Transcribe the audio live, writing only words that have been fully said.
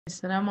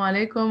Assalamu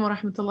alaikum wa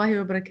rahmatullahi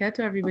wa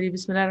barakatuh. Everybody,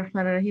 Bismillah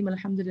ar-Rahman ar-Rahim.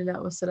 Alhamdulillah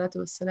wa salatu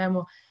wa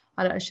salamu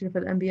ala ashraf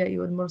al-anbiya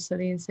wal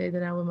mursaleen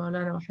Sayyidina wa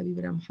Maulana wa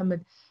Habibina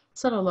Muhammad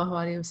sallallahu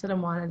alayhi wa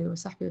sallam wa alihi wa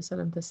sahbihi wa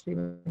sallam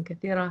tasliman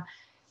kathira.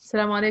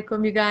 Assalamu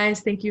alaikum, you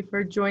guys. Thank you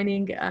for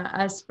joining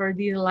us for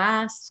the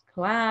last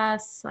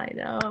class. I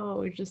know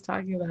we're just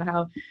talking about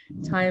how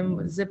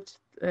time zipped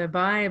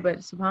by, but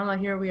subhanAllah,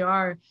 here we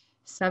are,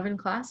 7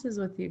 classes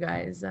with you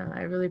guys.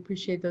 I really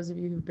appreciate those of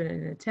you who've been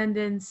in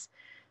attendance,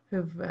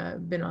 who've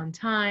been on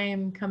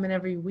time, coming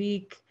every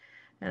week,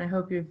 and I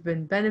hope you've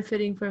been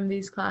benefiting from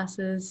these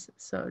classes.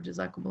 So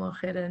Jazakumullah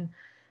khairan.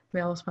 May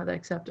Allah subhanahu wa ta'ala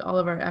accept all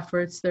of our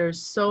efforts.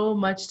 There's so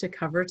much to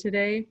cover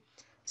today.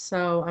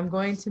 So I'm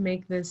going to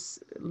make this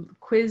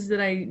quiz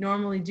that I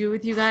normally do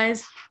with you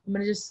guys. I'm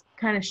going to just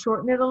kind of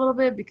shorten it a little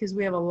bit because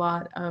we have a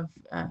lot of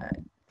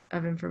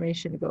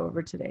information to go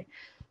over today.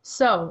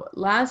 So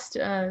last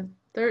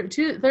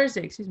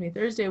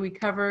Thursday, we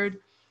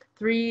covered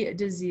 3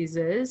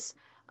 diseases.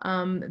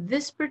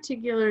 This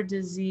particular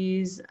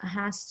disease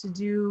has to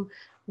do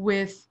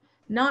with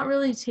not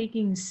really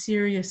taking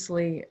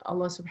seriously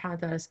Allah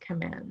subhanahu wa ta'ala's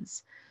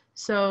commands.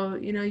 So,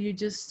 you know, you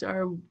just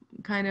are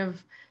kind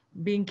of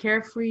being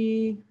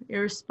carefree,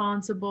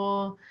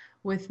 irresponsible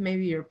with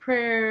maybe your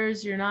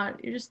prayers. You're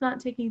just not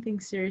taking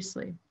things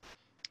seriously.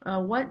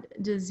 What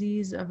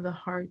disease of the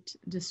heart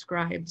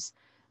describes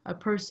a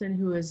person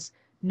who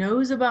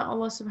knows about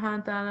Allah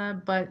subhanahu wa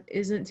ta'ala but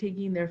isn't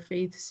taking their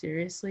faith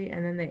seriously,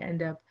 and then they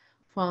end up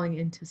falling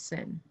into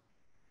sin?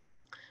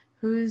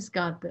 Who's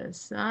got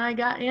this? I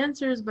got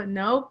answers, but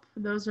nope,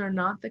 those are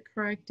not the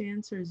correct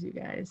answers, you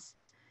guys.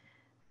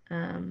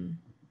 No,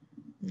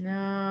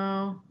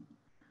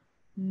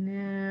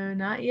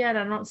 not yet.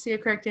 I don't see a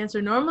correct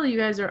answer. Normally you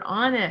guys are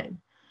on it.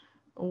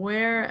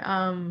 Where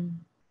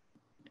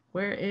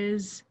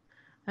is,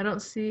 I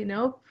don't see,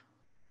 nope.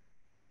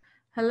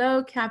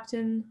 Hello,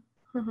 Captain.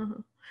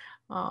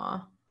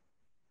 Aw,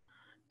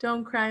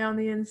 don't cry on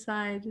the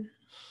inside.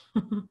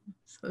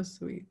 So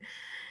sweet.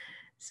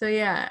 So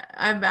yeah,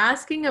 I'm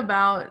asking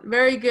about,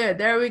 very good.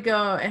 There we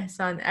go,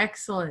 Ehsan,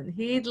 excellent.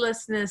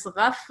 Heedlessness,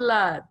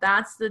 ghafla,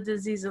 that's the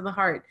disease of the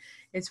heart.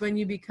 It's when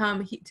you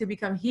become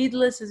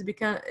heedless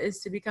is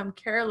to become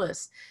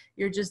careless.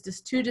 You're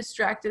just too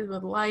distracted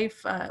with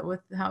life, with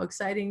how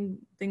exciting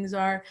things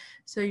are.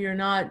 So you're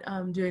not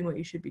doing what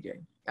you should be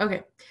doing.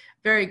 Okay,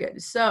 very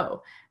good.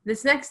 So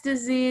this next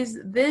disease,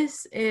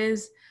 this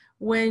is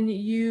when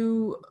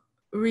you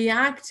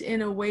react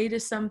in a way to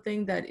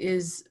something that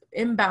is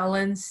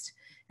imbalanced,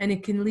 and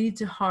it can lead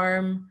to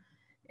harm.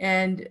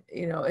 And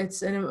you know,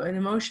 it's an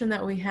emotion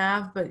that we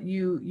have, but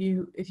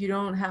if you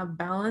don't have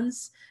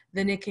balance,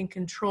 then it can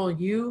control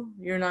you.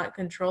 You're not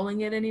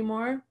controlling it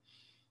anymore.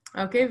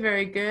 Okay,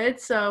 very good.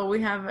 So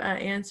we have an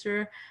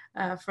answer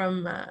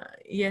from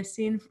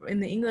Yasin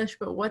in the English,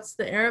 but what's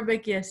the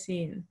Arabic,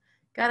 Yasin?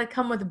 Got to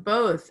come with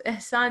both.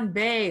 Ehsan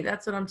Bey,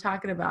 that's what I'm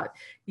talking about.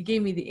 You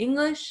gave me the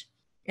English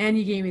and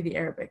you gave me the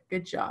Arabic.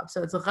 Good job.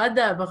 So it's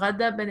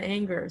ghadab and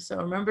anger. So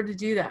remember to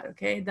do that,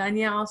 okay?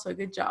 Dania also,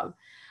 good job.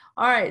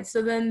 All right,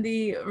 so then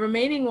the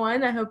remaining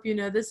one, I hope you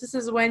know this. This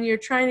is when you're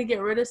trying to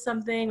get rid of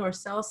something or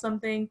sell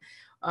something,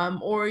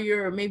 or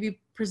you're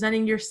maybe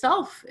presenting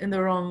yourself in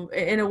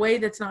a way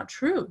that's not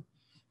true,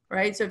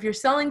 right? So if you're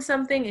selling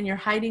something and you're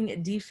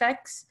hiding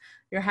defects,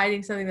 you're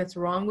hiding something that's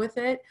wrong with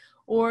it,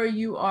 or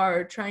you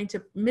are trying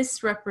to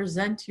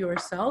misrepresent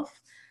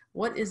yourself,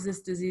 what is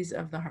this disease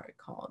of the heart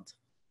called?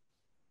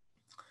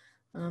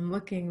 I'm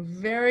looking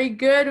very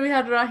good. We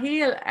had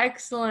Rahil,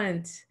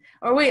 excellent.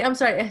 Or wait, I'm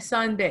sorry,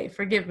 Ehsan Bey,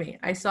 forgive me.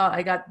 I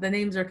got, the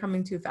names are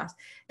coming too fast.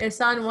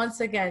 Ehsan, once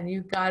again,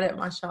 you got it,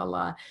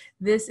 mashallah.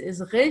 This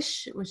is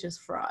ghish, which is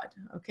fraud,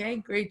 okay?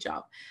 Great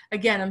job.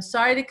 Again, I'm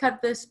sorry to cut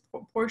this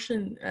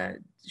portion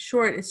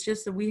short. It's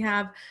just that we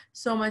have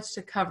so much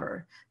to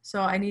cover.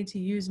 So I need to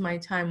use my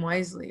time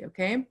wisely,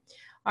 okay?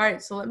 All right,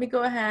 so let me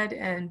go ahead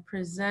and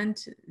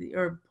present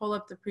or pull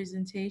up the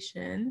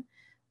presentation.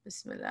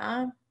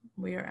 Bismillah.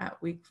 We are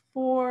at week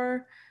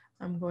 4.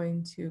 I'm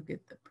going to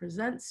get the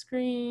present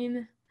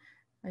screen.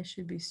 I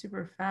should be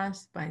super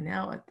fast by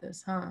now at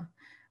this, huh?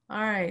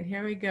 All right,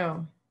 here we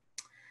go.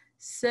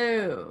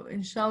 So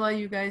inshallah,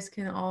 you guys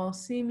can all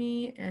see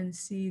me and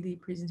see the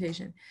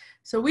presentation.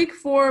 So week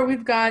 4,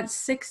 we've got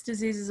 6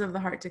 diseases of the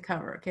heart to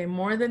cover, okay?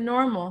 More than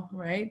normal,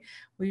 right?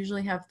 We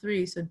usually have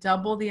 3, so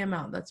double the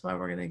amount. That's why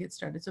we're gonna get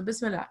started. So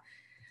Bismillah.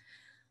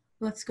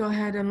 Let's go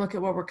ahead and look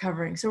at what we're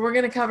covering. So we're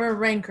going to cover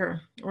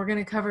rancor. We're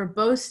going to cover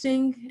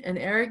boasting and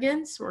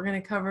arrogance. We're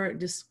going to cover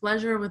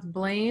displeasure with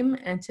blame,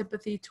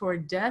 antipathy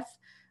toward death,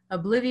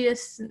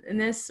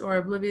 obliviousness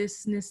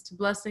to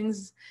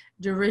blessings,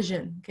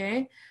 derision,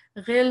 okay?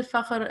 غل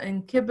فخر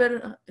and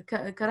kibr,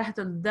 كرهة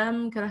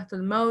الدم, كرهة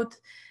الموت,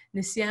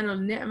 نسيان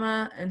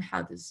النعمة, and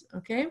hadis,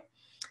 okay?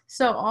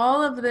 So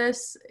all of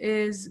this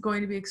is going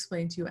to be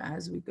explained to you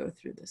as we go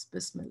through this.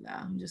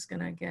 Bismillah. I'm just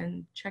going to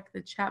again check the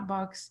chat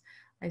box.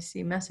 I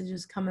see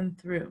messages coming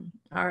through.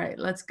 All right,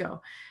 let's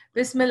go.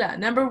 Bismillah.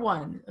 Number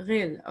 1,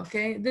 ghil,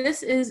 okay?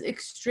 This is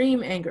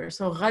extreme anger.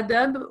 So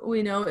ghadab,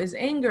 we know, is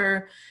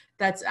anger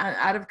that's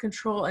out of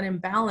control and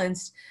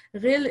imbalanced,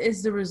 ghil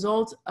is the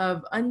result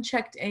of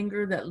unchecked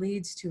anger that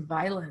leads to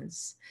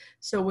violence.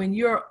 So when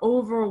you're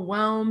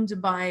overwhelmed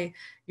by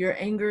your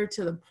anger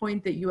to the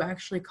point that you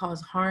actually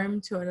cause harm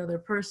to another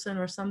person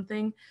or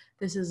something,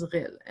 this is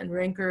ghil. And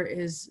rancor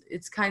is,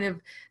 it's kind of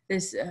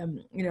this,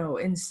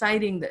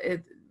 inciting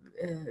the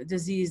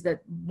disease that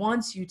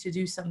wants you to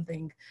do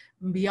something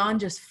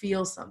beyond just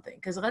feel something.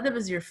 Because ghadab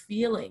is your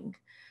feeling,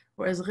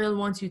 whereas ghil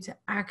wants you to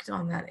act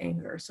on that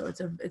anger. So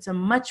it's a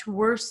much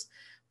worse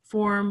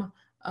form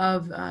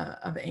of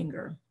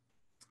anger.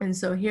 And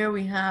so here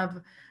we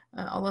have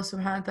Allah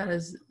subhanahu wa ta'ala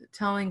is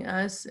telling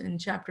us in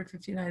chapter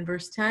 59,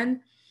 verse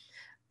 10,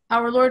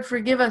 our Lord,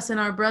 forgive us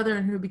and our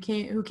brethren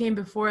who came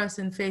before us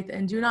in faith,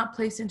 and do not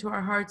place into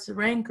our hearts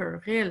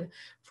rancor, ghil,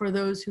 for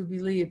those who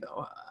believe.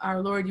 Our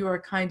Lord, you are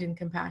kind and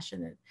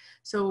compassionate.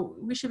 So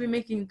we should be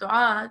making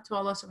dua to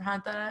Allah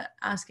subhanahu wa ta'ala,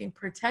 asking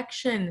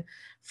protection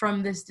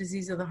from this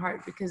disease of the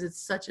heart, because it's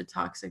such a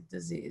toxic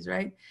disease,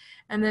 right?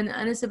 And then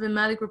Anas ibn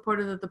Malik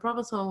reported that the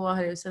Prophet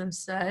ﷺ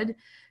said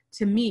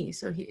to me,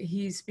 so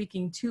he's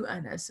speaking to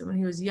Anas when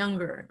he was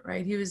younger,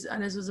 right?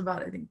 Anas was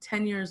about, I think,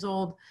 10 years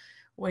old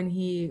when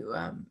he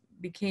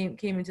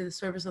came into the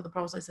service of the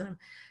Prophet ﷺ.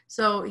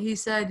 So he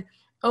said,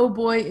 oh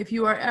boy, if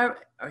you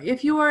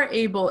are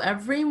able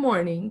every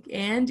morning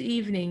and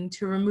evening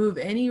to remove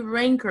any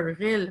rancor,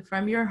 ghil,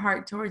 from your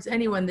heart towards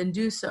anyone, then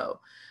do so.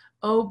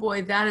 Oh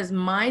boy, that is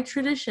my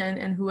tradition,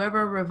 and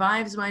whoever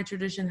revives my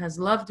tradition has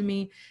loved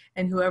me,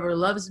 and whoever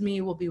loves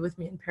me will be with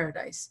me in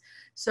paradise.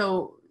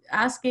 So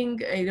asking,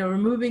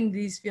 removing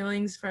these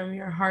feelings from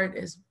your heart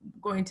is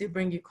going to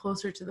bring you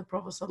closer to the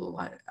Prophet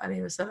sallallahu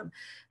alaihi wasallam.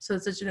 So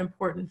it's such an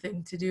important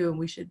thing to do, and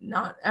we should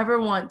not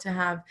ever want to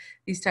have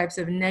these types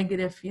of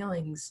negative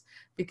feelings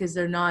because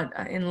they're not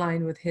in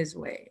line with his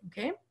way.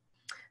 Okay,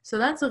 so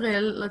that's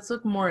ghil. Let's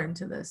look more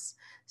into this.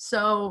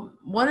 So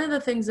one of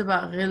the things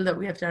about ghil that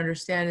we have to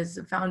understand is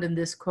found in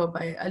this quote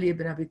by Ali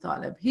ibn Abi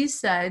Talib. He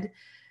said,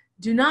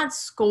 do not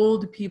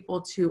scold people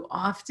too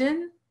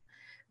often,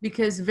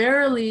 because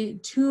verily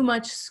too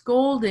much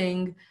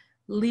scolding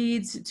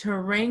leads to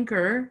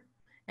rancor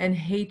and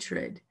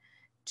hatred.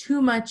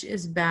 Too much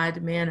is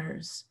bad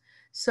manners.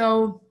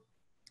 So,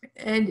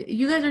 and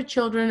you guys are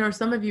children, or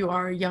some of you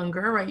are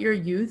younger, right? You're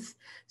youth.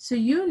 So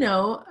you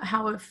know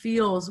how it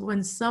feels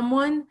when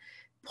someone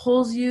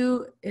pulls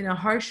you in a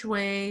harsh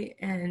way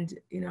and,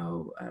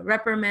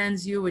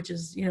 reprimands you, which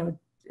is,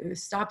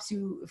 stops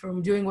you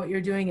from doing what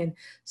you're doing, and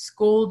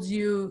scolds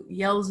you,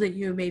 yells at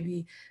you,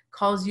 maybe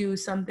calls you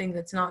something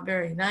that's not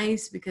very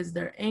nice because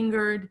they're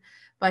angered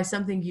by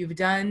something you've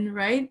done,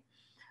 right?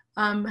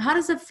 How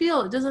does it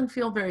feel? It doesn't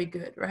feel very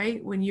good,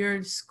 right? When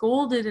you're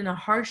scolded in a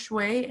harsh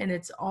way, and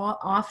it's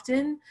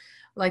often,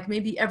 like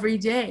maybe every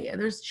day.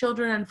 There's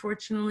children,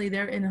 unfortunately,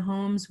 they're in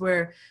homes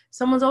where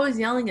someone's always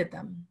yelling at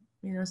them.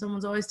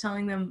 Someone's always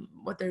telling them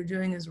what they're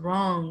doing is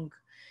wrong.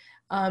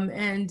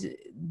 And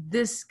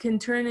this can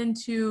turn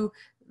into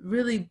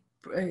really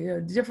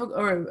difficult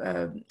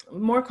or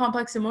more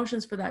complex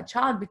emotions for that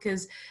child,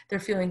 because they're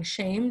feeling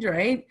shamed,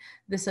 right?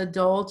 This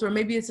adult, or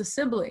maybe it's a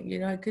sibling,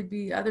 it could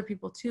be other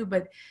people too,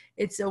 but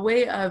it's a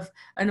way of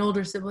an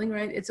older sibling,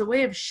 right? It's a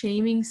way of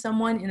shaming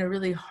someone in a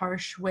really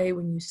harsh way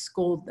when you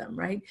scold them,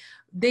 right?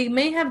 They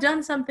may have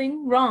done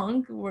something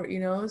wrong,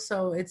 or,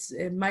 so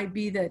it might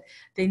be that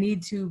they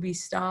need to be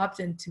stopped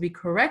and to be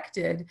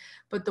corrected,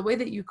 but the way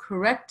that you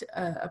correct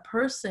a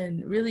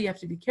person, really you have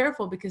to be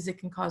careful, because it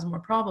can cause more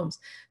problems.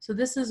 So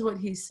this is what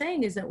he's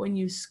saying, is that when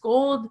you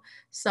scold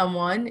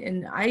someone,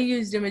 and I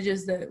used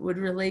images that would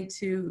relate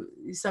to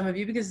some of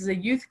you because it's a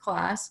youth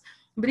class,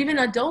 but even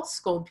adults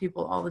scold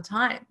people all the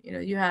time.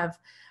 You have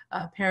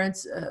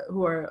parents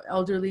who are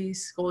elderly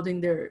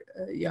scolding their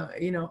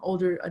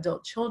older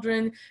adult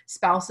children,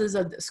 spouses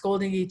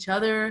scolding each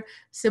other,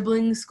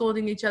 siblings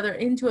scolding each other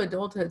into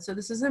adulthood. So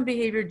this isn't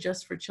behavior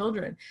just for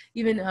children.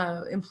 Even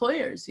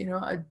employers,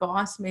 a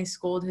boss may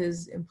scold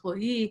his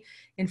employee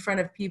in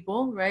front of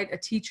people, right? A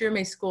teacher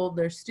may scold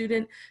their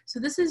student. So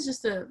this is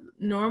just a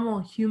normal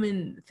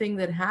human thing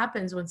that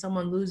happens when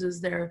someone loses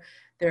their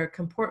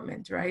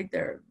comportment, right?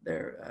 Their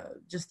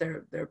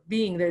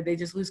being, they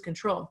just lose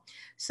control.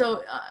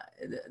 So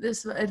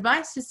this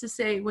advice is to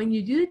say, when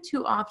you do it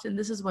too often,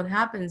 this is what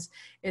happens.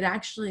 It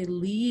actually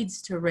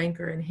leads to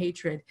rancor and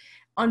hatred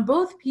on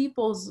both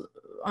people's,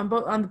 on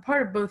the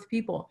part of both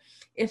people.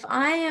 If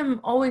I am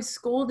always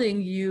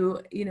scolding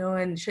you,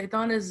 and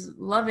Shaitan is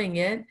loving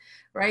it,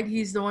 right?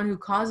 He's the one who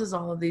causes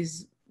all of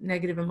these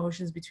negative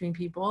emotions between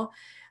people.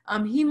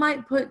 He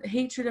might put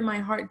hatred in my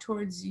heart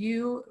towards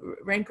you,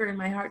 rancor in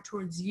my heart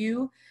towards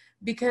you,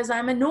 because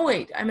I'm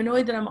annoyed. I'm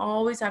annoyed that I'm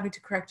always having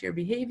to correct your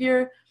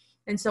behavior.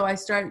 And so I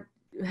start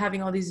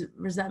having all these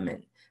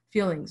resentment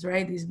feelings,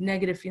 right? These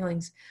negative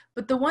feelings.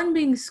 But the one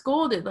being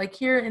scolded, like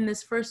here in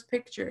this first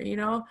picture,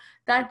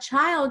 that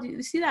child,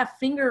 you see that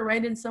finger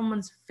right in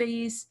someone's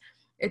face.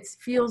 It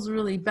feels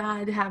really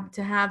bad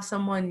to have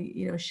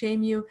someone,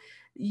 shame you.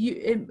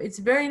 It's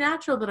very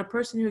natural that a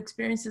person who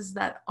experiences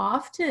that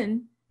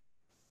often,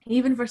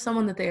 even for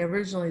someone that they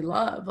originally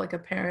love, like a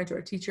parent or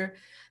a teacher,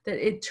 that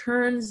it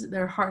turns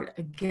their heart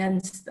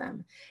against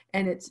them,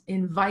 and it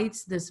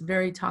invites this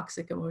very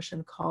toxic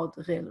emotion called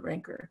ghil,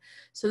 rancor.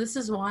 So this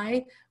is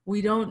why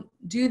we don't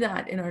do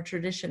that in our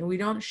tradition. We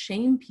don't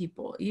shame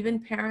people. Even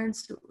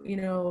parents, you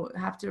know,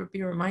 have to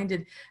be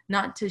reminded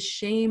not to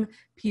shame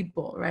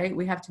people, right?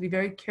 We have to be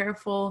very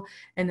careful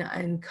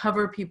and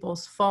cover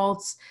people's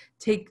faults,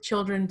 take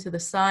children to the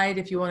side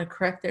if you want to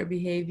correct their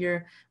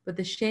behavior, but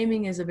the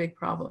shaming is a big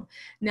problem.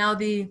 Now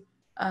the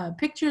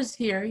pictures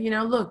here, you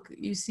know, look,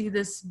 you see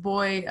this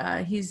boy,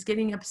 he's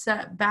getting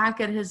upset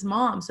back at his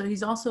mom. So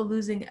he's also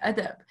losing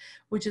adab,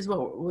 which is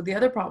what the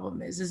other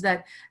problem is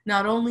that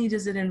not only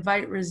does it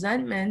invite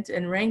resentment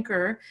and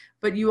rancor,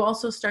 but you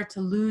also start to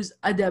lose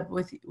adab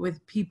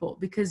with people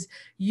because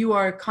you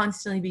are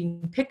constantly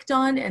being picked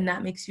on, and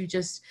that makes you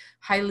just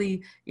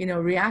highly, you know,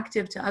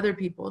 reactive to other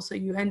people. So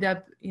you end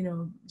up, you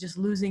know, just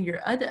losing your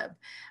adab.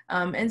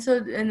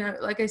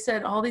 Like I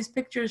said, all these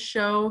pictures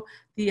show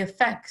the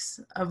effects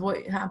of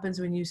what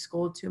happens when you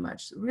scold too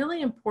much. So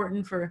really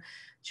important for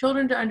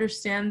children to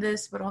understand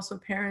this, but also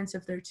parents,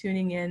 if they're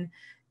tuning in,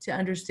 to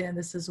understand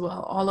this as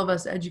well. All of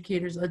us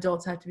educators,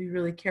 adults, have to be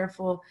really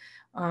careful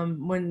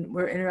when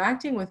we're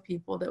interacting with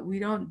people that we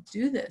don't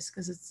do this,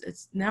 because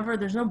it's never,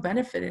 there's no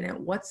benefit in it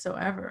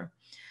whatsoever.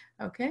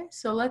 Okay,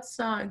 so let's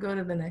go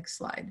to the next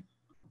slide.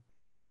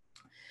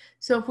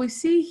 So if we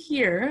see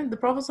here, the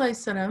Prophet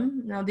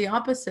ﷺ, now the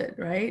opposite,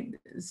 right?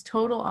 It's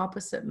total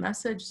opposite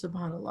message,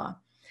 subhanAllah.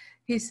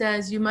 He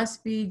says, you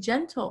must be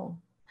gentle.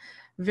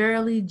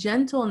 Verily,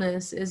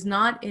 gentleness is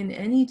not in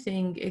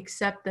anything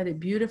except that it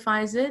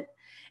beautifies it,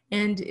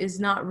 and is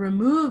not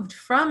removed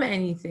from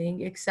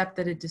anything except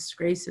that it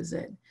disgraces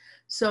it.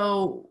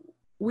 So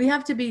we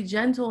have to be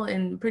gentle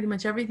in pretty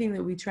much everything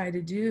that we try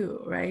to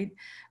do, right?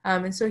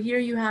 And so here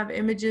you have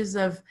images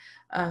of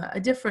a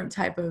different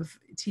type of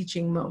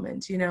teaching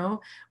moment, you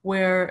know,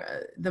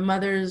 where the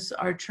mothers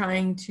are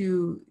trying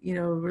to, you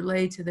know,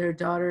 relay to their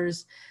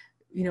daughters,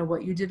 you know,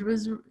 what you did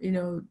was, you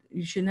know,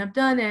 you shouldn't have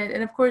done it.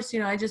 And of course, you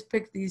know, I just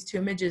picked these two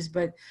images,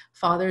 but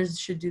fathers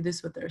should do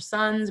this with their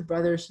sons,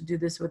 brothers should do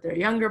this with their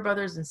younger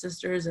brothers and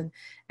sisters, and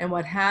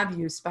what have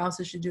you,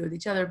 spouses should do it with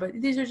each other.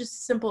 But these are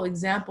just simple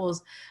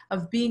examples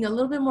of being a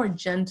little bit more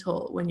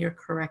gentle when you're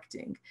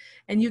correcting.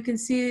 And you can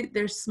see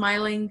they're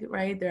smiling,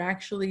 right? They're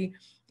actually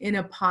in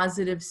a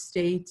positive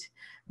state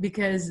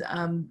because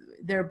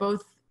they're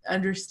both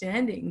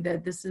understanding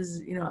that this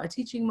is, you know, a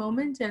teaching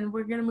moment and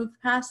we're going to move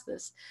past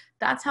this.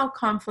 That's how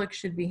conflict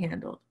should be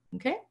handled.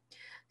 Okay,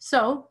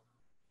 so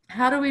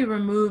how do we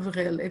remove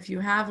ghil? If you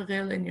have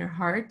ghil in your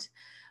heart,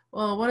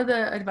 well, one of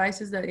the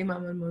advices that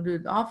Imam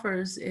Al-Haddad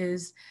offers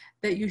is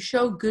that you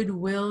show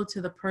goodwill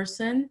to the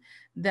person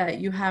that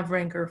you have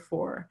rancor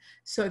for.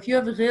 So if you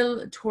have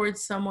ghil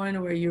towards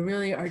someone where you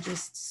really are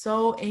just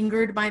so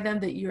angered by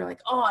them that you're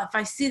like, oh, if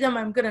I see them,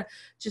 I'm gonna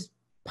just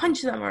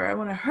punch them, or I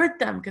want to hurt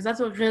them, because that's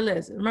what ghil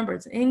is. Remember,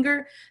 it's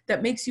anger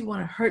that makes you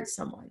want to hurt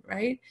someone,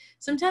 right?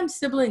 Sometimes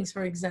siblings,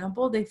 for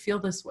example, they feel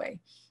this way.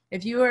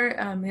 If you are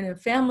in a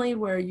family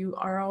where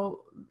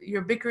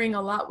you're bickering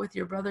a lot with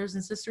your brothers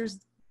and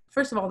sisters,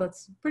 first of all,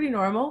 that's pretty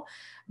normal.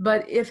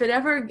 But if it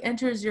ever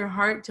enters your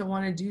heart to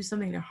want to do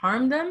something to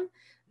harm them,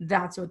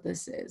 that's what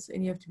this is.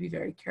 And you have to be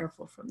very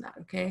careful from that,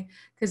 okay?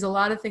 Because a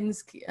lot of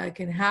things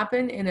can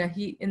happen in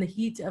the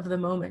heat of the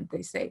moment,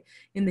 they say.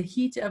 In the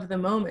heat of the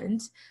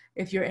moment,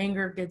 if your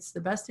anger gets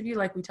the best of you,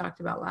 like we talked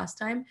about last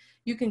time,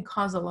 you can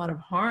cause a lot of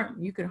harm.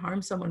 You can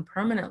harm someone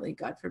permanently,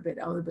 God forbid,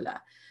 a'udhu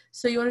billah.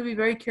 So you want to be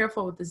very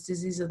careful with this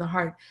disease of the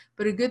heart.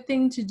 But a good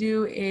thing to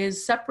do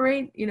is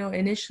separate, you know,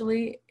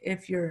 initially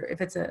if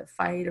it's a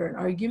fight or an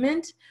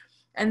argument,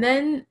 and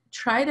then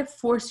try to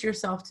force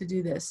yourself to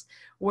do this,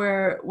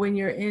 where when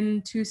you're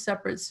in two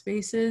separate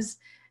spaces,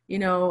 you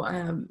know,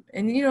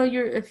 and you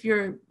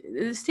know,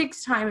 this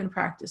takes time and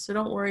practice. So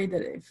don't worry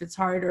that if it's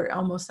hard or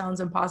almost sounds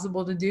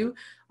impossible to do,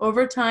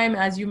 over time,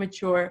 as you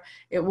mature,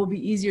 it will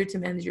be easier to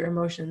manage your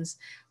emotions,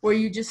 where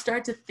you just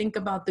start to think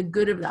about the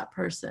good of that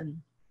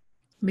person.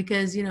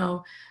 Because, you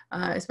know,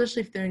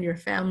 especially if they're in your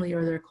family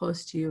or they're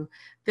close to you,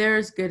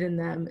 there's good in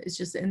them. It's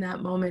just in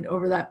that moment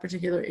over that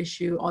particular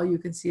issue, all you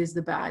can see is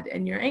the bad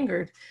and you're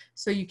angered.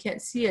 So you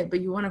can't see it,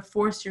 but you want to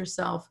force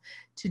yourself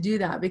to do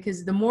that,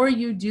 because the more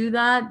you do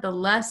that, the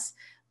less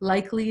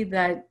likely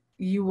that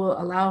you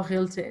will allow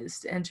ghil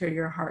to enter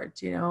your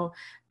heart, you know,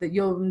 that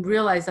you'll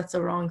realize that's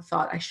a wrong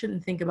thought. I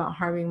shouldn't think about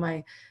harming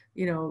my,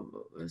 you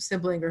know,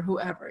 sibling or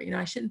whoever, you know,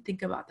 I shouldn't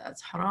think about that.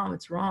 It's haram,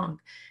 it's wrong.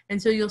 And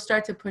so you'll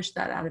start to push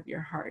that out of your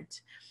heart.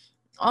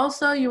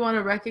 Also, you want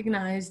to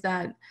recognize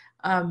that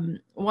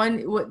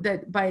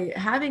that by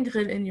having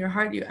ghil in your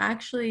heart, you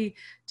actually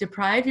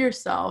deprive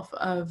yourself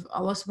of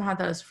Allah subhanahu wa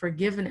ta'ala's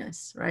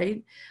forgiveness,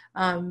 right?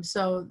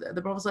 So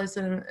the Prophet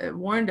ﷺ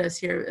warned us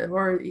here,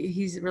 or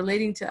he's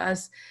relating to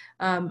us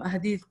a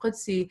hadith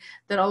Qudsi,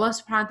 that Allah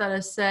subhanahu wa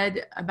ta'ala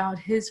said about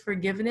his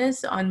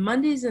forgiveness on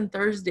Mondays and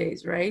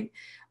Thursdays, right?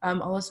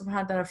 Allah subhanahu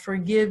wa ta'ala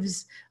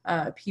forgives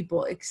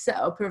people,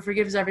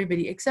 forgives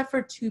everybody except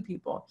for two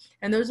people.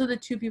 And those are the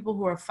two people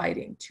who are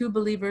fighting. Two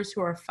believers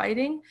who are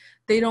fighting,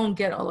 they don't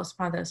get Allah subhanahu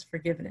wa ta'ala's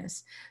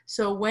forgiveness.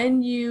 So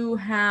when you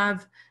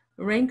have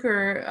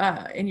rancor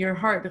in your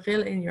heart,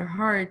 ghil in your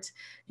heart,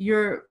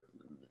 you're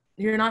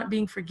not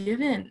being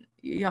forgiven.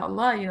 Ya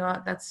Allah, you know,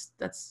 that's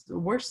the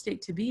worst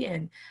state to be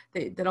in,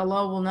 that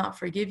Allah will not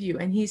forgive you.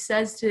 And he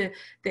says to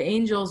the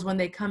angels when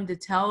they come to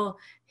tell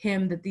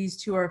him that these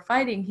two are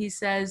fighting, he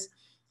says,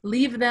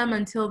 leave them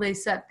until they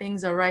set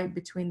things aright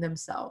between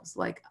themselves.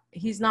 Like,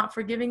 he's not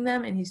forgiving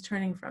them and he's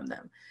turning from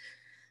them.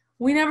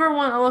 We never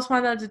want Allah subhanahu wa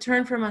ta'ala to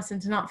turn from us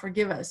and to not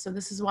forgive us. So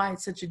this is why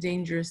it's such a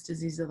dangerous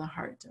disease of the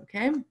heart,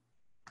 okay?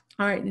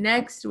 All right,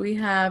 next we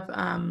have,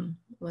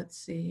 let's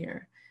see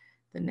here.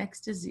 The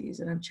next disease,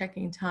 and I'm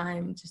checking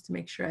time just to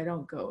make sure I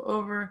don't go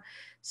over.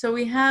 So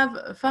we have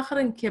fakhr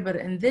and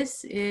kibr, and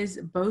this is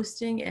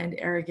boasting and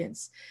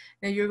arrogance.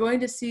 Now you're going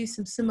to see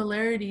some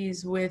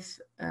similarities with,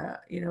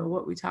 you know,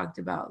 what we talked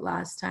about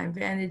last time,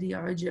 vanity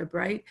or ujub,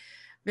 right?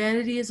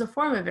 Vanity is a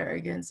form of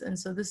arrogance, and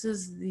so this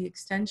is the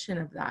extension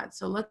of that.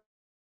 So let's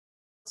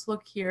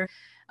look here.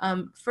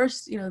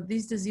 First, you know,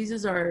 these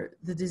diseases are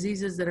the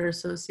diseases that are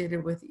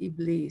associated with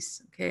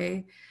Iblis,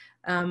 okay?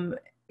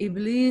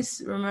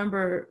 Iblis,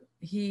 remember,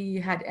 he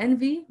had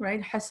envy,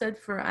 right? Hasad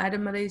for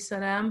Adam alayhi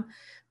salam,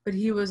 but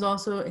he was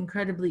also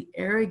incredibly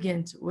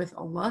arrogant with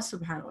Allah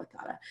subhanahu wa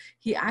ta'ala.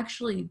 He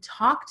actually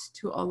talked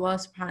to Allah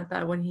subhanahu wa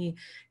ta'ala when he,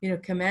 you know,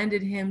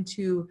 commanded him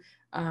to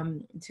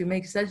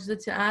make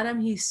sajda to Adam.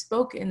 He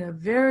spoke in a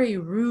very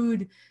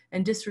rude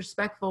and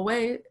disrespectful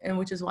way, and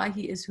which is why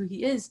he is who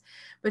he is.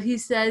 But he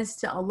says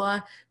to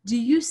Allah, do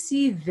you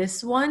see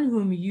this one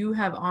whom you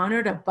have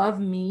honored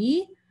above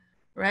me?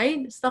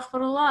 Right?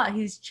 Astaghfirullah.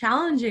 He's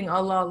challenging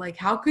Allah, like,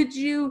 how could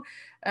you,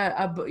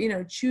 you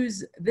know,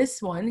 choose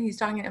this one? He's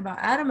talking about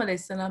Adam alayhi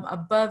salam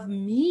above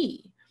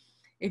me.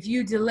 If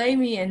you delay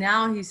me, and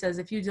now he says,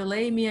 if you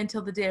delay me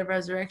until the day of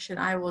resurrection,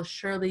 I will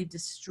surely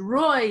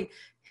destroy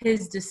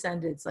his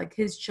descendants, like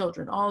his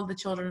children, all the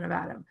children of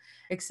Adam,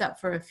 except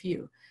for a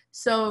few.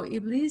 So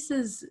Iblis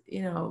is,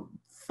 you know,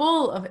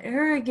 full of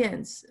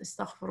arrogance,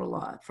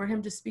 astaghfirullah, for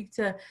him to speak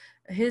to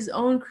his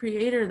own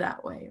creator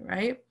that way,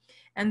 right?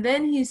 And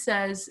then he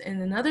says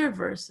in another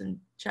verse, in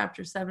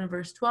chapter 7,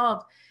 verse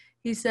 12,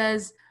 he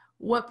says,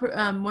 when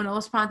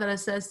Allah subhanahu wa ta'ala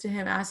says to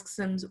him, asks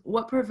him,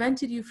 what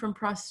prevented you from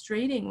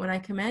prostrating when I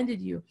commanded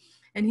you?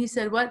 And he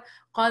said, what?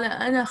 قَالَ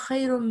أَنَا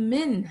خَيْرٌ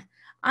مِّنْهُ.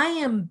 I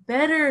am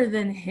better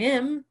than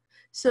him.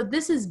 So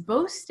this is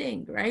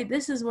boasting, right?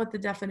 This is what the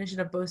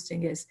definition of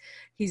boasting is.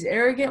 He's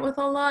arrogant with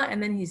Allah,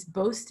 and then he's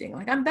boasting.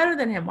 Like, I'm better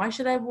than him. Why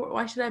should I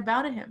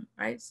bow to him,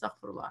 right?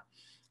 Astaghfirullah.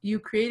 You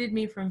created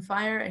me from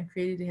fire and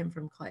created him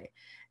from clay.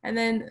 And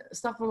then,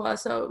 astaghfirullah,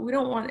 so we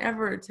don't want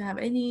ever to have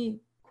any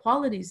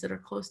qualities that are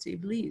close to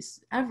Iblis,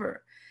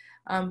 ever.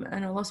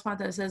 And Allah subhanahu wa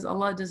ta'ala says,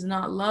 Allah does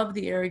not love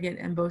the arrogant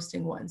and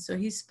boasting ones. So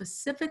he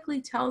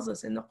specifically tells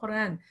us in the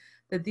Quran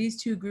that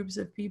these two groups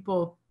of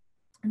people,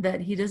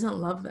 that he doesn't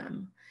love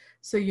them.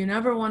 So you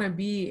never want to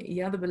be,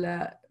 yad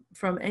billah,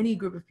 from any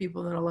group of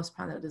people that Allah subhanahu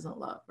wa ta'ala doesn't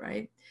love,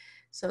 right?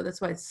 So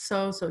that's why it's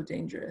so, so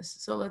dangerous.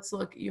 So let's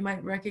look, you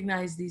might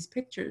recognize these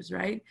pictures,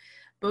 right?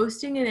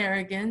 Boasting and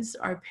arrogance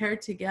are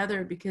paired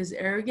together because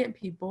arrogant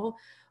people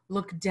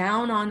look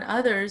down on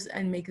others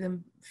and make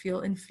them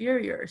feel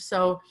inferior.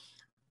 So,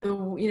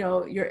 you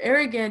know, you're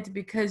arrogant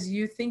because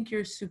you think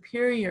you're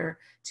superior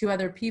to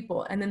other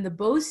people. And then the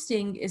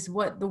boasting is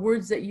what the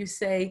words that you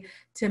say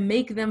to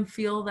make them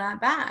feel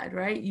that bad,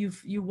 right?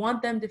 You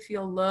want them to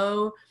feel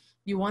low.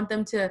 You want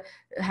them to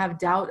have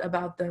doubt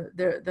about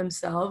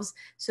themselves.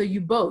 So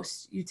you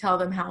boast. You tell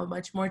them how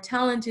much more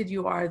talented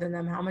you are than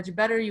them, how much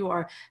better you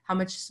are, how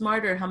much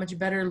smarter, how much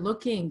better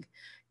looking.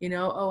 You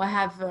know, oh, I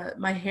have,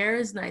 my hair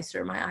is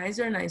nicer, my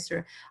eyes are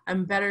nicer.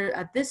 I'm better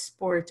at this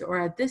sport or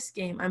at this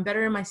game. I'm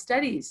better in my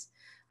studies.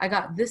 I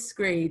got this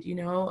grade, you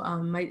know,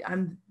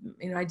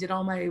 I did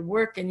all my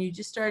work, and you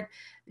just start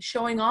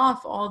showing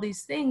off all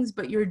these things,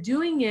 but you're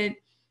doing it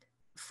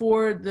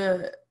for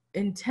the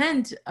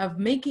intent of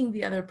making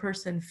the other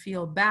person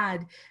feel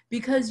bad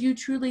because you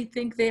truly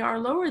think they are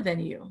lower than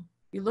you.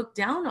 You look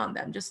down on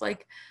them, just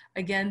like,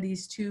 again,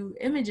 these two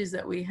images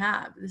that we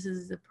have. This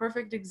is the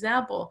perfect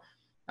example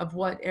of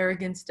what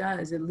arrogance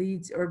does. It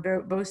leads, or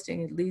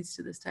boasting, it leads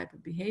to this type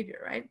of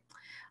behavior, right?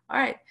 All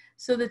right,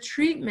 so the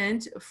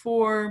treatment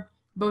for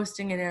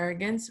boasting and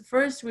arrogance,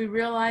 first we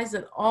realize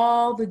that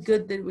all the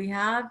good that we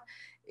have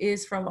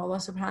is from Allah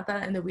subhanahu wa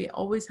ta'ala, and that we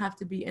always have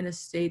to be in a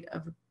state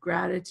of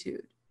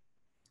gratitude,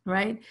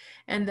 right?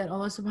 And that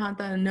Allah subhanahu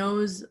wa ta'ala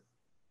knows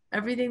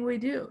everything we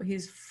do.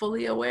 He's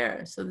fully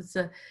aware. So it's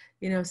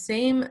You know,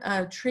 same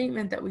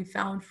treatment that we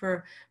found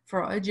for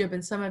ujub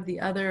and some of the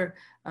other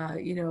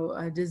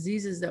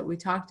diseases that we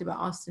talked about,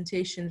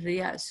 ostentation,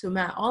 riya,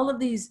 suma, all of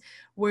these,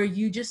 where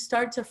you just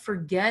start to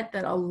forget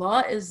that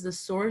Allah is the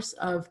source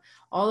of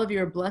all of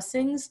your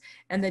blessings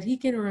and that He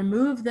can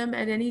remove them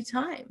at any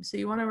time. So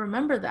you want to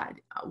remember that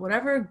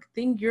whatever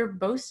thing you're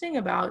boasting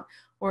about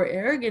or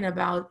arrogant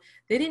about,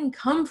 they didn't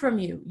come from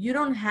you. You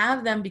don't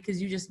have them because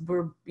you just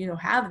were,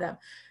 have them.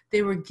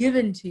 They were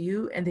given to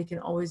you and they can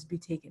always be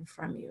taken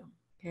from you.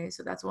 Okay,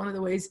 so that's one of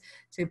the ways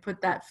to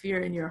put that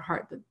fear in your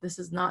heart that this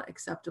is not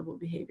acceptable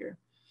behavior.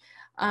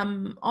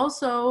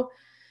 Also,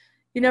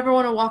 you never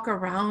want to walk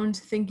around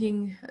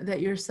thinking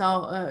that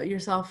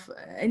yourself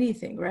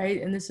anything,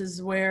 right? And this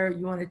is where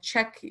you want to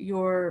check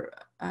your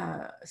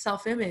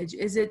self-image.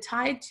 Is it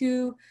tied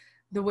to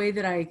the way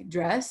that I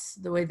dress,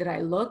 the way that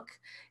I look?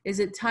 Is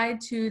it tied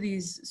to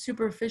these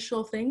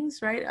superficial things,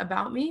 right,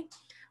 about me?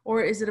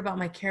 Or is it about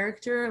my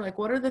character? Like,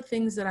 what are the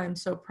things that I'm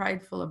so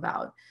prideful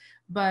about?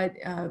 But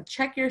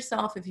check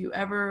yourself if you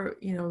ever,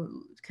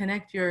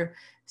 connect your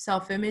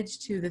self-image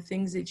to the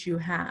things that you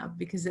have,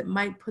 because it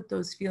might put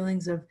those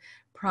feelings of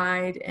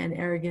pride and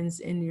arrogance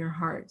in your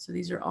heart. So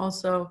these are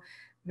also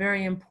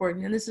very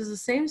important. And this is the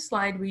same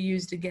slide we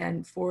used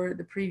again for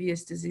the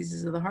previous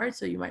diseases of the heart,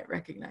 so you might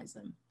recognize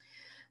them.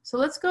 So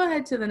let's go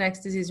ahead to the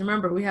next disease.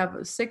 Remember, we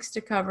have 6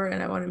 to cover,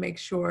 and I want to make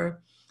sure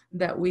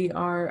that we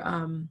are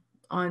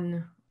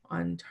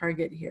on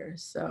target here.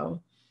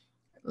 So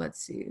let's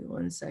see,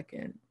 1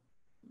 second.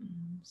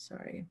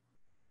 Sorry.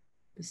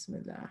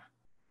 Bismillah.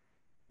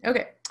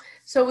 Okay,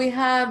 so we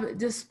have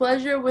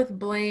displeasure with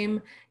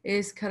blame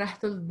is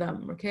karahtul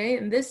dham, okay?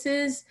 And this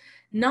is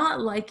not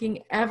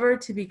liking ever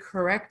to be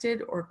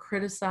corrected or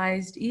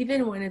criticized,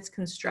 even when it's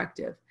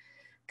constructive.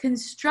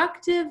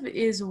 Constructive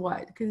is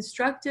what?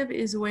 Constructive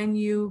is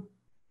when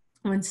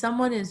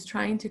someone is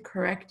trying to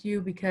correct you,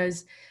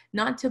 because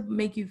not to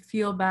make you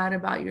feel bad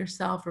about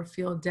yourself or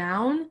feel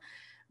down,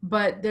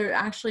 but they're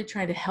actually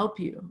trying to help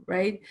you,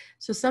 right?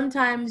 So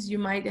sometimes you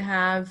might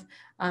have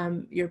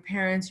your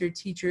parents, your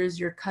teachers,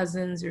 your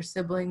cousins, your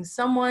siblings,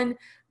 someone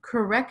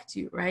correct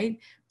you, right?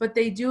 But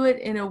they do it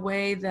in a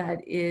way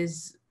that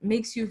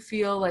makes you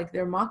feel like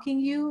they're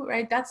mocking you,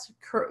 right? That's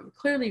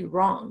clearly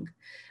wrong.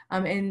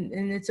 And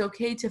it's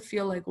okay to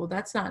feel like, well,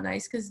 that's not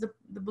nice, because the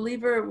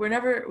believer,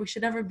 we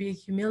should never be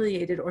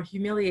humiliated or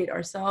humiliate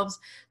ourselves.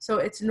 So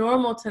it's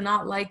normal to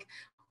not like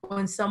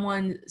when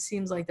someone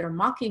seems like they're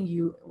mocking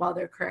you while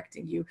they're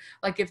correcting you.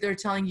 Like if they're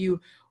telling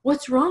you,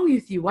 what's wrong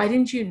with you? Why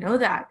didn't you know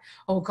that?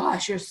 Oh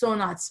gosh, you're so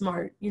not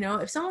smart.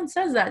 If someone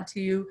says that to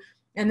you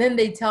and then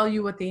they tell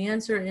you what the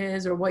answer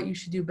is or what you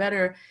should do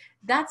better,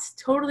 that's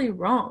totally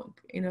wrong.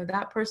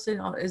 That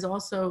person is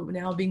also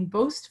now being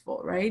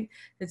boastful, right?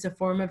 It's a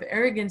form of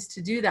arrogance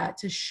to do that,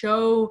 to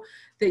show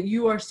that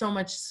you are so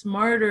much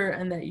smarter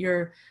and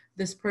that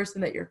this person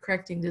that you're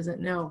correcting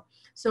doesn't know.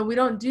 So we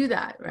don't do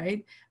that,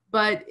 right?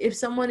 But if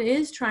someone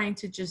is trying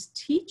to just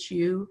teach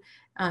you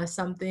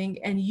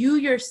something and you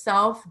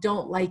yourself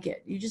don't like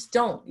it, you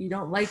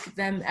don't like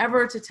them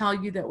ever to tell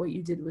you that what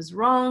you did was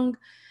wrong,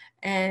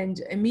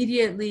 and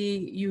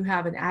immediately you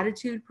have an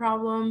attitude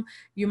problem,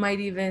 you might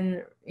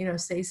even,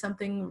 say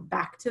something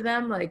back to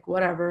them like,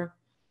 whatever,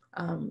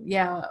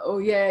 yeah,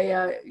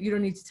 you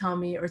don't need to tell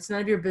me, or it's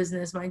none of your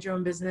business, mind your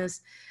own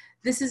business.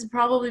 This is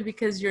probably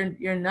because your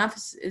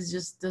nafs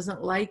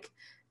doesn't like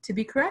to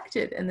be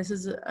corrected. And this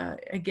is,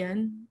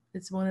 again,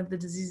 it's one of the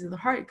diseases of the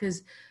heart,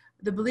 because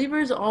the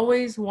believers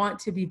always want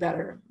to be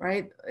better,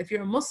 right? If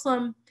you're a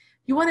Muslim,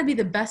 you want to be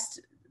the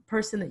best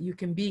person that you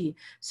can be.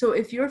 So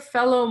if your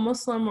fellow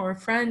Muslim or a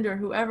friend or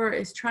whoever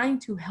is trying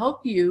to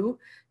help you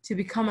to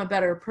become a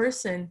better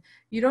person,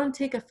 you don't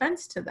take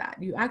offense to that.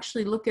 You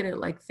actually look at it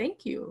like,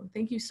 thank you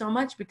so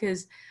much,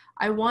 because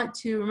I want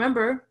to,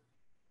 remember,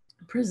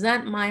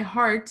 present my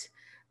heart,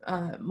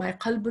 my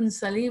qalbun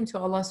salim, to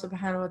Allah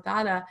subhanahu wa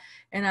ta'ala,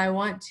 and I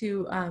want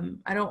to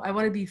I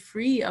want to be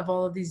free of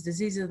all of these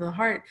diseases of the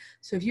heart.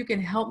 So if you can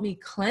help me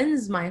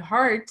cleanse my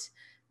heart,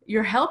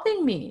 you're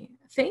helping me.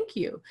 Thank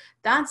you.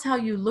 That's how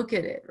you look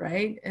at it,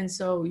 right? And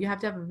so you have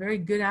to have a very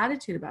good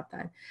attitude about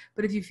that.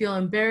 But if you feel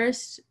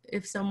embarrassed,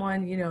 if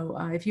someone,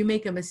 if you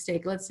make a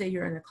mistake, let's say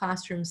you're in a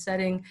classroom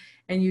setting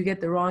and you get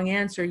the wrong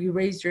answer, you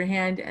raised your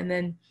hand and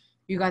then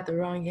you got the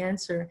wrong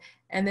answer,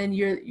 and then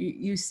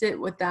you sit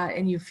with that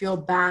and you feel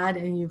bad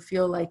and you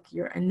feel like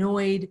you're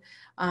annoyed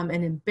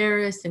and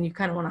embarrassed, and you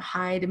kind of want to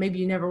hide, and maybe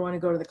you never want to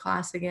go to the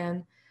class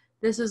again.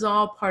 This is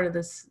all part of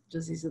this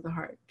disease of the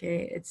heart,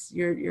 okay? It's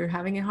you're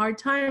having a hard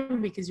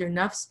time because your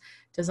nafs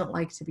doesn't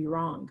like to be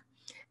wrong.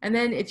 And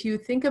then if you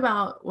think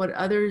about what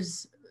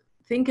others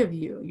think of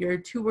you, you're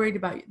too worried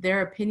about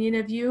their opinion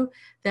of you,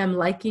 them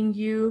liking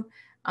you,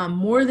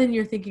 more than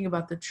you're thinking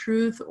about the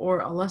truth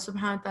or Allah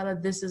subhanahu wa ta'ala.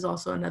 This is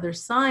also another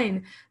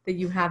sign that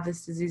you have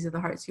this disease of the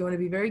heart. So you want to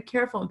be very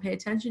careful and pay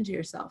attention to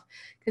yourself,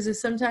 because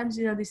sometimes,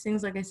 these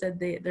things, like I said,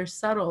 they're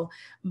subtle.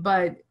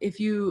 But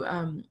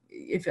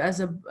if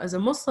as a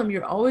Muslim,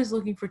 you're always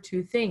looking for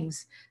two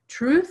things: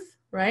 truth,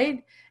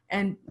 right?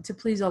 and to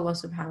please Allah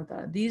subhanahu wa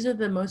ta'ala. These are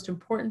the most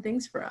important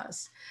things for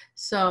us.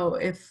 So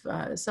if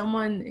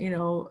someone,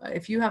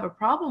 if you have a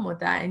problem with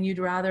that and you'd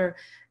rather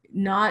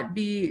not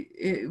be,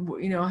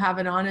 have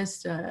an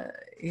honest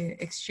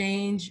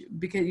exchange,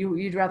 because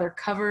you'd rather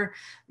cover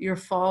your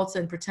faults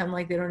and pretend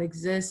like they don't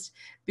exist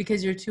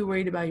because you're too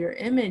worried about your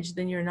image,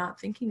 then you're not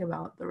thinking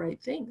about the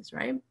right things,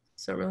 right?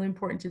 So really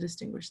important to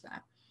distinguish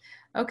that.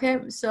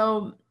 Okay,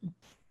 so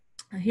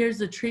here's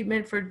the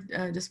treatment for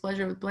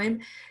displeasure with blame.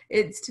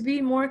 It's to be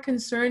more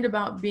concerned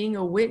about being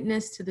a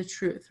witness to the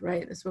truth,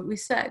 right? That's what we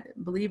said.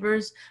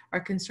 Believers are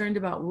concerned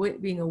about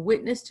being a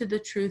witness to the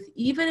truth,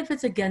 even if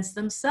it's against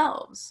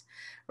themselves,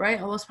 right?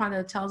 Allah subhanahu wa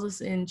ta'ala tells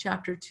us in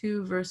chapter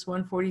 2, verse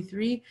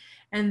 143,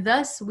 and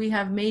thus we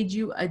have made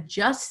you a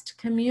just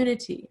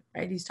community,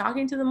 right? He's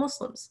talking to the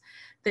Muslims,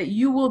 that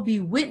you will be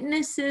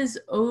witnesses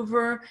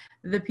over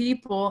the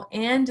people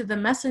and the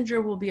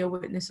messenger will be a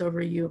witness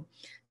over you.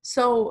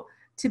 So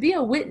to be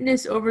a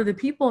witness over the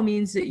people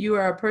means that you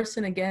are a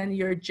person, again,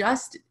 you're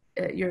just,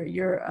 you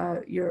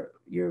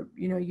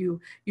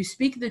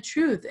speak the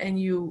truth and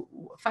you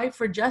fight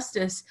for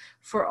justice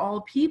for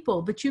all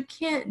people, but you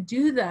can't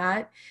do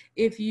that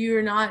if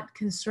you're not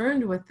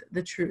concerned with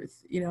the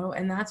truth,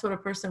 and that's what a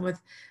person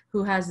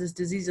who has this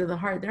disease of the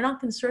heart, they're not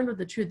concerned with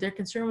the truth, they're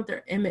concerned with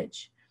their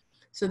image.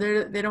 So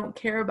they don't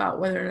care about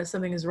whether or not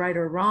something is right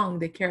or wrong,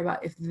 they care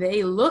about if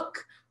they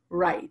look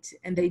right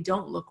and they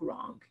don't look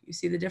wrong. You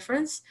see the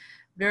difference?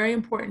 Very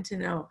important to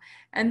know.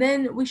 And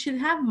then we should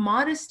have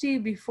modesty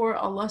before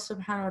Allah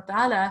subhanahu wa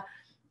ta'ala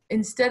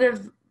instead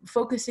of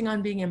focusing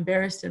on being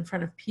embarrassed in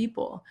front of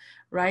people,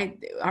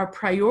 right? Our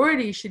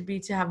priority should be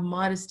to have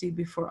modesty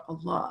before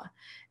Allah.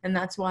 And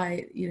that's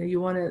why, you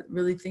want to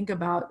really think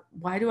about,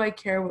 why do I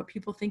care what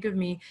people think of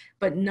me,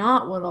 but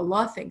not what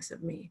Allah thinks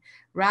of me?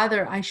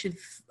 Rather, I should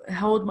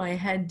hold my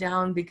head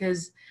down,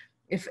 because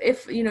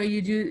if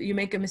you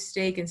make a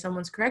mistake and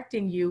someone's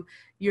correcting you,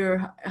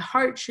 your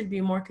heart should be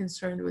more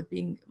concerned with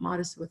being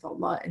modest with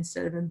Allah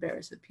instead of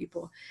embarrassed with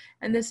people.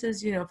 And this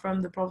is,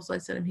 from the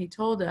Prophet ﷺ, he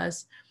told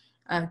us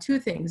two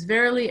things.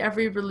 Verily,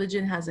 every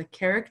religion has a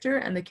character,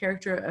 and the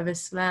character of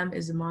Islam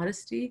is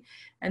modesty.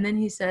 And then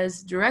he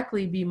says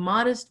directly, be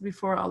modest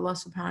before Allah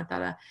subhanahu wa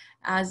ta'ala,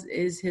 as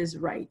is his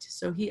right.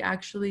 So he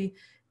actually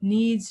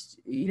needs,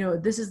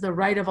 this is the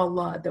right of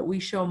Allah, that we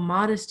show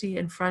modesty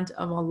in front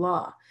of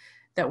Allah,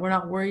 that we're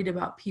not worried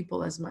about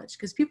people as much,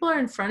 because people are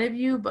in front of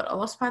you, but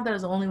Allah subhanahu wa ta'ala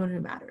is the only one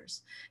who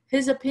matters.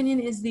 His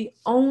opinion is the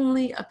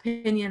only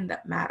opinion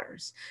that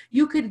matters.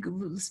 You could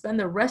spend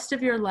the rest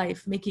of your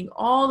life making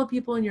all the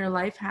people in your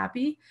life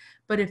happy,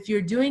 but if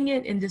you're doing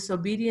it in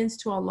disobedience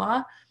to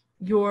Allah,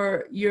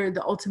 you're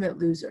the ultimate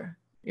loser.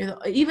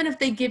 Even if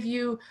they give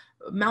you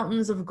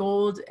mountains of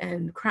gold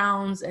and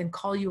crowns and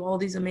call you all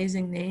these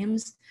amazing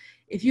names,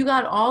 if you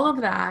got all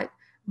of that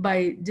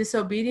by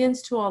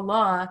disobedience to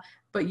Allah,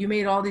 but you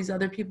made all these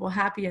other people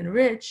happy and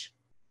rich,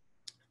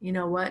 you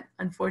know what?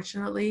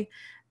 Unfortunately,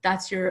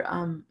 that's you're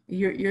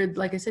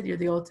like I said, you're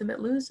the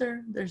ultimate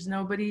loser. There's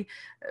nobody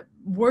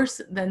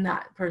worse than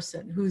that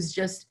person who's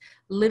just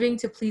living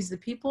to please the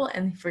people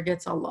and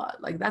forgets Allah.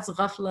 Like, that's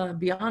ghafla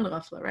beyond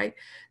ghafla, right?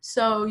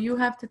 So you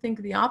have to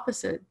think the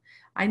opposite.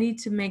 I need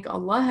to make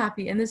Allah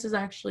happy. And this is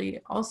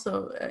actually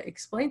also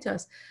explained to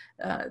us.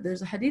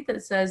 There's a hadith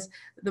that says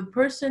the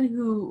person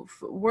who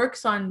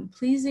works on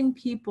pleasing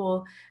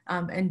people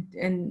and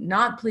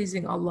not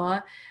pleasing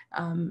Allah,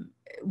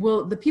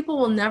 the people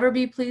will never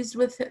be pleased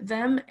with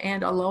them,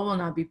 and Allah will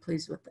not be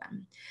pleased with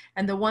them.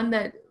 And the one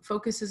that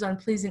focuses on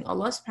pleasing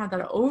Allah subhanahu wa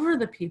ta'ala over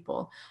the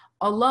people,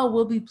 Allah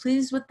will be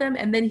pleased with them,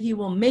 and then he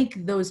will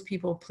make those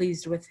people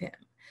pleased with him.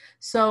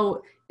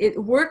 So it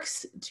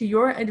works to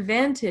your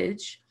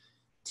advantage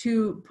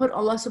to put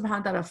Allah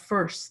subhanahu wa ta'ala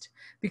first,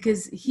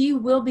 because he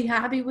will be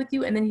happy with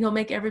you, and then he'll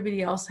make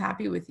everybody else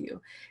happy with you.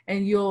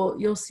 And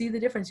you'll see the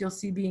difference. You'll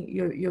see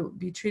you'll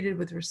be treated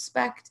with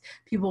respect.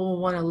 People will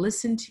want to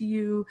listen to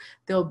you.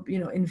 They'll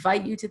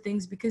invite you to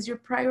things because you're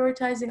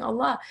prioritizing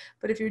Allah.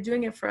 But if you're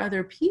doing it for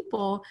other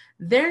people,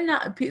 they're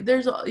not,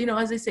 there's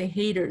as they say,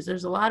 haters.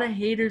 There's a lot of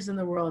haters in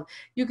the world.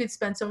 You could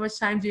spend so much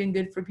time doing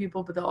good for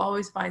people, but they'll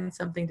always find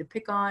something to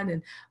pick on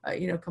and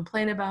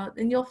complain about.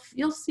 And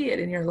you'll see it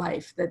in your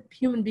life that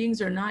human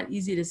beings are not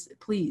easy to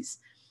please.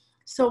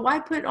 So why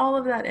put all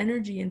of that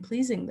energy in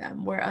pleasing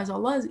them? Whereas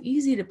Allah is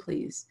easy to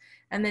please.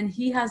 And then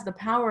he has the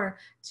power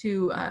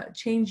to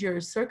change your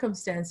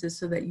circumstances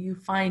so that you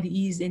find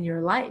ease in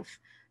your life.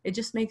 It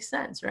just makes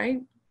sense,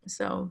 right?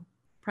 So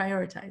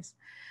prioritize.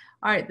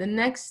 All right, the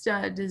next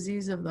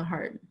disease of the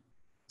heart.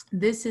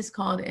 This is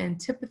called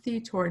antipathy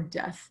toward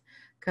death.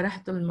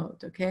 Karahatul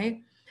maut,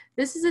 okay?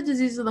 This is a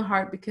disease of the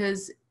heart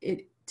because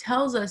it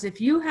tells us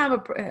if you have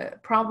a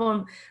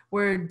problem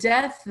where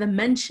death, the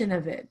mention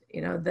of it,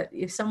 that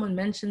if someone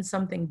mentions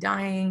something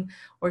dying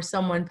or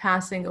someone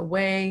passing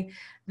away,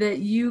 that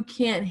you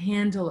can't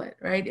handle it,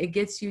 right? It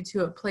gets you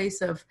to a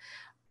place of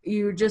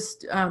you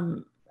just,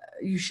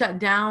 you shut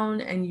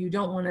down and you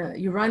don't want to,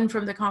 you run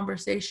from the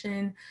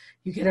conversation,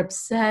 you get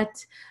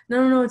upset.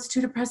 No, it's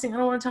too depressing. I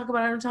don't want to talk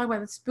about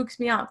it. It spooks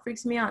me out,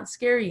 freaks me out,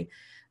 scary.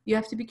 you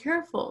have to be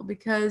careful,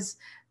 because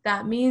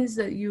that means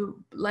that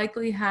you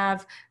likely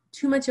have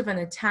too much of an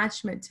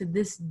attachment to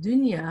this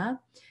dunya,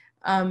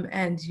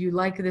 and you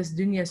like this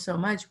dunya so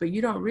much, but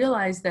you don't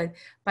realize that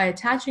by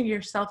attaching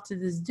yourself to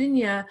this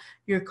dunya,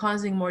 you're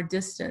causing more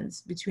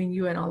distance between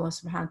you and Allah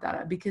subhanahu wa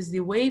ta'ala. Because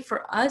the way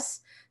for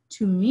us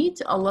to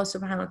meet Allah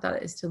subhanahu wa ta'ala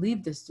is to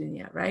leave this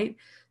dunya, right?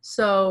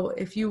 So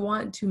if you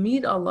want to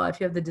meet Allah, if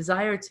you have the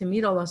desire to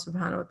meet Allah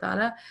subhanahu wa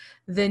ta'ala,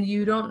 then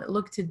you don't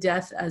look to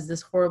death as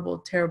this horrible,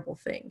 terrible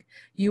thing.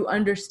 You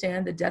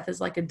understand that death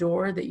is like a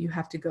door that you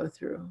have to go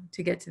through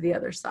to get to the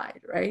other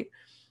side, right?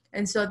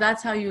 And so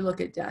that's how you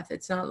look at death.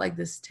 It's not like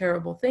this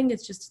terrible thing.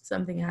 It's just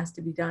something that has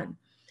to be done.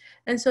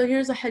 And so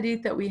here's a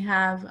hadith that we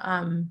have.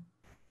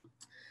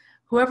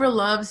 Whoever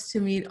loves to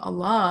meet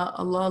Allah,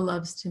 Allah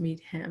loves to meet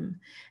him.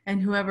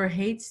 And whoever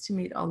hates to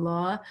meet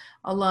Allah,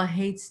 Allah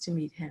hates to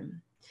meet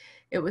him.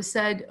 It was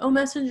said, O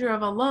Messenger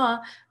of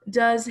Allah,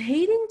 does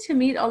hating to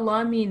meet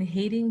Allah mean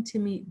hating to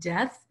meet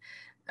death?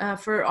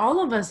 For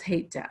all of us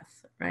hate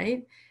death,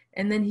 right?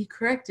 And then he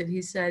corrected,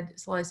 he said,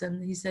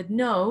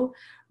 no,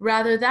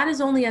 rather that is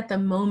only at the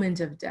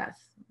moment of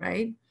death,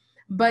 right?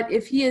 But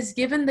if he is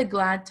given the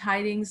glad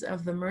tidings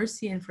of the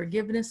mercy and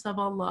forgiveness of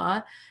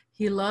Allah,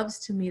 he loves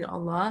to meet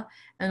Allah,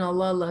 and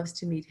Allah loves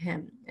to meet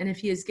him. And if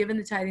he is given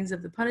the tidings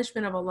of the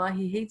punishment of Allah,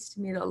 he hates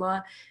to meet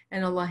Allah,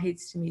 and Allah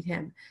hates to meet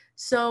him.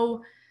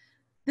 So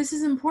this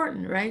is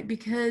important, right?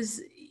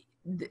 Because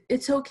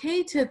it's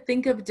okay to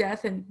think of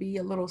death and be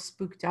a little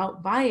spooked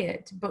out by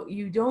it, but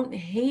you don't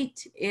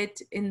hate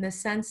it in the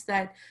sense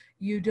that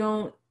you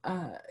don't,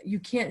 you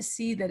can't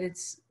see that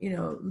it's,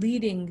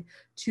 leading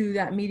to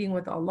that meeting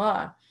with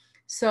Allah.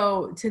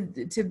 So to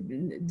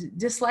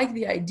dislike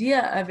the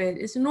idea of it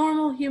is a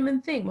normal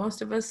human thing.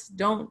 Most of us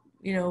don't,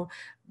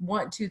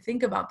 want to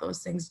think about those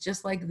things,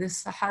 just like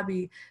this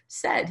Sahabi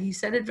said. He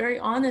said it very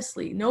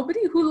honestly.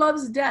 Nobody who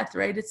loves death,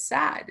 right? It's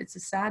sad. It's a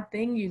sad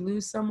thing. You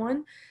lose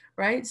someone,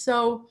 right?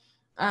 So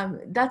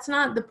that's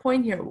not the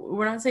point here.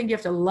 We're not saying you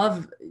have to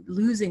love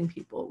losing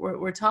people.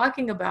 What we're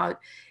talking about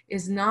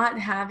is not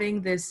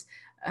having this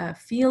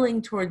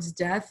feeling towards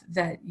death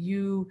that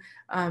you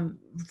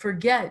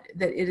forget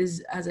that it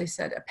is, as I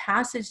said, a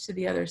passage to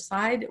the other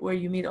side where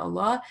you meet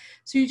Allah.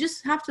 So you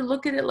just have to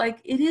look at it like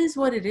it is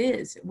what it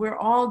is. We're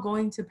all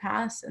going to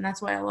pass. And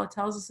that's why Allah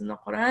tells us in the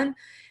Quran,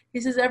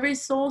 he says, every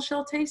soul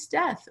shall taste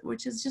death,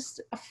 which is just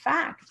a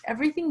fact.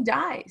 Everything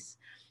dies.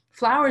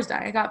 Flowers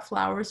die. I got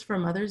flowers for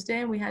Mother's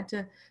Day and we had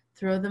to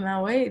throw them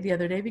away the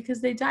other day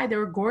because they died. They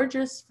were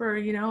gorgeous for,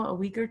 a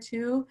week or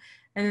two.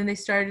 And then they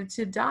started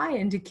to die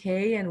and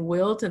decay and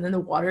wilt, and then the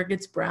water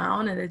gets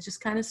brown and it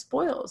just kind of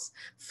spoils.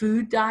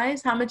 Food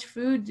dies. How much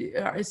food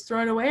is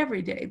thrown away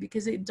every day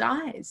because it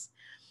dies?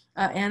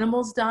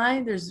 Animals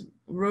die. There's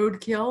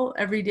roadkill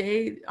every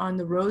day on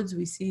the roads.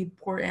 We see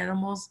poor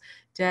animals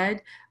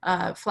dead.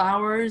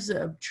 Flowers,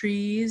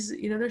 trees,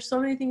 there's so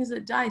many things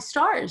that die.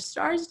 Stars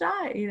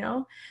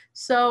die,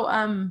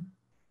 So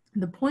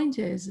the point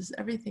is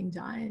everything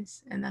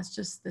dies, and that's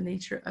just the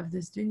nature of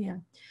this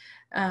dunya.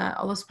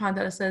 Allah subhanahu wa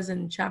ta'ala says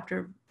in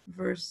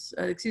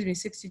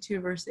 62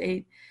 verse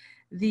 8,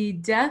 the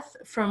death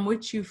from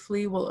which you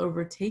flee will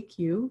overtake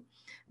you.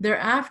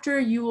 Thereafter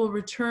you will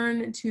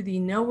return to the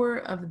knower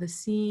of the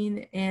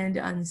seen and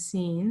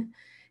unseen.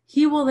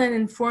 He will then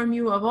inform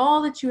you of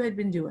all that you had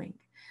been doing.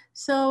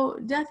 So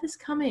death is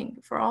coming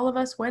for all of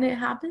us. When it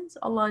happens,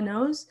 Allah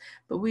knows,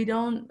 but we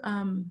don't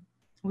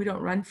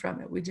run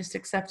from it. We just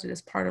accept it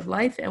as part of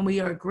life, and we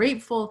are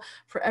grateful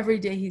for every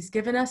day he's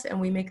given us, and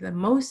we make the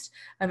most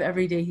of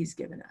every day he's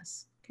given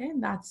us. Okay,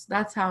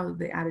 that's how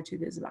the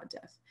attitude is about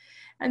death.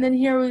 And then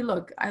here we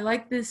look. I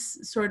like this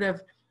sort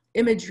of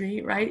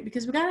imagery, right?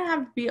 Because we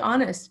gotta be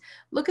honest.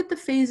 Look at the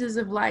phases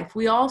of life.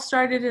 We all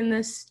started in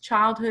this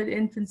childhood,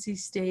 infancy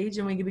stage,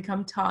 and we can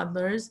become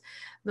toddlers,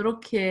 little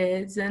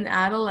kids, and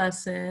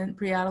adolescent,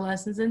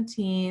 pre-adolescents, and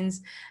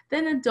teens,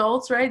 then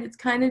adults, right? It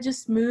kind of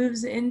just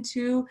moves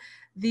into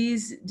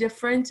these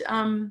different,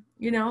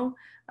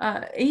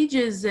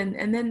 ages,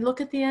 and then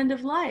look at the end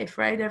of life,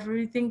 right?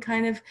 Everything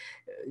kind of,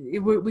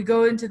 we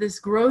go into this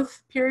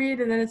growth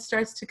period, and then it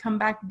starts to come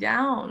back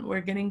down.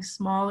 We're getting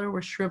smaller,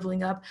 we're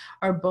shriveling up,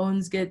 our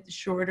bones get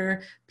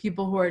shorter.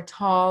 People who are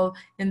tall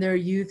in their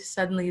youth,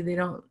 suddenly they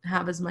don't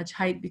have as much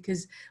height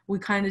because we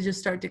kind of just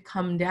start to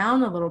come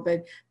down a little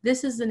bit.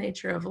 This is the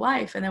nature of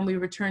life. And then we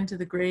return to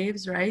the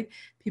graves, right?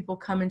 People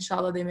come,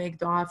 inshallah, they make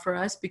dua for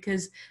us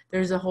because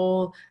there's a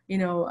whole,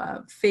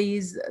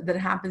 phase that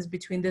happens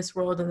between this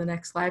world and the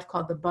next life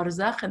called the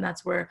barzakh. And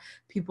that's where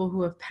people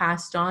who have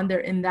passed on, they're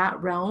in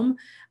that realm.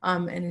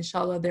 And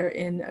inshallah, they're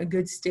in a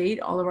good state.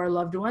 All of our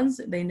loved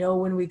ones, they know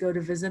when we go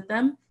to visit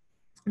them.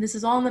 And this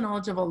is all in the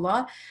knowledge of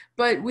Allah,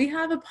 but we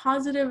have a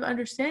positive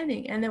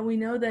understanding, and that we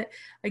know that,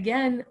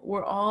 again,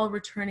 we're all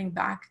returning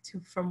back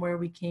from where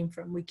we came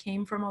from. We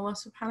came from Allah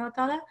subhanahu wa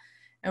ta'ala,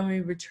 and we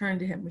return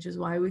to him, which is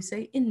why we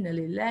say, inna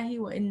lillahi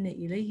wa inna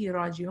ilayhi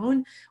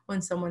raji'un,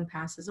 when someone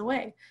passes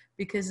away,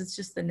 because it's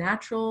just the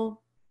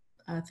natural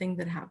thing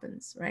that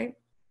happens, right?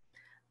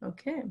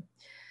 Okay.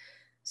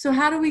 So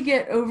how do we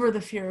get over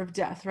the fear of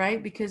death,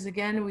 right? Because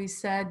again, we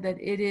said that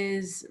it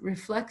is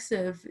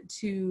reflexive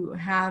to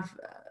have,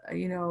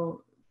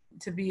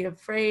 to be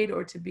afraid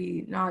or to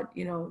be not,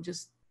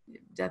 just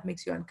death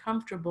makes you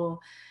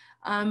uncomfortable.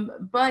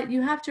 But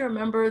you have to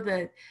remember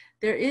that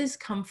there is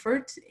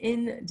comfort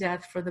in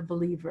death for the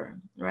believer,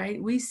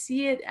 right? We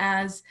see it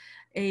as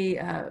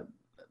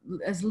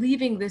as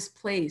leaving this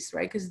place,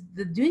 right? Because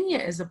the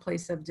dunya is a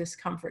place of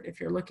discomfort. If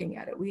you're looking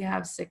at it, we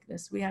have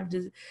sickness, we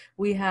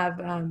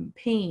have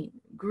pain,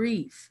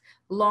 grief,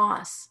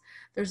 loss.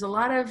 There's a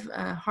lot of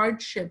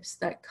hardships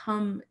that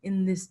come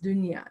in this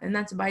dunya, and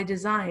that's by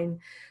design.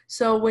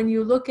 So when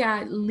you look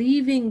at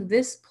leaving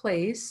this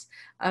place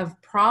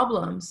of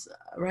problems,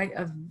 right,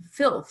 of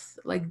filth,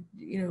 like,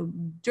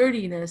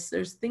 dirtiness,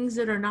 there's things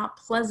that are not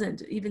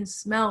pleasant, even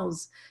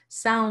smells,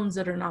 sounds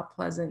that are not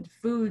pleasant,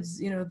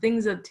 foods,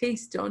 things that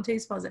don't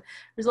taste pleasant.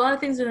 There's a lot of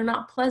things that are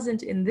not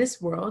pleasant in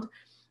this world.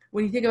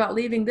 When you think about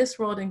leaving this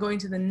world and going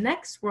to the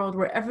next world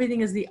where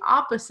everything is the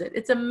opposite,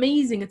 it's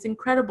amazing, it's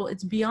incredible,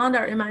 it's beyond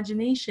our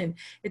imagination,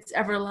 it's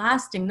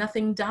everlasting,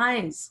 nothing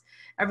dies,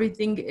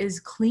 everything is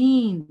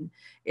clean,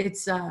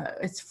 it's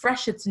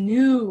fresh, it's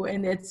new,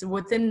 and it's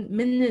within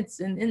minutes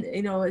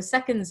and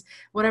seconds,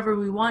 whatever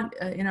we want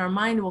in our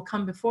mind will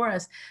come before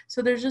us.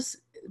 So there's just,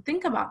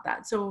 think about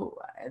that. So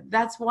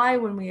that's why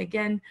when we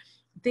again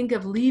think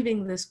of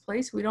leaving this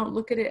place, we don't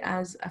look at it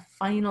as a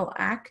final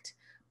act.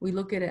 We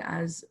look at it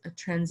as a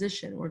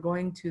transition. We're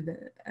going to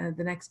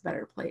the next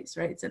better place,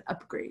 right? It's an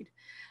upgrade.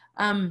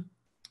 And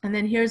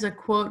then here's a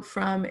quote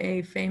from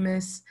a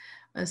famous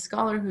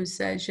scholar who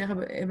said, Shaykh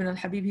Ibn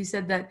al-Habib, he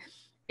said that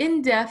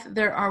in death,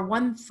 there are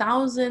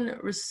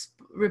 1,000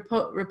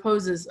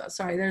 reposes.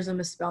 Sorry, there's a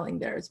misspelling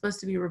there. It's supposed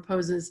to be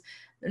reposes,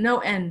 no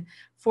N,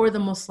 for the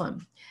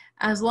Muslim.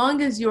 As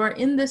long as you are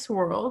in this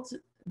world,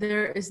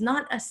 there is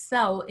not a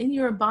cell in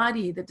your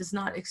body that does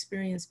not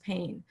experience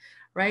pain,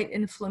 right?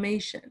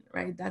 Inflammation,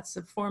 right? That's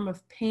a form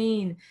of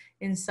pain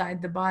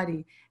inside the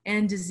body,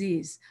 and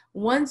disease.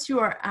 Once you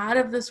are out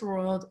of this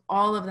world,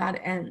 all of that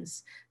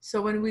ends.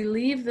 So when we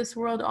leave this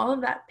world, all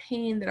of that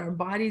pain that our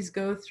bodies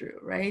go through,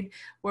 right?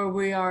 Where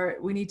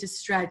we need to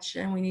stretch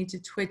and we need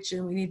to twitch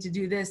and we need to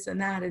do this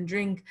and that and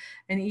drink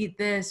and eat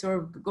this,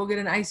 or go get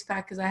an ice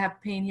pack because I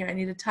have pain here. I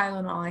need a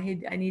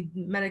Tylenol. I need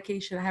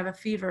medication. I have a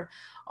fever.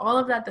 All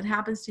of that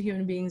happens to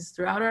human beings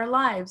throughout our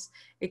lives,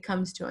 it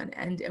comes to an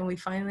end, and we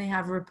finally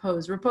have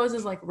repose. Repose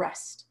is like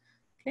rest.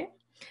 Okay.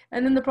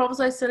 And then the Prophet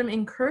ﷺ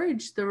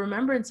encouraged the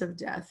remembrance of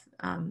death.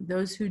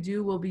 Those who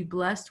do will be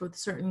blessed with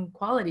certain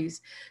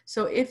qualities.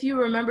 So if you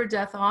remember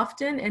death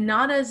often, and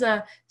not as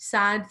a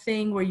sad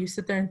thing where you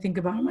sit there and think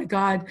about, oh my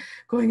God,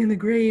 going in the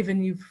grave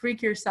and you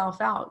freak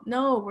yourself out.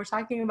 No, we're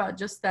talking about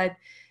just that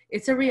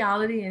it's a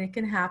reality and it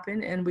can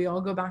happen, and we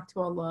all go back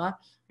to Allah,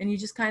 and you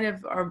just kind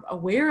of are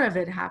aware of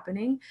it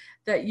happening,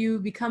 that you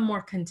become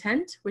more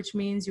content, which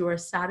means you are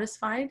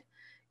satisfied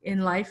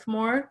in life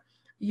more.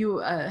 You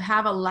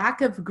have a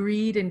lack of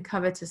greed and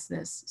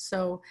covetousness.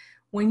 So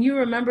when you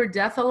remember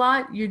death a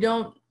lot, you're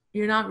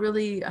not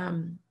really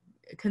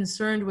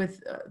concerned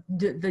with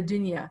the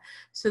dunya.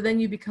 So then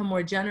you become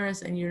more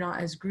generous and you're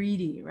not as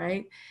greedy,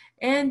 right?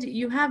 And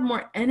you have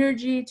more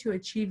energy to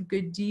achieve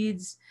good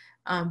deeds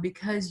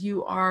because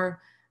you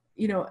are,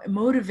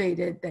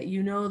 motivated, that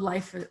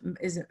life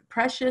is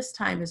precious,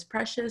 time is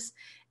precious,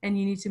 and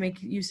you need to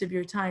make use of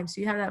your time. So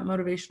you have that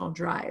motivational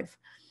drive.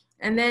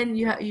 And then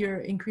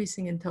you're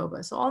increasing in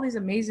Tawbah. So all these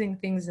amazing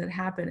things that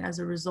happen as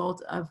a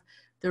result of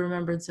the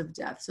remembrance of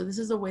death. So this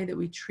is a way that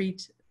we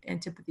treat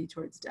antipathy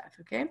towards death,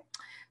 okay?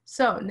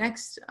 So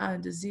next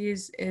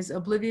disease is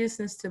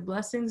obliviousness to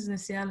blessings,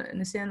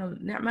 nisyan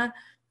al-ni'mah.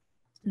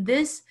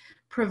 This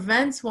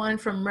prevents one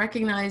from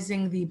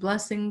recognizing the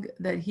blessing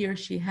that he or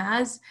she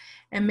has,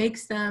 and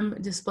makes them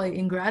display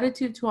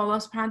ingratitude to Allah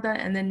subhanahu wa ta'ala,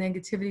 and then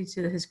negativity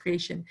to his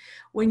creation.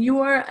 When you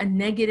are a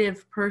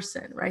negative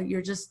person, right,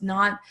 you're just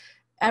not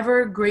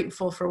ever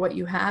grateful for what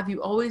you have.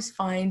 You always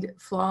find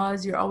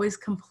flaws. You're always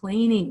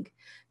complaining.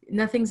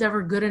 Nothing's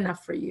ever good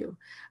enough for you.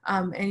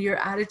 And your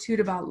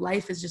attitude about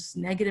life is just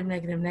negative,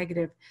 negative,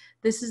 negative.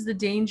 This is the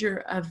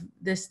danger of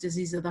this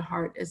disease of the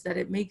heart, is that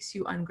it makes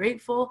you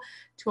ungrateful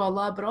to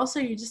Allah, but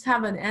also you just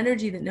have an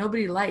energy that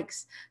nobody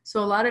likes. So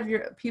a lot of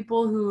your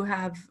people who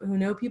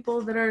know people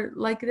that are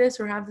like this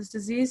or have this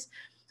disease,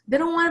 they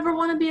don't ever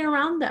want to be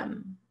around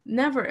them.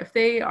 Never. If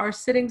they are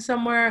sitting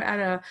somewhere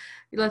at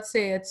let's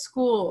say at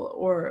school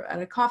or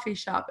at a coffee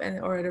shop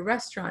or at a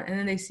restaurant, and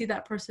then they see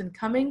that person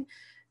coming,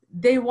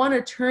 they want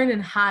to turn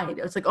and hide.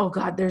 It's like, oh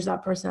God, there's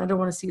that person. I don't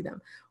want to see them.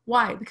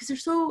 Why? Because they're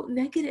so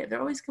negative. They're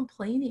always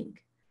complaining.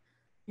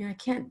 I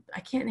can't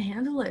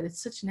handle it.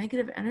 It's such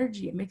negative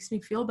energy. It makes me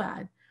feel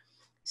bad.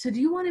 So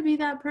do you want to be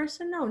that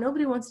person? No,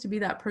 nobody wants to be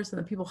that person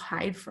that people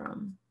hide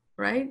from,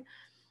 right?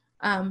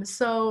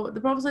 So the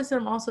Prophet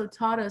ﷺ also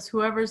taught us,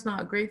 whoever is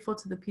not grateful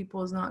to the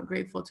people is not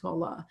grateful to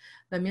Allah.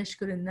 Lam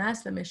yashkurin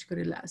nas, lam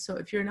yashkurillah. So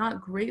if you're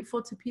not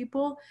grateful to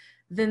people,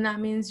 then that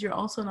means you're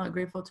also not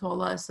grateful to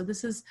Allah. So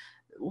this is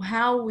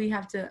how we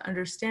have to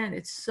understand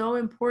it's so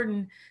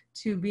important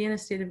to be in a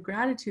state of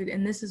gratitude.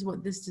 And this is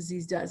what this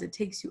disease does. It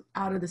takes you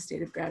out of the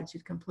state of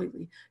gratitude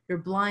completely. You're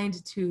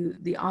blind to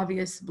the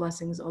obvious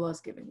blessings Allah's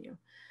given you.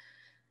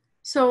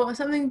 So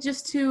something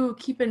just to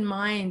keep in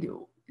mind.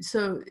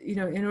 So, you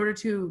know, in order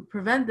to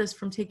prevent this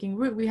from taking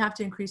root, we have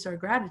to increase our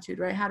gratitude,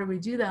 right? How do we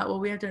do that? Well,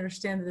 we have to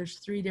understand that there's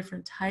 3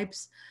 different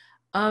types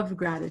of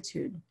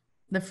gratitude.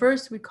 The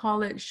first, we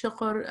call it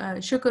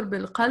shukr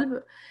bil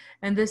qalb,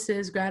 and this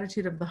is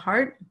gratitude of the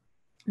heart.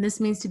 This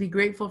means to be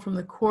grateful from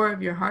the core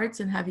of your hearts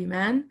and have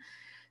iman.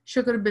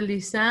 Shukr bil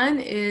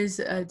lisan is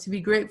to be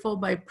grateful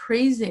by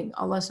praising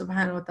Allah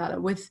subhanahu wa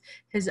ta'ala with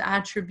his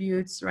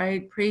attributes,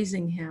 right?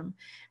 Praising him.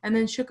 And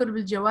then shukr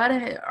bil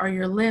jawarih are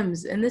your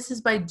limbs. And this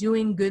is by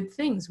doing good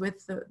things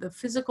with the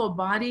physical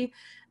body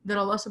that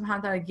Allah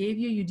subhanahu wa ta'ala gave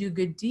you. You do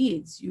good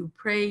deeds. You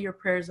pray your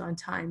prayers on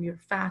time. You're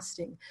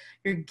fasting.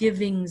 You're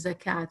giving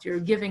zakat.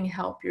 You're giving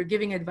help. You're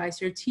giving advice.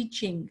 You're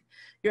teaching.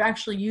 You're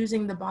actually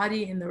using the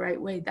body in the right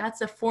way. That's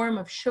a form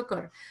of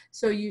shukr.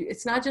 So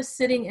it's not just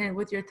sitting in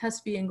with your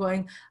tasbih and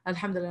going,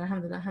 alhamdulillah,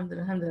 alhamdulillah,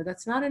 alhamdulillah, alhamdulillah.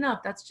 That's not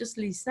enough. That's just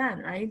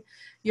lisan, right?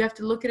 You have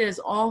to look at it as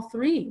all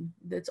 3.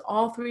 That's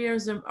all 3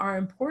 are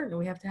important.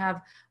 We have to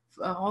have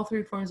all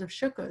 3 forms of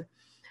shukr.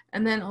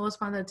 And then Allah subhanahu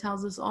wa ta'ala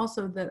tells us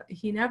also that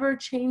he never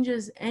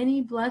changes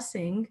any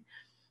blessing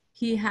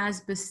he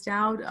has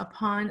bestowed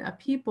upon a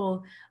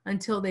people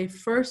until they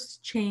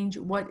first change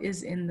what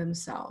is in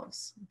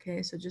themselves.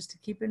 Okay, so just to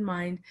keep in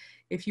mind,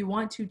 if you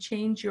want to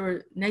change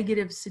your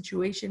negative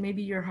situation,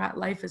 maybe your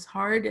life is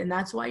hard and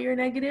that's why you're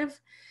negative,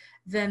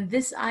 then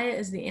this ayah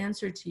is the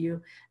answer to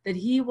you, that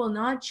he will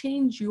not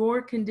change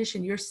your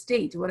condition, your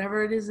state,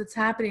 whatever it is that's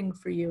happening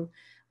for you,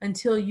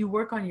 until you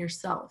work on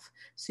yourself.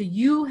 So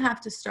you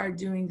have to start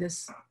doing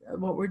this,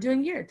 what we're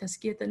doing here,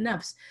 tazkiyat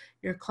an-nafs.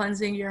 You're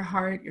cleansing your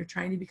heart. You're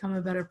trying to become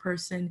a better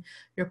person.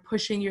 You're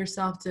pushing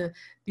yourself to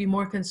be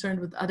more concerned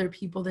with other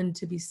people than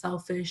to be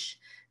selfish,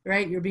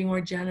 right? You're being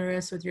more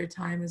generous with your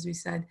time, as we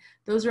said.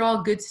 Those are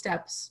all good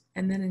steps.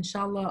 And then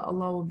inshallah,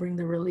 Allah will bring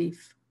the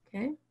relief,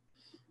 okay?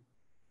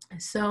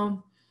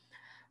 So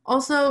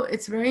also,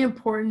 it's very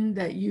important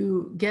that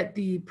you get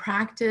the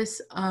practice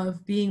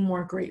of being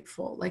more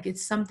grateful. Like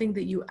it's something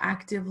that you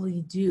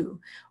actively do.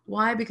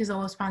 Why? Because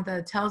Allah subhanahu wa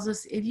ta'ala tells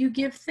us, if you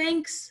give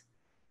thanks,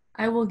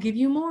 I will give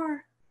you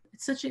more.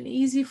 It's such an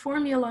easy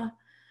formula.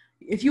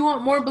 If you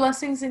want more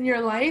blessings in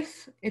your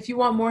life, if you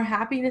want more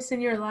happiness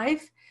in your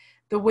life,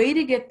 the way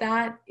to get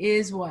that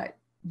is what?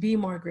 Be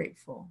more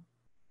grateful.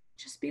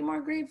 Just be more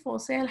grateful.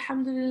 Say,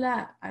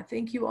 alhamdulillah. I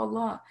thank you,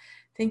 Allah.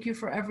 Thank you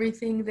for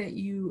everything that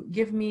you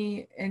give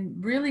me,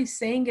 and really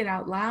saying it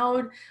out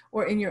loud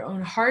or in your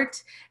own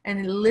heart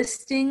and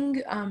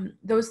listing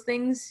those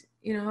things.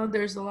 You know,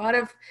 there's a lot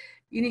of,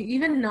 you know,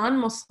 even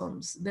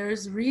non-Muslims,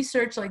 there's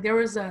research, like there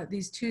was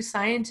these 2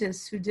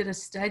 scientists who did a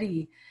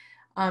study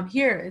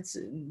here, it's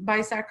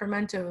by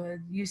Sacramento,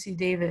 UC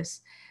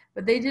Davis,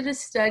 but they did a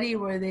study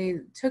where they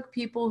took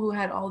people who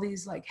had all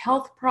these like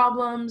health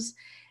problems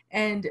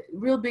and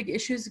real big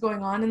issues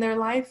going on in their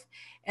life.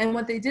 And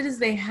what they did is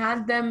they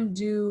had them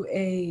do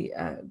a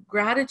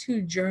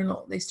gratitude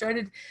journal. They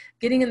started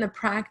getting in the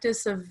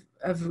practice of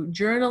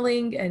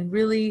journaling and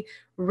really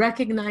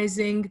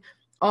recognizing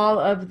all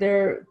of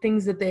their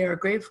things that they are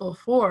grateful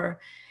for.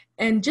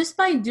 And just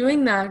by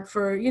doing that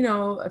for, you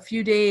know, a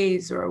few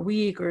days or a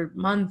week or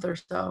month or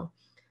so,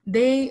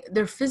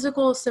 their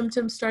physical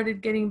symptoms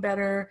started getting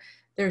better.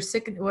 Their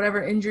sick,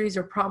 whatever injuries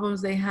or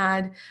problems they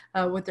had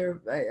with their,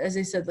 as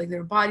I said, like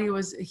their body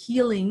was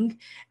healing,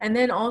 and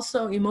then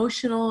also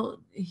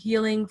emotional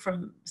healing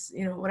from,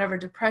 you know, whatever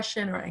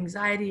depression or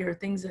anxiety or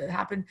things that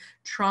happened,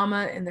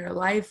 trauma in their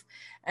life.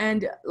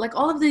 And like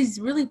all of these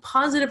really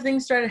positive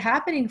things started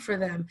happening for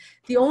them.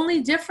 The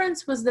only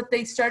difference was that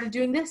they started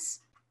doing this.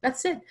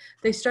 That's it.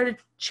 They started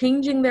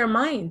changing their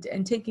mind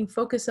and taking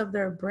focus of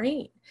their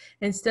brain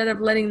instead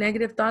of letting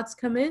negative thoughts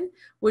come in,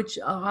 which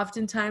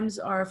oftentimes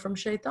are from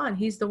shaitan.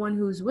 He's the one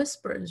who's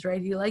whispers,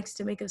 right? He likes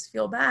to make us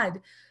feel bad.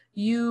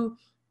 You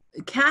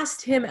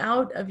cast him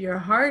out of your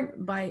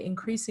heart by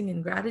increasing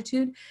in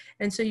gratitude.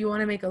 And so you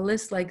want to make a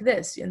list like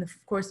this. And of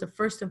course, the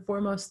first and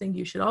foremost thing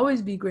you should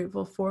always be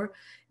grateful for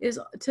is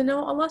to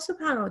know Allah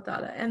subhanahu wa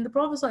ta'ala and the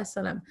Prophet sallallahu alaihi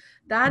wasallam.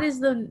 That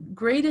is the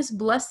greatest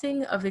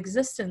blessing of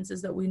existence,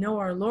 is that we know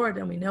our Lord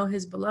and we know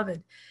his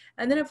beloved.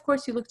 And then of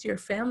course you look to your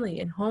family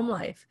and home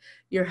life,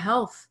 your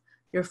health,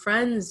 your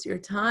friends, your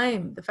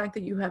time, the fact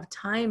that you have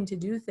time to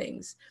do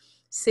things,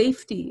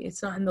 safety.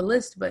 It's not in the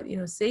list, but you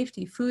know,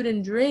 safety, food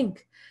and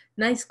drink,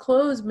 nice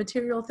clothes,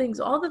 material things,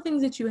 all the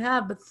things that you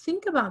have, but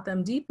think about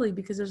them deeply,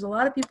 because there's a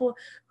lot of people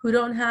who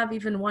don't have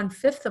even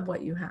 1/5 of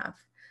what you have.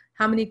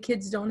 How many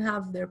kids don't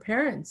have their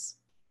parents?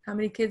 How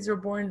many kids are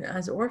born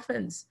as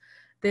orphans?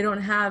 They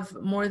don't have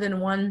more than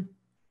one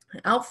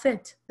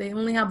outfit. They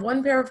only have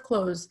one pair of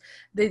clothes.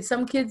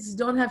 Some kids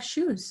don't have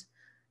shoes.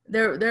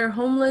 They're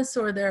homeless,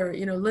 or they're,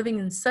 you know, living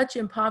in such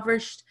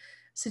impoverished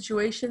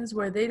situations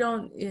where they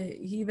don't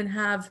even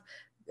have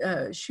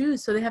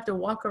shoes, so they have to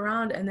walk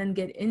around and then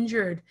get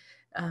injured.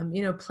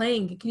 you know,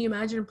 playing. Can you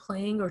imagine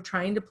playing or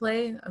trying to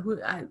play?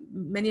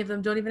 Many of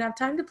them don't even have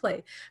time to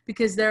play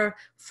because they're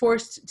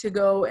forced to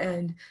go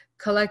and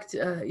collect,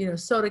 you know,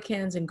 soda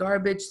cans and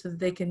garbage so that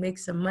they can make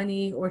some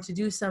money, or to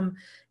do some,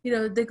 you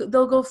know,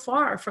 they'll go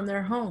far from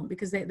their home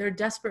because they're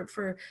desperate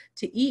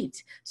to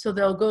eat. So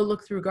they'll go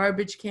look through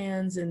garbage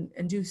cans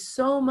and do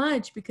so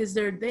much because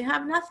they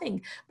have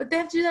nothing, but they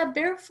have to do that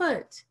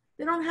barefoot.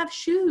 They don't have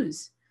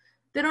shoes.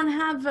 They don't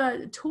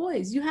have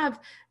toys. You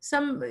have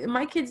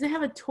my kids, they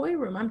have a toy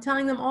room. I'm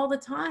telling them all the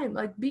time,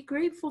 like, be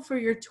grateful for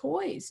your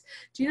toys.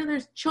 Do you know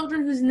there's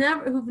children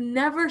who've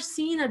never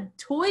seen a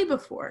toy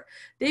before?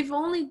 They've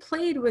only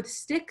played with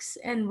sticks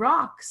and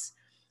rocks.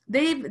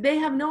 They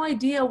have no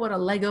idea what a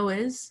Lego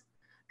is.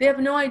 They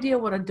have no idea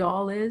what a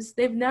doll is.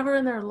 They've never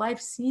in their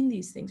life seen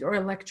these things. Or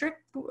electric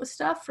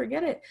stuff,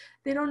 forget it.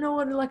 They don't know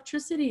what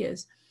electricity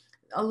is.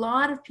 A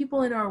lot of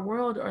people in our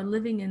world are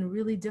living in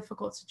really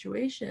difficult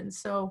situations.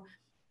 So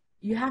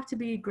you have to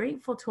be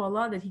grateful to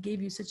Allah that He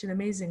gave you such an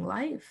amazing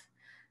life,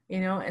 you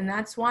know, and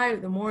that's why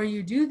the more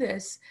you do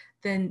this,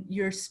 then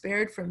you're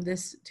spared from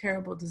this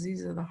terrible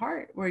disease of the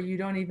heart, where you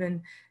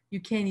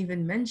can't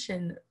even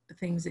mention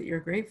things that you're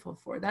grateful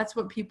for. That's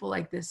what people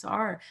like this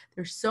are.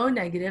 They're so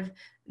negative.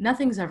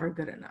 Nothing's ever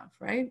good enough,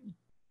 right?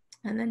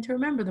 And then to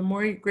remember, the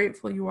more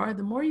grateful you are,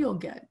 the more you'll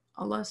get.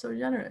 Allah is so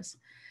generous.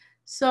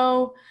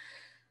 So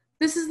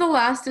this is the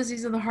last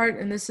disease of the heart,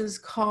 and this is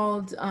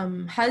called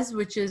haz,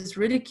 which is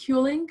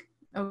ridiculing,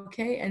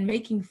 okay, and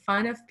making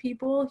fun of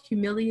people,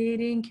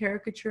 humiliating,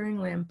 caricaturing,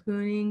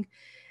 lampooning.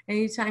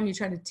 Anytime you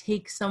try to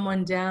take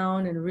someone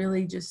down and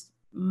really just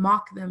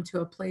mock them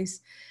to a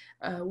place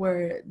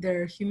where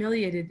they're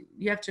humiliated,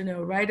 you have to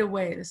know right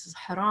away this is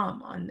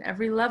haram on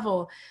every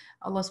level.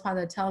 Allah subhanahu wa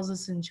ta'ala tells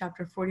us in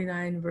chapter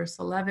 49, verse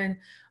 11,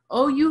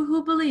 "O you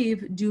who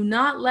believe, do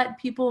not let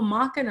people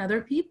mock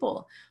another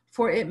people,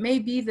 for it may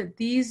be that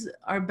these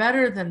are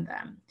better than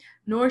them.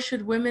 Nor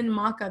should women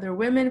mock other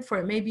women, for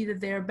it may be that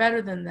they are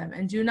better than them.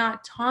 And do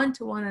not taunt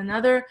one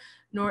another,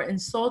 nor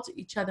insult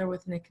each other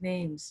with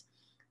nicknames."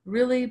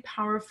 Really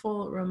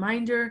powerful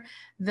reminder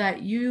that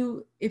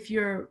if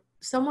you're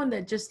someone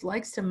that just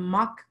likes to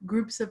mock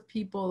groups of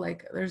people,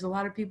 like there's a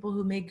lot of people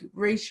who make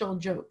racial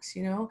jokes,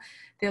 you know,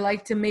 they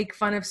like to make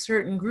fun of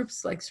certain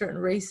groups, like certain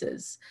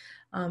races.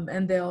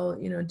 And they'll,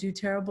 you know, do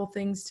terrible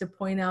things to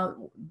point out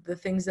the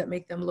things that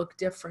make them look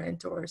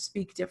different or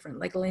speak different,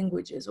 like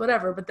languages,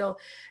 whatever. But they'll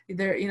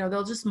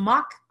just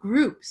mock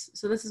groups.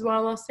 So this is what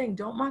Allah's saying: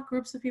 don't mock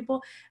groups of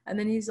people. And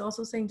then He's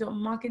also saying don't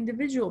mock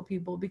individual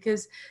people,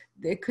 because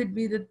it could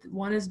be that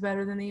one is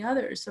better than the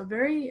other. So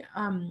very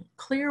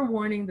clear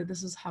warning that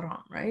this is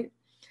haram, right?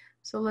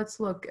 So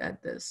let's look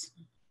at this.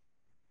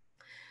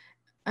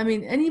 I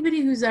mean,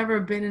 anybody who's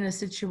ever been in a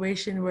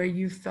situation where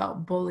you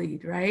felt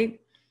bullied, right?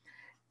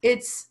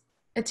 It's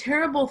a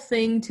terrible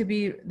thing to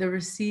be the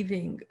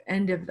receiving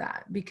end of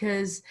that,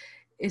 because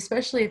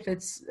especially if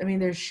it's, I mean,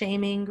 there's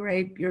shaming,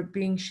 right? You're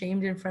being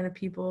shamed in front of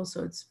people.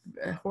 So it's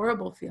a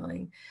horrible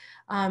feeling.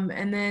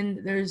 And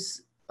then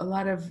there's a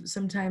lot of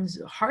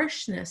sometimes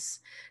harshness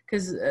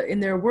because in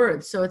their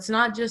words. So it's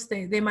not just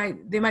they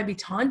might be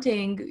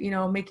taunting, you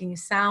know, making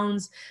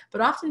sounds, but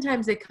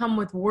oftentimes they come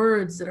with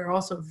words that are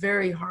also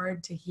very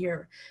hard to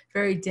hear,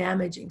 very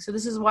damaging. So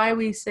this is why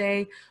we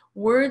say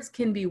words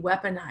can be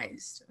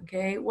weaponized.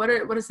 Okay, what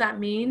does that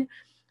mean?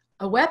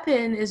 A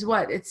weapon is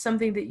what? It's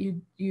something that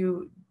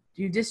you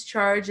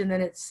discharge, and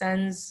then it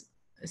sends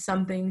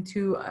something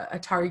to a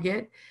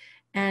target,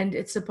 and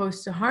it's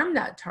supposed to harm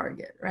that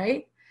target,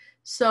 right?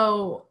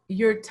 So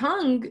your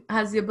tongue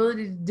has the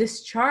ability to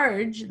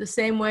discharge the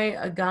same way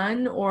a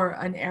gun or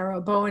an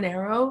arrow, bow and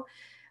arrow.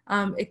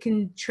 It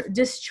can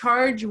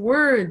discharge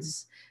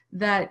words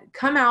that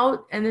come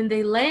out and then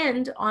they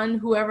land on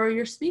whoever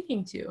you're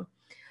speaking to.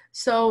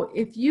 So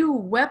if you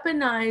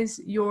weaponize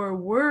your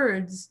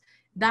words,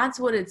 that's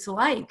what it's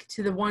like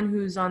to the one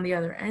who's on the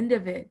other end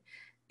of it.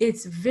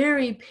 It's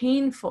very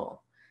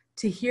painful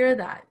to hear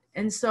that.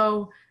 And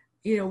so,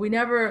 you know, we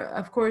never,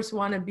 of course,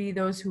 want to be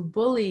those who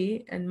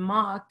bully and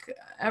mock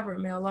ever.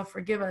 May Allah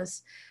forgive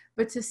us.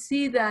 But to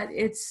see that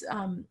it's,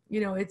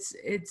 you know,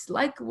 it's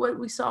like what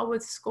we saw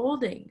with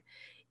scolding.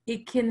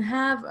 It can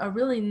have a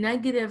really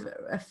negative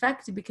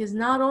effect, because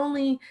not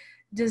only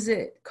does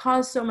it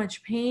cause so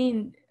much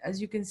pain,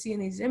 as you can see in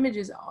these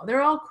images,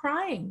 they're all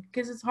crying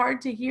because it's hard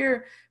to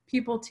hear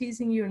people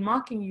teasing you and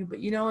mocking you. But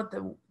you know what,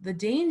 the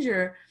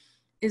danger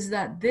is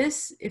that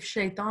this, if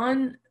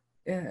shaitan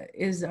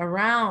is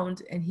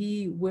around, and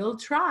he will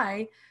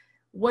try,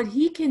 what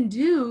he can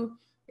do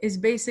is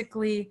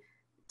basically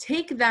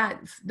take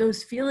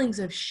those feelings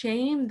of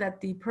shame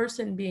that the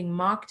person being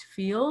mocked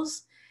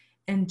feels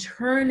and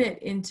turn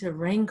it into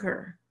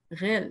rancor,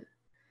 ghil.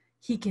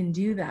 He can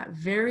do that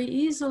very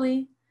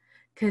easily,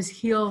 because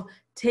he'll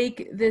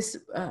take this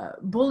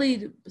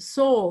bullied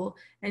soul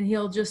and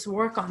he'll just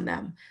work on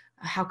them.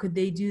 How could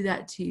they do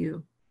that to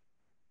you?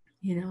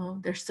 You know,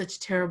 they're such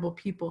terrible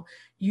people.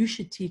 You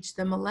should teach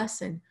them a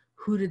lesson.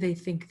 Who do they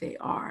think they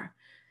are?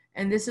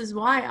 And this is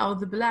why,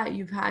 a'udhu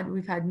billah,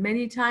 we've had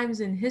many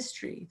times in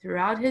history,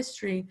 throughout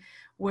history,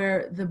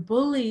 where the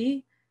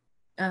bully,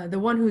 the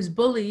one who's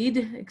bullied,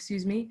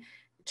 excuse me,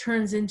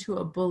 turns into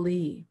a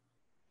bully,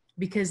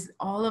 because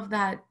all of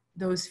that,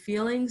 those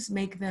feelings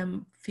make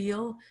them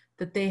feel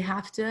that they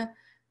have to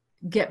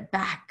get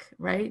back,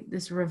 right?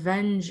 This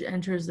revenge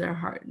enters their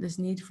heart, this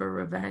need for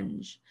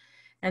revenge.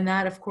 And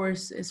that, of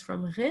course, is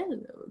from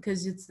ghil,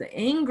 because it's the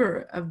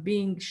anger of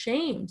being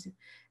shamed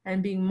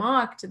and being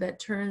mocked that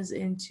turns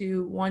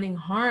into wanting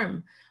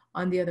harm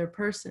on the other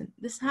person.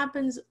 This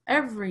happens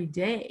every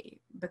day,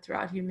 but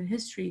throughout human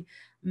history,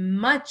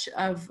 much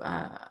of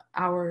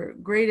our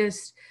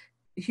greatest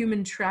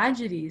human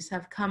tragedies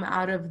have come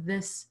out of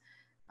this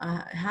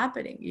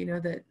happening, you know,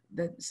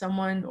 that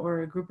someone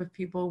or a group of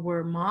people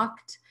were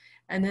mocked,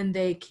 and then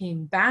they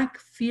came back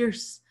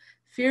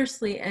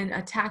fiercely and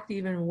attacked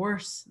even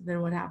worse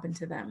than what happened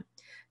to them.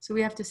 So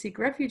we have to seek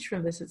refuge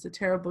from this. It's a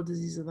terrible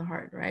disease of the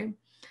heart, right?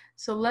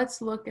 So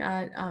let's look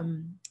at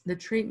the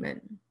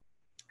treatment.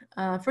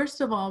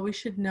 First of all, we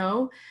should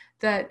know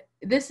that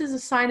this is a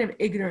sign of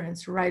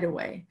ignorance right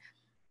away.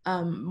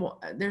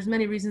 There's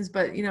many reasons,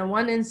 but you know,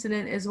 one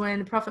incident is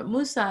when Prophet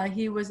Musa,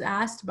 he was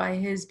asked by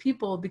his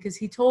people, because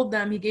he told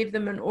them, he gave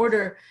them an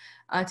order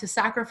to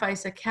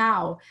sacrifice a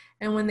cow.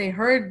 And when they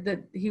heard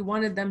that he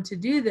wanted them to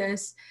do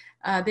this,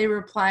 they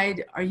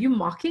replied, "Are you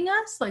mocking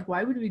us? Like,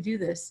 why would we do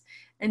this?"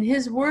 And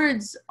his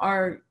words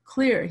are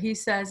clear. He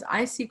says,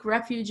 "I seek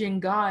refuge in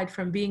God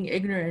from being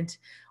ignorant,"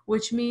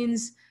 which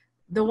means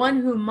the one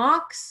who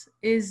mocks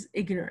is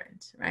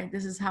ignorant, right?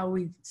 This is how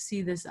we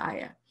see this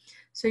ayah.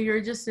 So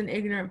you're just an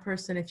ignorant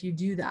person if you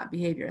do that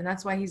behavior. And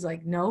that's why he's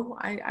like, no,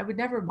 I would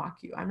never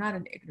mock you. I'm not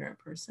an ignorant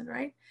person,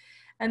 right?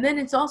 And then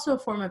it's also a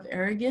form of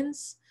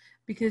arrogance,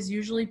 because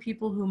usually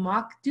people who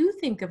mock do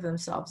think of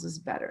themselves as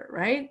better,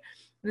 right?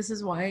 This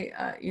is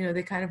why, you know,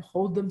 they kind of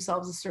hold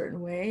themselves a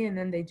certain way, and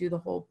then they do the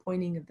whole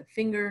pointing of the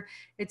finger.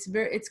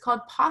 It's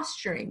called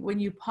posturing. When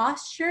you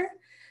posture,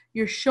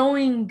 you're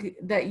showing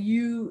that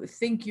you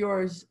think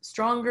you're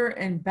stronger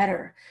and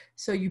better.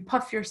 So you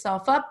puff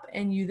yourself up,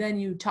 and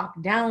you talk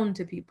down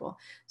to people.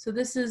 So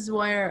this is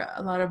where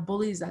a lot of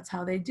bullies, that's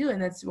how they do.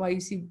 And that's why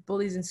you see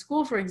bullies in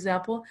school, for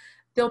example,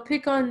 they'll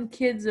pick on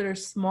kids that are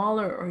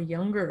smaller or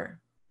younger,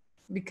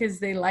 because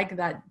they like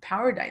that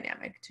power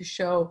dynamic to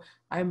show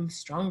I'm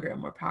stronger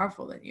and more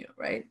powerful than you,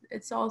 right?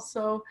 It's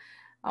also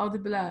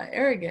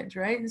arrogant,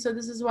 right? And so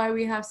this is why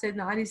we have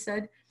Sayyidina Ali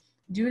said,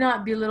 "Do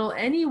not belittle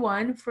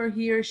anyone, for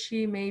he or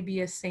she may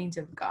be a saint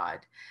of God."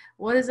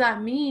 What does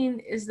that mean?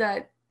 Is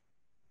that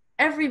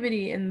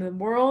everybody in the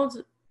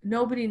world,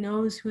 nobody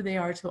knows who they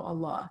are to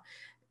Allah.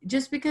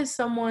 Just because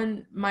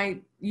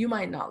you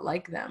might not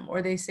like them,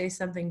 or they say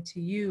something to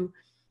you,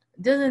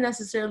 doesn't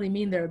necessarily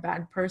mean they're a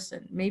bad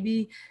person.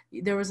 Maybe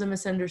there was a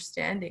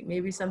misunderstanding.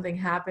 Maybe something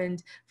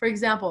happened. For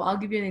example, I'll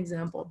give you an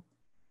example.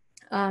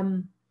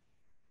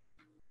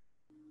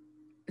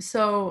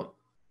 So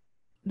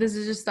this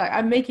is just,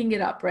 I'm making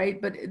it up,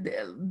 right? But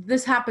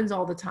this happens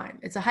all the time.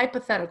 It's a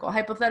hypothetical.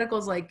 Hypothetical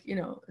is like, you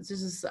know,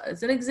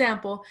 it's an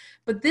example.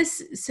 But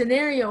this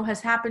scenario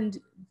has happened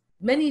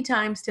many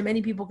times to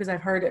many people, because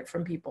I've heard it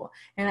from people,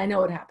 and I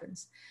know it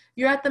happens.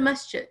 You're at the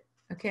masjid,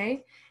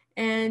 okay?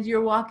 And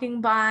you're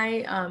walking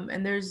by,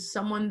 and there's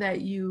someone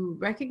that you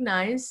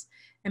recognize,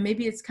 and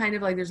maybe it's kind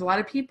of like there's a lot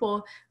of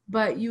people,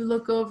 but you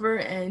look over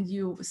and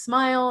you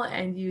smile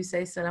and you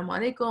say Assalamu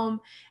alaikum,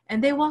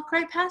 and they walk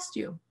right past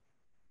you.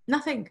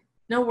 Nothing,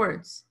 no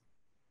words,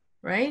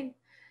 right?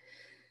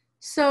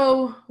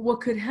 So what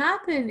could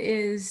happen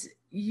is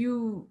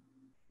you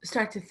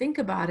start to think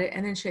about it,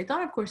 and then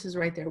Shaitan, of course, is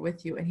right there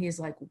with you, and he's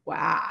like,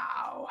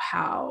 wow,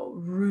 how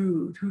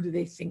rude. Who do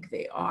they think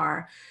they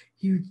are?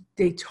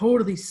 They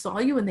totally saw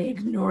you and they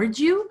ignored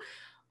you?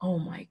 Oh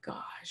my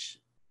gosh,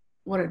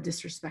 what a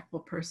disrespectful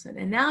person.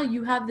 And now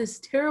you have this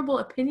terrible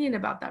opinion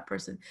about that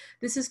person.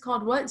 This is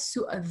called what?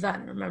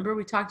 Su'adhan. Remember,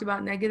 we talked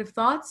about negative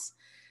thoughts.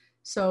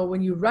 So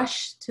when you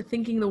rush to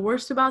thinking the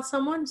worst about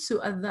someone,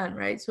 su'adhan,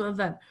 right?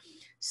 Su'adhan.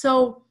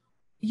 So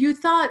you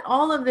thought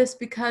all of this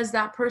because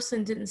that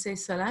person didn't say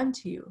salam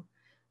to you.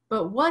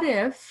 But what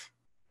if,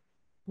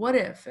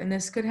 and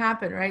this could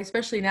happen, right?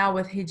 Especially now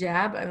with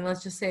hijab, and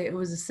let's just say it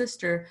was a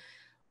sister.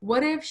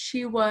 What if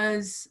she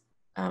was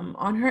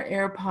on her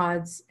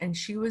AirPods, and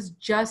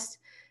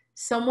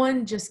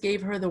someone just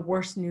gave her the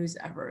worst news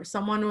ever.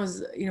 Someone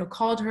was, you know,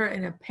 called her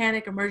in a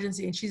panic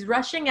emergency, and she's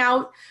rushing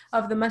out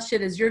of the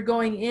masjid as you're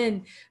going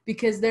in,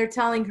 because they're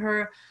telling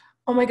her,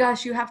 oh my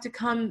gosh, you have to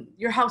come,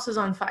 your house is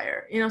on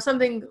fire, you know,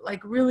 something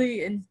like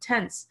really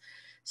intense.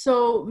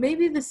 So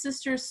maybe the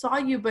sister saw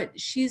you, but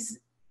she's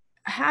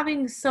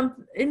having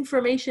some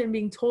information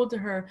being told to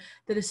her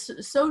that is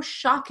so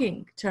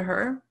shocking to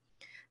her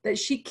that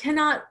she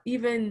cannot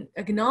even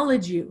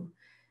acknowledge you.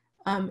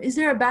 Is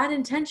there a bad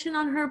intention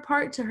on her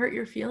part to hurt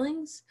your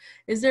feelings?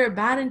 Is there a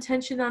bad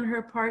intention on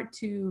her part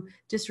to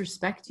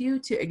disrespect you,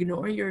 to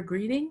ignore your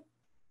greeting?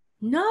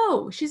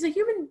 No, she's a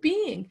human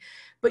being,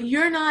 but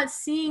you're not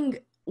seeing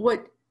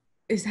what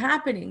is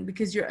happening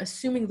because you're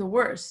assuming the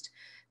worst.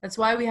 That's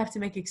why we have to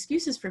make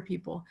excuses for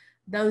people.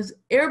 Those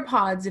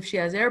AirPods, if she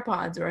has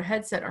AirPods or a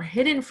headset, are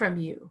hidden from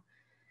you.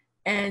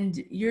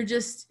 And you're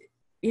just,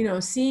 you know,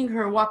 seeing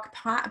her walk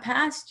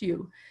past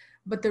you.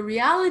 But the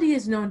reality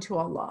is known to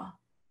Allah.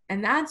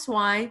 And that's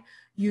why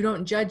you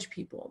don't judge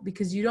people,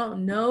 because you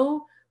don't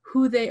know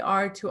who they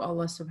are to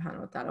Allah subhanahu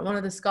wa ta'ala. One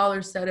of the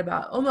scholars said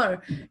about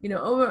Umar, you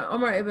know,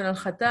 Umar ibn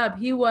al-Khattab,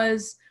 he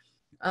was,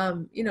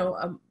 you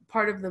know,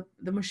 part of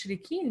the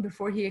mushrikeen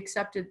before he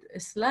accepted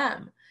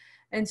Islam.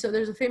 And so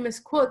there's a famous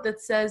quote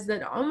that says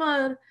that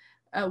Umar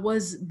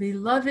was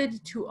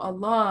beloved to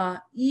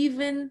Allah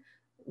even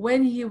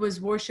when he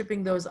was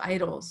worshiping those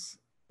idols,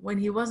 when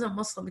he wasn't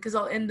Muslim, because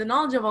in the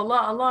knowledge of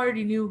Allah, Allah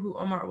already knew who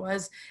Umar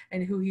was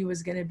and who he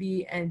was going to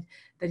be, and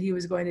that he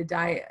was going to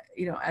die,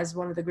 you know, as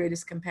one of the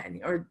greatest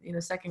companion, or, you know,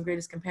 second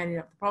greatest companion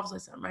of the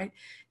Prophet, right?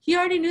 He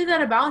already knew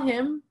that about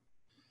him.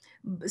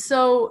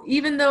 So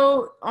even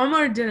though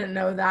Umar didn't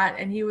know that,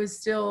 and he was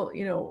still,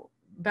 you know,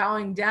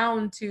 bowing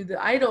down to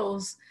the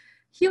idols,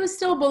 he was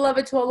still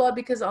beloved to Allah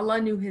because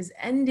Allah knew his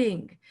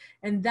ending.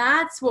 And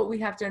that's what we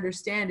have to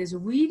understand, is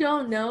we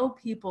don't know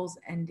people's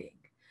ending.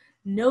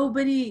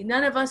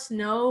 None of us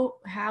know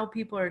how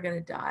people are going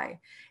to die.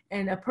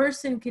 And a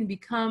person can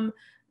become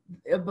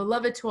a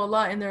beloved to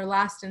Allah in their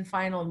last and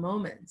final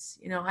moments.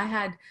 You know, I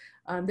had,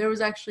 there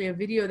was actually a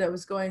video that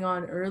was going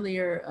on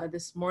earlier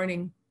this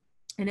morning,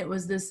 and it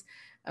was this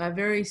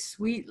very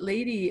sweet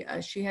lady.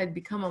 She had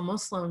become a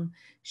Muslim.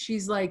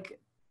 She's like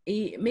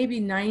maybe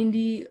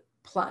 90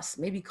 plus,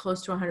 maybe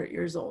close to 100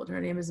 years old.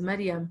 Her name is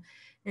Maryam,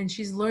 and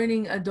she's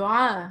learning a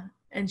dua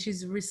and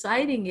she's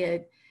reciting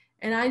it.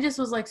 And I just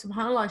was like,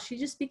 subhanAllah, she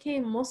just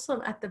became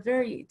Muslim at the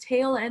very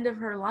tail end of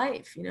her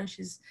life. You know,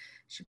 she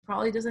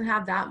probably doesn't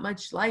have that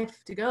much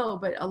life to go,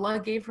 but Allah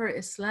gave her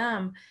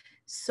Islam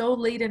so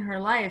late in her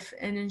life.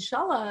 And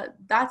inshallah,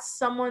 that's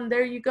someone,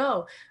 there you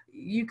go.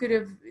 You could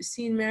have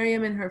seen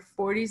Maryam in her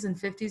 40s and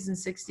 50s and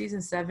 60s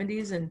and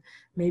 70s and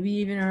maybe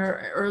even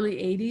her early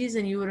 80s,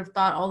 and you would have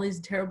thought all these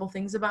terrible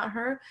things about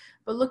her.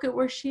 But look at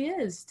where she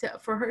is.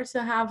 For her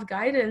to have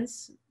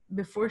guidance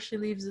before she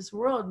leaves this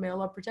world, may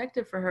Allah protect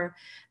it for her,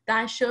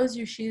 that shows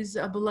you she's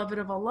a beloved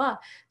of Allah.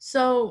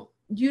 So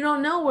you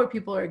don't know where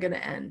people are going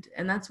to end.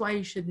 And that's why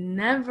you should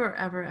never,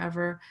 ever,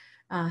 ever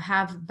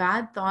have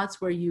bad thoughts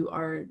where you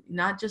are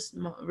not just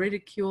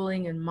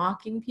ridiculing and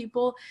mocking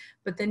people,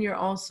 but then you're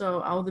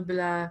also, a'udhu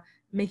billah,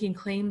 making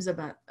claims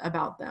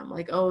about them.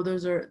 Like, oh,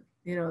 those are,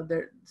 you know,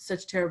 they're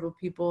such terrible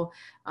people,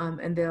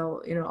 and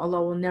they'll, you know,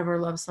 Allah will never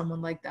love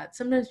someone like that.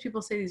 Sometimes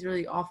people say these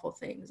really awful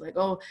things like,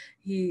 oh,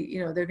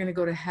 you know, they're going to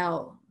go to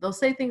hell. They'll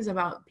say things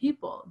about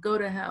people, go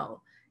to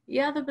hell.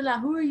 Ya billah,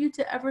 who are you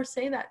to ever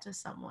say that to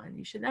someone?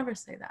 You should never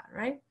say that,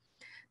 right?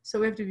 So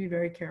we have to be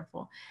very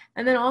careful.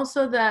 And then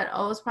also that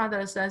Allah subhanahu wa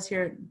ta'ala says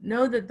here,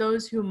 know that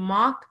those who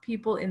mock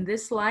people in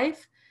this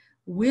life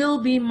will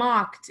be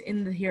mocked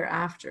in the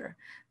hereafter.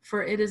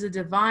 For it is a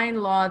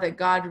divine law that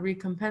God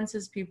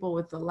recompenses people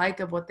with the like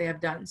of what they have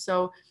done.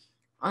 So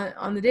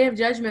on the day of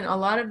judgment, a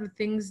lot of the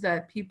things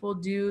that people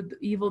do, the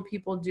evil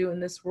people do in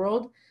this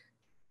world,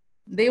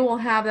 they will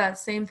have that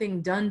same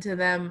thing done to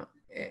them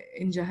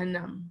in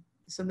Jahannam.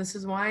 So this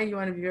is why you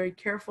want to be very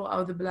careful,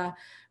 a'udhu billah,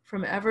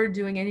 from ever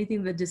doing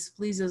anything that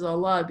displeases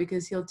Allah,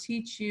 because he'll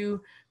teach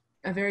you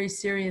a very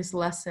serious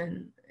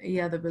lesson,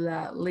 a'udhu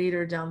billah,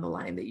 later down the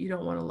line that you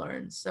don't want to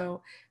learn.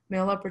 So may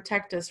Allah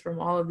protect us from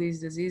all of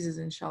these diseases,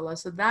 inshallah.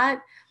 So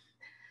that,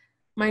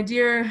 my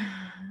dear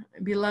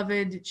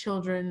beloved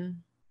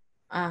children,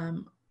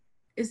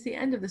 is the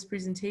end of this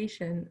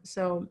presentation.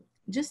 So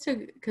just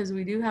because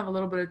we do have a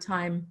little bit of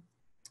time,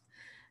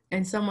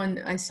 and someone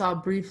I saw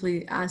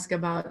briefly ask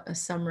about a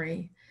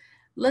summary.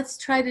 Let's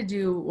try to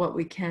do what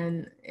we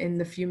can in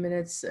the few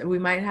minutes. We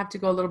might have to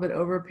go a little bit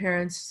over,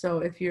 parents. So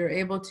if you're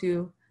able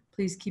to,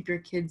 please keep your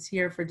kids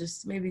here for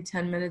just maybe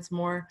 10 minutes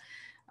more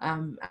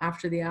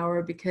after the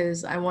hour,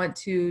 because I want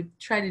to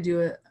try to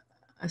do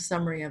a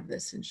summary of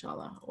this,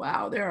 inshallah.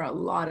 Wow, there are a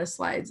lot of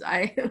slides.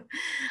 I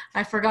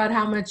forgot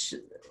how much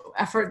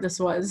effort this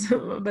was,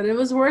 but it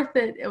was worth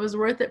it. It was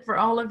worth it for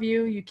all of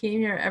you. You came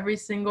here every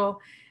single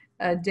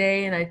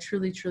day, and I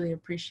truly, truly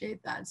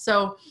appreciate that.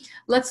 So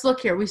let's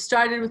look here. We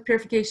started with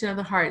purification of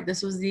the heart.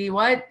 This was the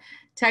what?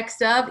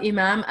 Text of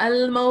Imam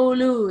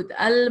Al-Mawlud,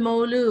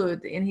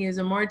 and he is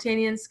a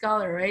Mauritanian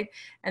scholar, right?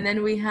 And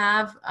then we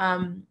have,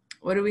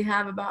 what do we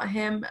have about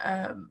him?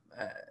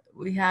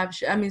 We have,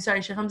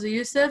 Shaykh Hamza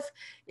Yusuf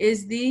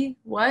is the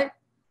what?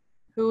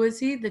 Who is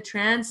he? The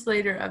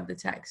translator of the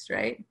text,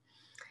 right?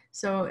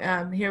 So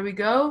here we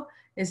go.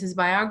 Is his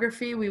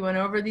biography. We went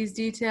over these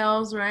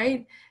details,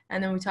 right?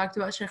 And then we talked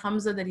about Shaykh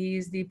Hamza, that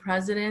he's the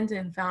president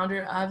and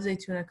founder of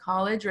Zaytuna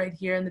College right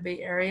here in the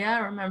Bay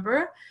Area.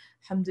 Remember,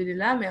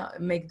 alhamdulillah,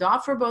 make dua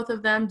for both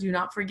of them. Do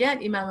not forget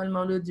Imam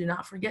Al-Mawlud. Do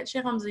not forget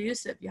Shaykh Hamza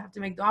Yusuf. You have to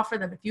make dua for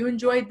them. If you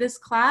enjoyed this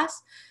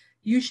class,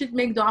 you should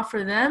make dua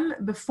for them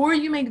before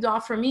you make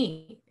dua for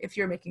me. If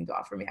you're making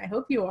dua for me, I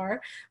hope you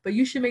are, but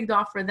you should make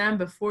dua for them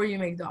before you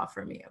make dua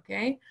for me,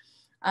 okay?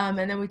 And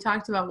then we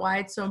talked about why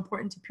it's so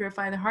important to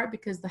purify the heart,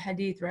 because the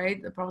hadith,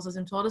 right? The Prophet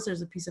ﷺ told us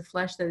there's a piece of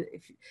flesh that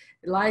if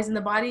it lies in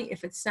the body,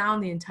 if it's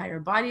sound, the entire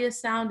body is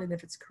sound. And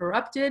if it's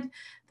corrupted,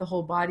 the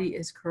whole body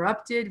is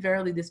corrupted.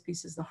 Verily, this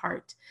piece is the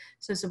heart.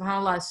 So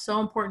subhanAllah is so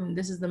important.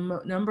 This is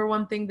the number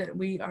one thing that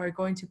we are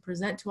going to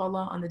present to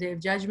Allah on the Day of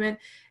Judgment.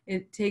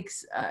 It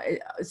takes,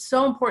 it's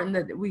so important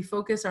that we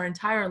focus our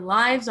entire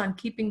lives on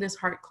keeping this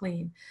heart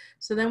clean.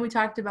 So then we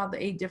talked about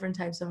the 8 different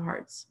types of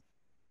hearts.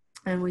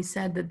 And we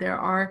said that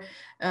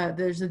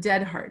there's a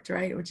dead heart,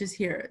 right, which is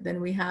here.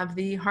 Then we have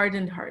the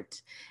hardened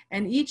heart.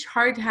 And each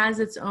heart has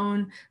its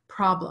own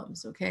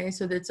problems, okay?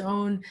 So its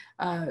own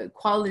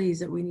qualities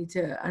that we need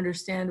to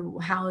understand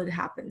how it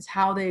happens,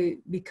 how they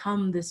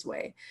become this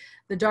way.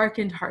 The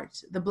darkened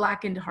heart, the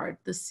blackened heart,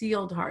 the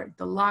sealed heart,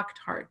 the locked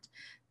heart,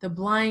 the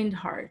blind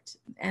heart,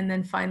 and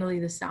then finally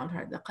the sound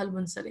heart, the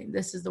qalbun salim.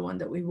 This is the one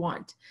that we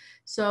want.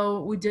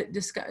 So we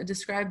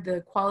described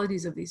the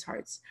qualities of these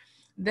hearts.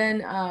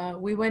 Then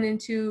we went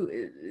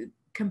into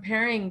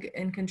comparing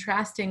and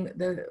contrasting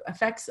the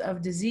effects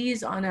of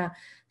disease on a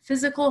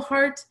physical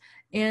heart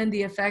and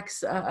the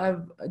effects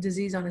of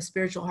disease on a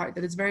spiritual heart,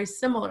 that it's very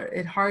similar.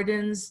 It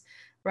hardens,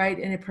 right?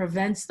 And it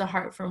prevents the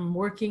heart from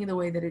working the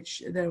way that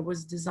it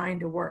was designed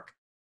to work.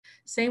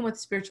 Same with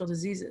spiritual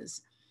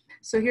diseases.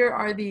 So here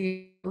are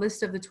the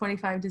list of the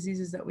 25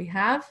 diseases that we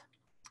have.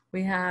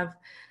 We have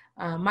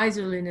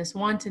miserliness,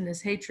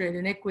 wantonness, hatred,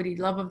 iniquity,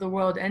 love of the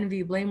world,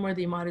 envy,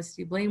 blameworthy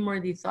modesty,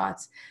 blameworthy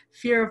thoughts,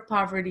 fear of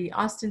poverty,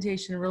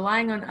 ostentation,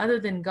 relying on other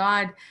than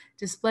God,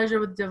 displeasure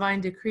with divine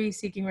decree,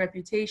 seeking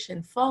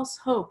reputation, false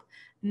hope,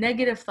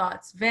 negative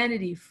thoughts,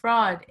 vanity,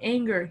 fraud,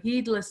 anger,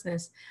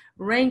 heedlessness,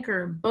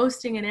 rancor,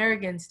 boasting and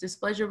arrogance,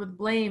 displeasure with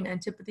blame,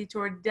 antipathy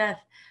toward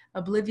death,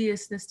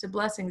 obliviousness to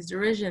blessings,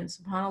 derision,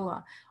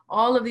 subhanAllah.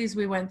 All of these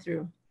we went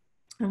through.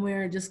 And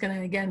we're just going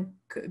to, again,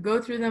 go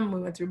through them.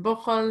 We went through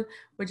bukhal,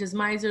 which is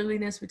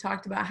miserliness. We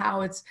talked about how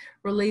it's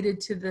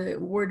related to the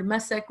word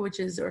mesek, which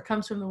is, or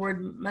comes from the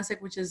word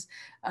mesek, which is,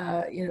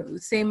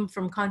 same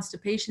from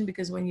constipation,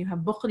 because when you have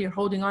bukhal, you're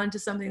holding on to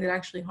something that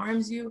actually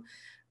harms you,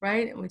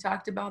 right? And we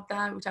talked about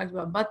that. We talked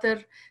about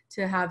batar,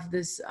 to have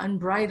this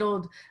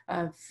unbridled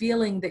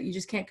feeling that you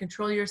just can't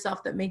control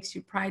yourself, that makes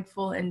you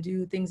prideful and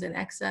do things in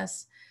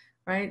excess.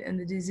 Right? And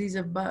the disease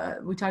of,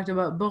 we talked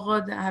about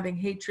bughd, having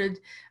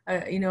hatred,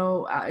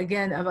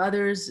 again, of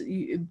others.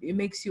 It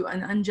makes you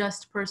an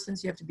unjust person,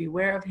 so you have to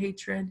beware of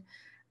hatred,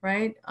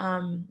 right?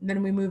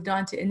 Then we moved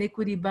on to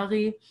iniquity,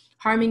 baghi,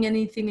 harming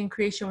anything in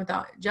creation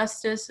without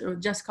justice, or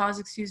just cause,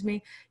 excuse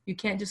me. You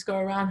can't just go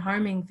around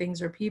harming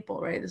things or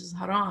people, right? This is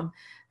haram.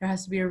 There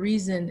has to be a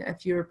reason.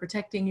 If you're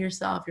protecting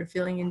yourself, you're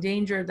feeling in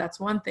danger, that's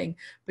one thing.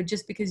 But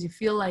just because you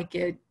feel like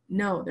it,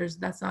 no,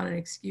 that's not an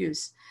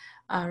excuse.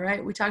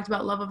 Right? We talked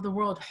about love of the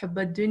world,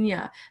 hubbad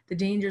dunya, the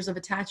dangers of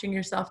attaching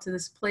yourself to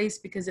this place,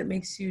 because it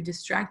makes you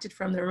distracted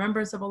from the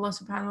remembrance of Allah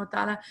subhanahu wa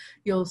ta'ala.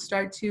 You'll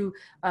start to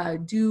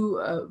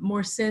do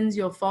more sins.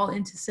 You'll fall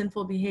into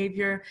sinful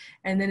behavior,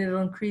 and then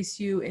it'll increase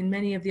you in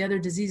many of the other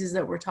diseases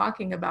that we're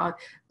talking about,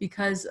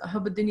 because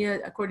hubbad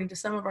dunya, according to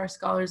some of our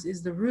scholars,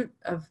 is the root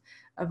of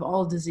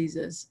all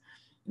diseases.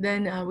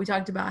 Then we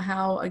talked about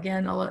how,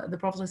 again, the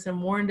Prophet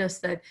ﷺ warned us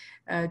that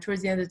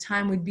towards the end of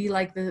time, we'd be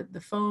like the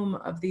foam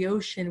of the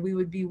ocean. We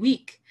would be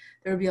weak.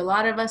 There would be a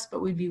lot of us, but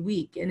we'd be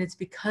weak. And it's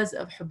because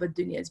of hubbad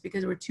dunya. It's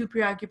because we're too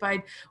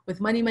preoccupied with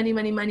money, money,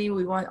 money, money.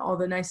 We want all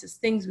the nicest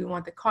things. We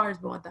want the cars.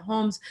 We want the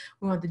homes.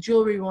 We want the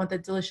jewelry. We want the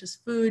delicious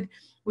food.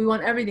 We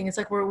want everything. It's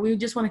like we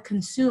just want to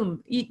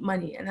consume, eat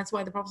money. And that's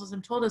why the Prophet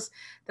ﷺ told us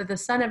that the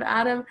son of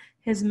Adam,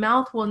 his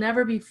mouth will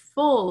never be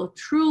full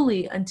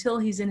truly until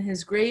he's in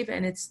his grave,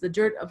 and it's the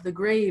dirt of the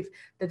grave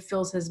that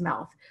fills his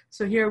mouth.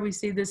 So here we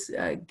see this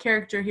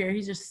character here.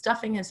 He's just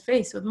stuffing his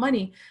face with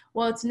money.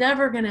 Well, it's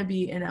never going to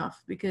be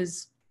enough,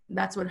 because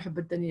that's what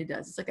hubbad dunya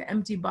does. It's like an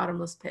empty,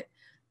 bottomless pit.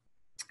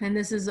 And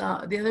this is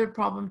the other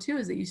problem too,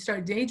 is that you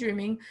start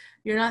daydreaming.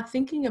 You're not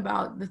thinking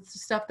about the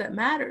stuff that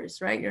matters,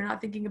 right? You're not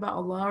thinking about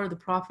Allah or the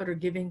Prophet or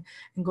giving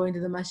and going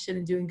to the masjid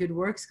and doing good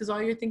works, because all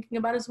you're thinking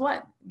about is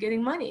what?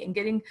 Getting money and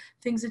getting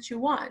things that you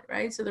want,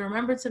 right? So the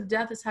remembrance of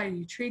death is how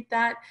you treat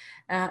that.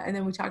 And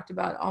then we talked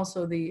about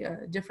also the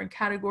different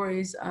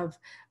categories of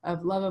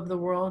love of the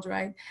world,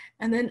 right?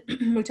 And then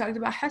we talked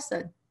about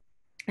hasad.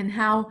 And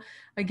how,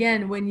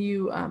 again, when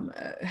you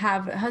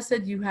have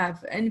hasad, you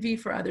have envy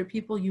for other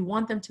people. You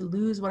want them to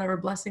lose whatever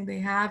blessing they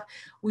have.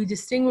 We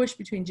distinguish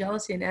between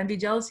jealousy and envy.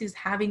 Jealousy is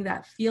having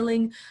that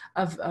feeling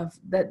of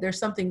that there's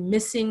something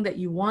missing that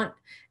you want,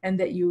 and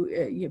that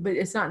but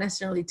it's not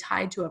necessarily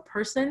tied to a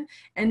person.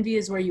 Envy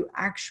is where you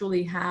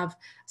actually have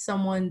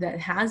someone that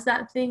has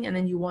that thing, and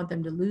then you want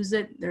them to lose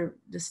it. They're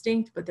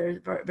distinct, but they're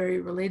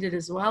very related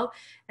as well.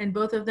 And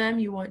both of them,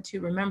 you want to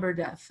remember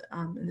death.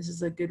 And this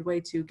is a good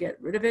way to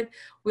get rid of it.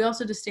 We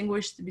also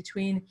distinguish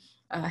between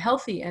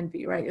healthy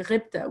envy, right?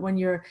 Ghibta, when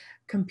you're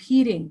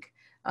competing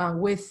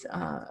with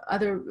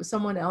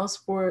someone else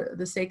for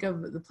the sake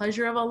of the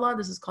pleasure of Allah.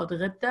 This is called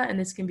ghibta, and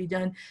this can be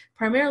done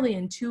primarily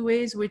in 2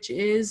 ways, which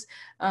is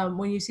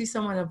when you see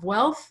someone of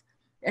wealth,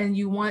 and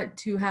you want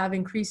to have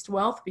increased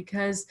wealth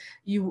because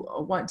you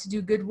want to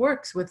do good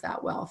works with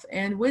that wealth,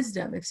 and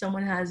wisdom. If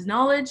someone has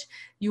knowledge,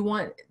 you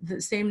want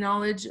the same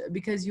knowledge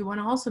because you want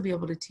to also be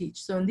able to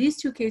teach. So in these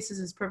two cases,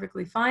 it's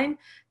perfectly fine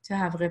to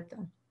have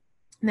ghibta.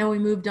 Then we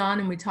moved on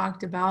and we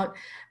talked about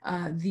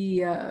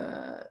the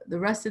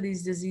rest of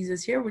these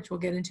diseases here, which we'll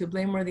get into.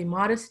 Blameworthy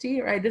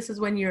modesty, right? This is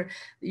when you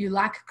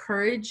lack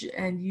courage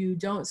and you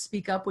don't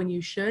speak up when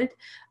you should.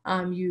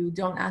 You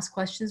don't ask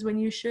questions when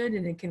you should,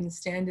 and it can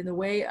stand in the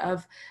way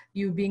of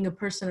you being a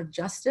person of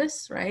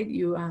justice, right?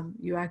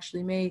 You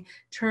actually may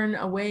turn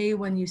away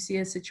when you see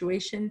a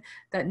situation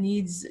that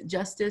needs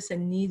justice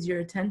and needs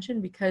your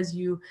attention because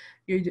you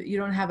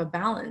don't have a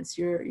balance.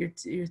 You're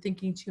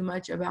thinking too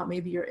much about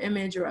maybe your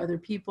image or other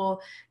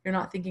people. You're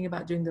not thinking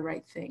about doing the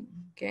right thing.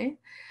 Okay.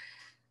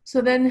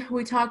 So then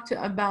we talked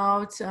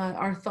about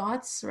our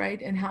thoughts,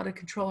 right, and how to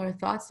control our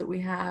thoughts, that we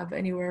have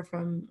anywhere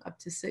from up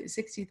to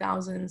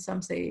 60,000.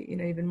 Some say,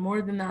 even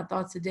more than that,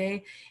 thoughts a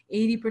day.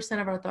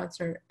 80% of our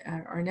thoughts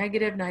are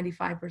negative.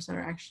 95%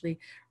 are actually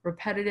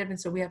repetitive, and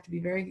so we have to be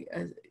very,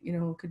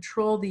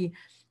 control the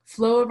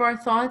flow of our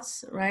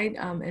thoughts, right,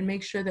 and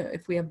make sure that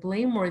if we have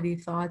blameworthy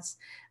thoughts,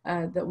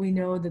 that we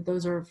know that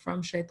those are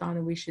from shaitan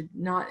and we should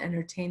not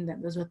entertain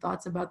them. Those are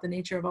thoughts about the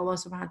nature of Allah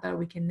subhanahu wa ta'ala.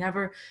 We can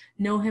never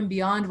know him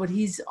beyond what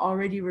he's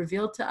already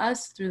revealed to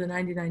us through the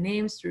 99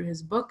 names, through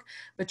his book,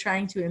 but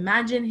trying to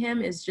imagine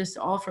him is just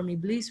all from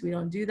Iblis. We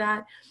don't do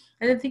that.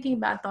 And then thinking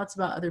bad thoughts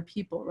about other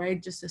people,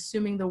 right? Just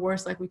assuming the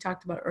worst, like we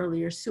talked about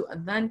earlier. So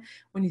then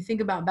when you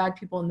think about bad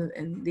people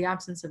in the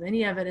absence of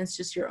any evidence,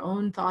 just your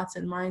own thoughts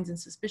and minds and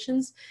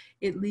suspicions,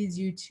 it leads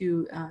you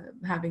to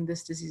having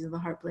this disease of the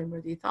heart,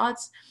 blameworthy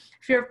thoughts.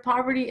 Fear of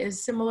poverty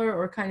is similar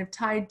or kind of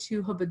tied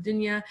to hub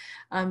ad-dunya.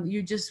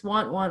 You just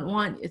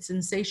want. It's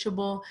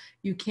insatiable.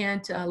 You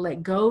can't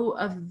let go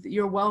of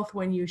your wealth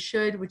when you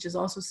should, which is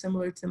also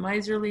similar to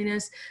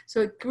miserliness. So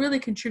it really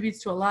contributes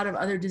to a lot of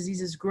other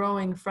diseases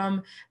growing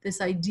from this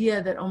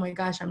idea that, oh my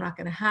gosh, I'm not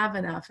going to have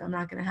enough. I'm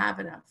not going to have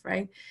enough,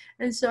 right?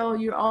 And so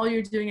all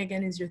you're doing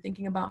again is you're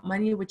thinking about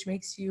money, which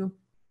makes you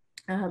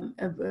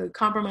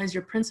compromise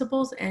your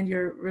principles and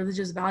your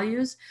religious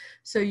values.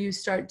 So you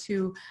start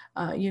to,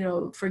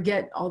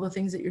 forget all the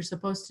things that you're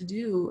supposed to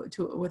do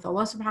with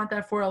Allah subhanahu wa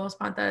ta'ala, for Allah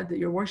subhanahu wa ta'ala, that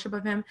your worship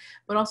of him,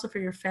 but also for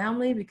your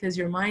family, because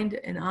your mind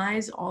and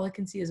eyes, all it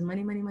can see is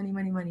money, money, money,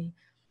 money, money.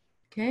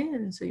 Okay,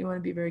 and so you want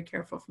to be very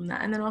careful from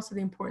that. And then also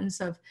the importance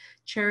of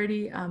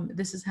charity.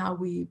 This is how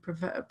we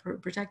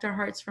protect our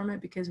hearts from it,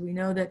 because we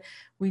know that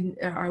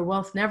our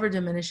wealth never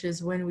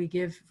diminishes when we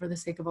give for the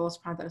sake of Allah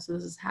subhanahu wa ta'ala. So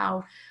this is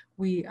how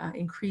we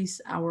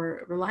increase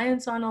our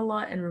reliance on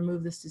Allah and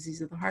remove this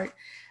disease of the heart.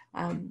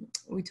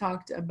 We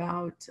talked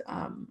about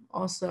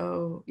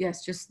also,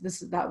 yes, just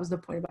that was the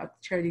point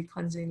about charity,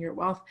 cleansing your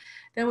wealth.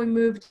 Then we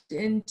moved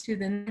into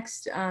the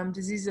next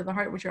disease of the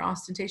heart, which are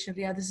ostentation.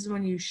 Yeah, this is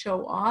when you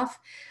show off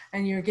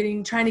and you're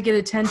trying to get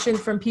attention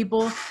from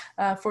people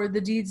for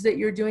the deeds that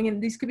you're doing.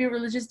 And these could be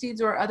religious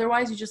deeds or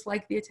otherwise. You just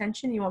like the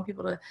attention. You want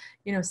people to,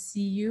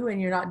 see you,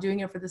 and you're not doing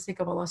it for the sake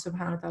of Allah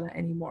subhanahu wa ta'ala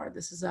anymore.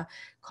 This is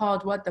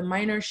called what? The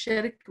minor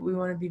shirk. We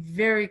want to be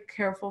very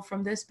careful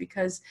from this,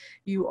 because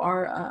you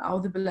are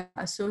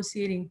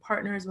associating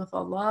partners with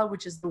Allah,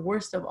 which is the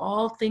worst of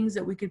all things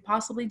that we could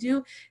possibly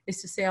do,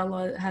 is to say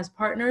Allah has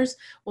partners.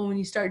 Well, when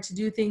you start to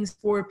do things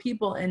for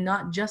people and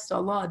not just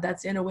Allah,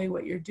 that's in a way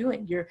what you're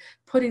doing. You're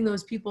putting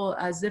those people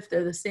as if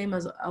they're the same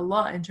as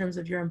Allah in terms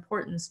of your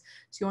importance.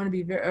 So you want to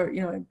be very,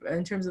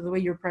 in terms of the way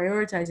you're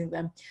prioritizing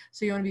them.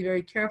 So you want to be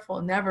very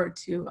careful never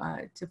to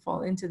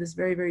fall into this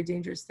very, very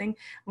dangerous thing. And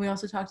we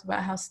also talked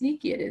about how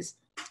sneaky it is,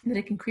 that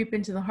it can creep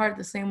into the heart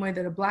the same way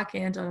that a black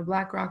ant on a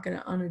black rock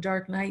on a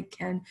dark night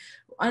can,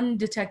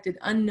 undetected,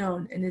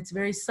 unknown, and it's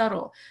very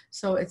subtle.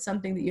 So it's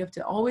something that you have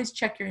to always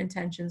check your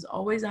intentions,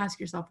 always ask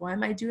yourself, why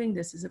am I doing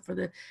this? Is it for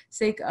the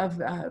sake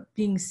of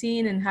being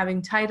seen and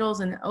having titles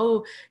and,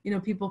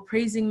 people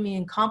praising me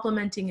and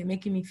complimenting and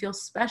making me feel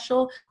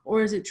special?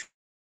 Or is it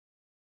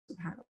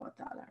subhanahu wa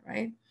ta'ala,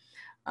 right?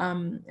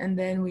 And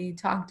then we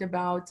talked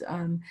about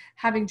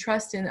having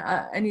trust in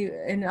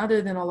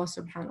other than Allah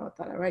subhanahu wa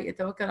ta'ala,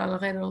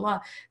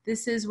 right?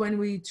 This is when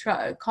we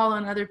call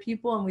on other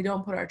people and we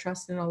don't put our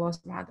trust in Allah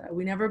subhanahu wa ta'ala.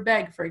 We never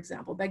beg, for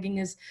example. Begging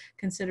is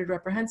considered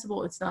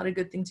reprehensible. It's not a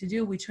good thing to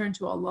do. We turn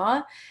to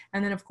Allah.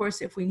 And then, of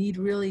course, if we need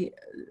really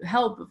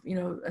help,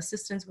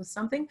 assistance with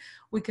something,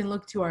 we can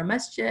look to our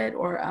masjid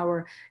or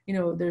our,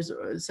 there's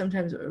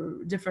sometimes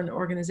different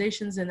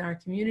organizations in our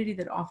community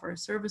that offer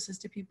services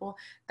to people.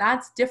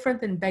 That's different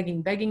than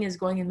begging. Begging is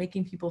going and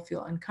making people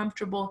feel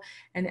uncomfortable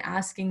and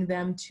asking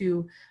them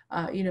to,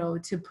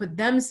 to put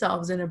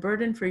themselves in a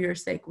burden for your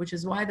sake, which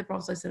is why the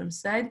Prophet ﷺ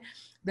said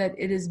that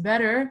it is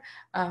better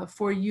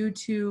for you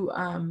to,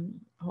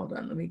 hold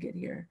on, let me get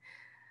here.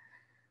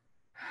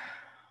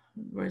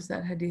 Where's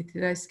that hadith?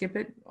 Did I skip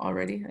it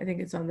already? I think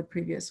it's on the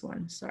previous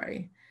one.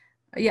 Sorry.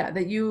 Yeah,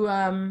 that you,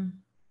 no,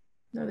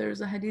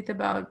 there's a hadith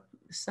about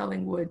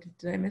selling wood.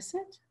 Did I miss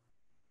it?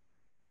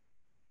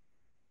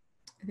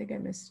 I think I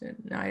missed it.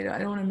 No, I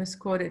don't want to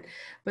misquote it.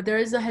 But there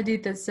is a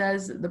hadith that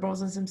says, the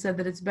Prophet said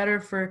that it's better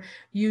for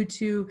you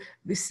to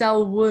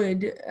sell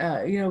wood,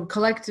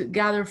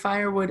 gather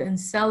firewood and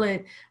sell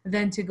it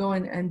than to go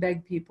and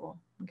beg people.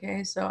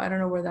 Okay, so I don't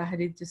know where that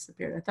hadith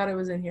disappeared. I thought it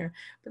was in here,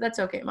 but that's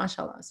okay,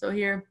 mashallah. So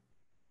here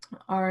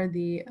are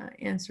the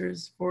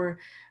answers for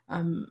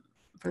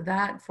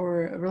that,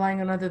 for relying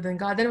on other than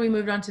God. Then we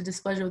moved on to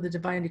displeasure with the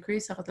divine decree,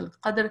 sakhat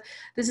al-qadr.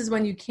 This is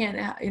when you can't,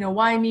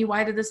 why me?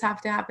 Why did this have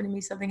to happen to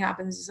me? Something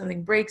happens,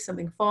 something breaks,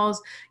 something falls.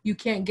 You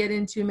can't get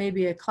into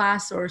maybe a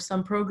class or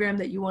some program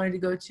that you wanted to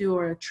go to,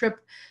 or a trip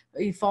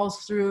it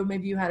falls through.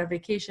 Maybe you had a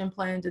vacation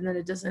planned and then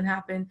it doesn't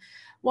happen.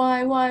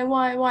 Why?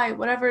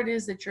 Whatever it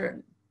is that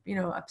you're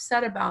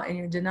upset about and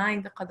you're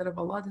denying the qadr of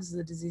Allah, this is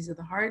a disease of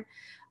the heart.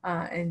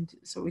 And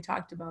so we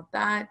talked about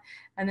that.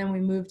 And then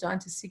we moved on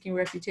to seeking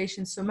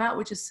reputation, sumat,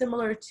 which is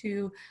similar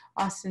to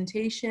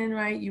ostentation,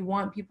 right? You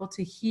want people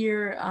to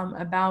hear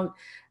about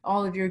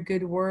all of your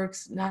good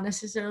works. Not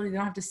necessarily, they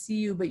don't have to see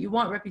you, but you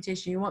want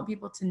reputation. You want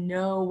people to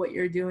know what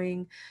you're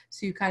doing.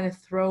 So you kind of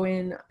throw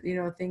in,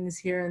 things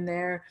here and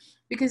there,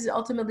 because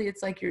ultimately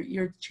it's like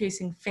you're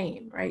chasing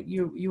fame, right?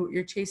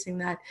 You're chasing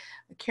that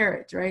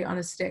carrot, right, on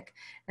a stick.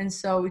 And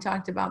so we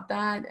talked about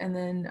that, and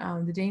then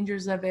the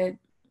dangers of it,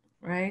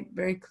 right?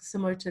 Very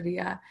similar to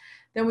the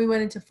then we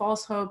went into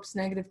false hopes,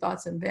 negative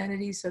thoughts, and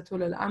vanity. So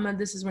tul al-amal,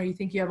 this is where you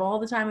think you have all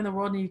the time in the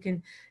world and you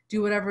can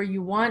do whatever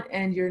you want,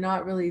 and you're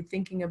not really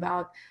thinking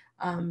about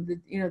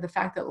the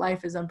fact that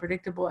life is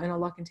unpredictable and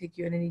Allah can take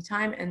you at any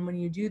time. And when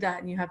you do that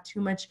and you have too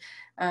much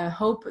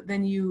hope,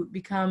 then you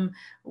become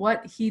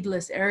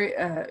heedless,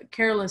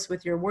 careless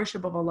with your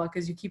worship of Allah,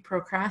 because you keep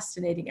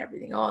procrastinating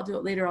everything. Oh, I'll do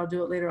it later, I'll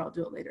do it later, I'll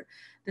do it later.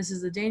 This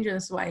is the danger.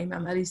 This is why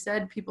Imam Ali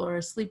said people are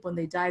asleep. When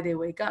they die, they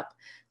wake up.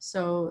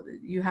 So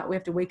we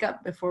have to wake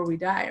up before we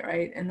die,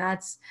 right? And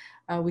that's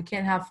we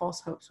can't have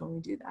false hopes when we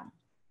do that.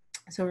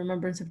 So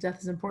remembrance of death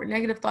is important.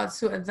 Negative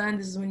thoughts, su'adhan,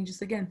 this is when you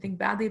just, again, think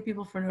badly of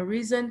people for no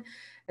reason.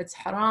 It's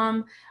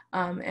haram.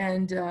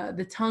 And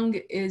the tongue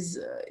is,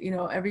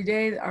 every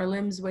day our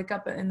limbs wake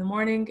up in the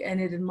morning and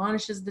it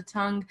admonishes the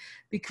tongue,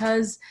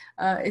 because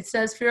it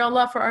says, fear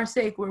Allah for our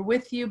sake. We're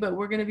with you, but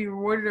we're going to be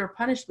rewarded or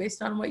punished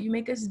based on what you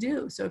make us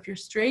do. So if you're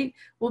straight,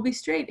 we'll be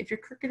straight. If you're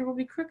crooked, we'll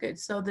be crooked.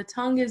 So the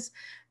tongue is,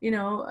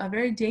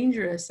 very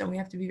dangerous, and we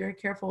have to be very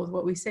careful with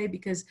what we say,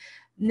 because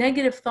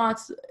negative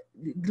thoughts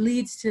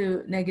leads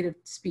to negative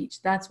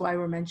speech. That's why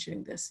we're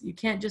mentioning this. You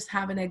can't just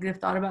have a negative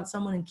thought about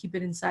someone and keep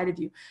it inside of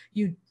you.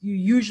 You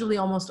usually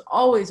almost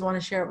always want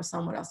to share it with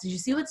someone else. Did you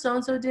see what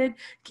so-and-so did?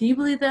 Can you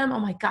believe them? Oh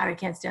my God, I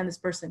can't stand this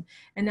person.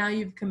 And now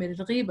you've committed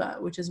ghiba,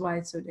 which is why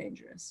it's so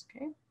dangerous.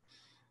 Okay.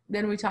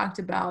 Then we talked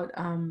about,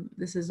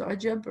 this is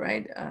ujub,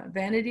 right?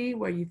 Vanity,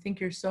 where you think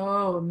you're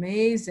so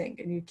amazing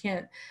and you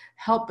can't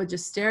help but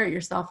just stare at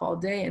yourself all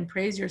day and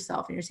praise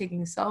yourself, and you're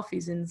taking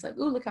selfies and it's like,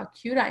 oh, look how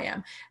cute I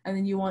am. And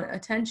then you want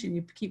attention.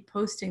 You keep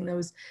posting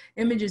those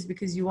images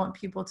because you want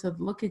people to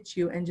look at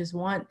you and just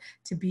want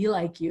to be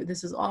like you.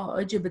 This is all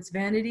ujub, it's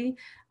vanity,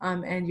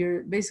 and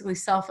you're basically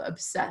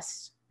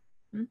self-obsessed.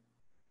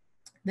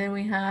 Then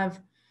we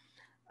have,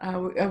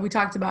 we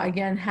talked about,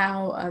 again,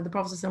 how the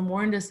Prophet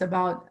warned us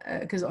about,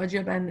 because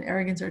ujub and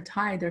arrogance are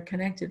tied, they're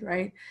connected,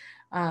 right?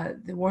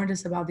 They warned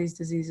us about these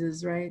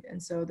diseases, right?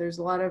 And so there's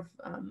a lot of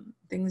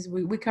things,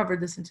 we covered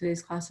this in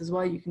today's class as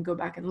well. You can go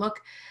back and look.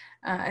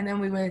 And then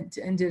we went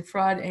and did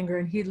fraud, anger,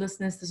 and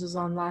heedlessness. This was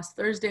on last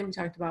Thursday. We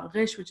talked about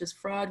ghish, which is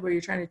fraud, where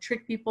you're trying to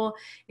trick people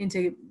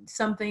into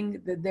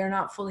something that they're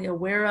not fully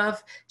aware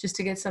of, just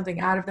to get something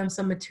out of them,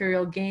 some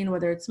material gain,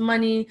 whether it's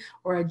money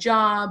or a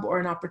job or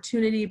an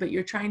opportunity, but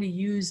you're trying to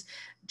use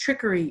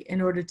trickery in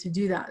order to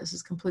do that. This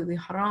is completely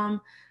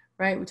haram,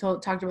 right? We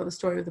talked about the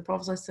story of the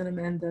Prophet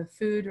ﷺ and the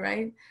food,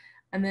 right?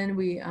 And then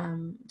we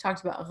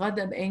talked about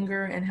ghadab,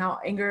 anger, and how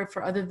anger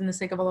for other than the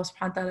sake of Allah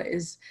subhanahu wa ta'ala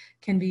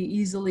can be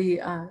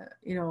easily,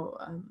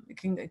 it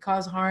can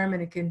cause harm,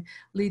 and it can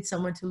lead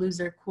someone to lose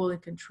their cool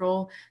and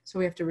control. So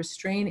we have to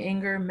restrain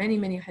anger. Many,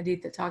 many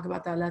hadith that talk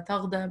about that, la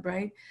taghdab,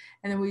 right?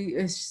 And then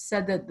we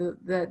said that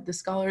the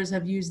scholars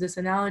have used this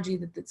analogy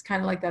that it's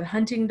kind of like that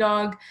hunting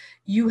dog.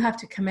 You have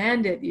to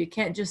command it. You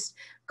can't just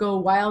go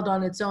wild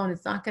on its own.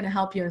 It's not going to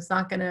help you. It's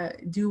not going to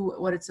do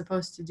what it's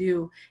supposed to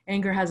do.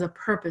 Anger has a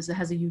purpose. It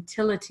has a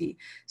utility.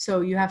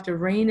 So you have to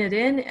rein it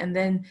in and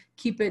then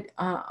keep it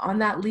on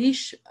that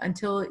leash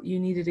until you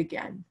need it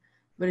again.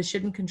 But it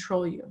shouldn't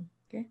control you.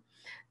 Okay.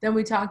 Then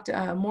we talked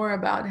more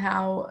about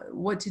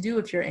what to do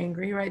if you're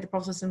angry, right? The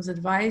Prophet's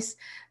advice,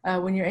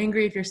 when you're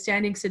angry, if you're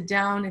standing, sit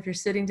down. If you're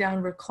sitting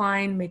down,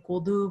 recline, make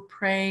wudu,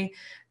 pray.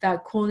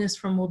 That coolness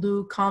from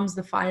wudu calms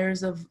the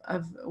fires of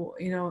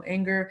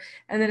anger.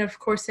 And then of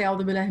course say,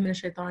 A'udhu billahi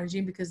minash shaitanir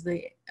rajeem, because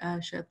the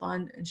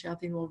shaitan and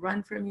shayateen will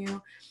run from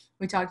you.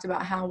 We talked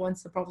about how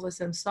once the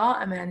Prophet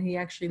saw a man, he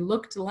actually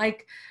looked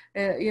like,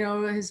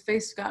 his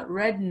face got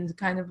reddened,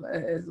 kind of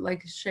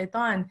like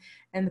shaitan.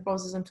 And the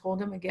Prophet told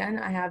him, again,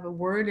 I have a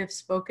word, if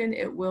spoken,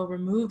 it will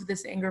remove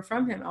this anger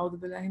from him. A'udhu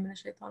billahi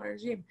minash shaitanir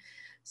rajeem.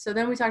 So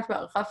then we talked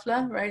about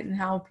ghafla, right? And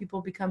how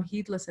people become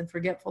heedless and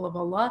forgetful of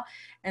Allah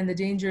and the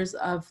dangers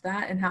of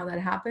that and how that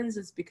happens.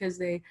 It's because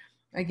they,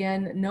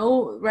 again,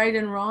 know right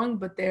and wrong,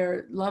 but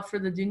their love for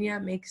the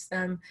dunya makes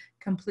them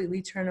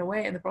completely turn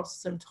away. And the Prophet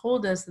ﷺ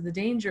told us that the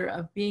danger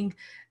of being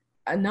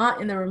not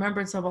in the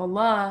remembrance of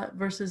Allah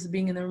versus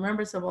being in the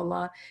remembrance of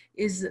Allah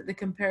is the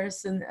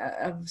comparison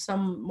of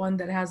someone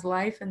that has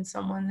life and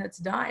someone that's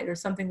died, or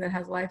something that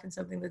has life and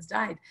something that's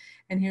died.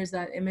 And here's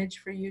that image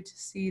for you to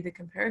see the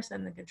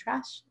comparison,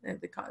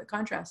 the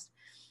contrast.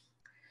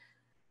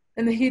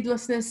 And the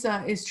heedlessness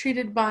is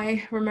treated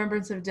by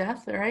remembrance of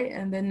death, right?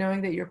 And then knowing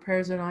that your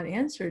prayers are not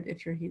answered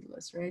if you're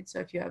heedless, right? So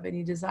if you have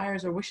any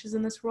desires or wishes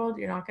in this world,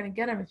 you're not going to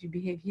get them if you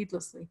behave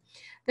heedlessly.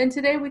 Then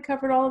today we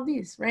covered all of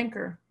these.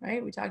 Rancor,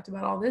 right? We talked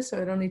about all this,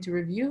 so I don't need to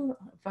review.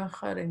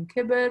 Fakhr and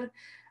kibr.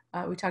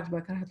 We talked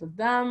about karahat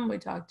al-dam. We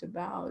talked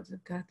about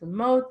karahat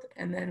al-maut.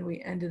 And then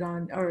we ended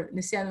on, or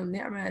nisyan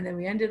al-ni'mah, and then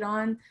we ended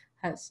on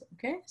has.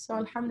 Okay? So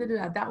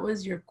alhamdulillah, that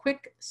was your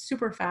quick,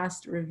 super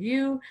fast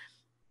review.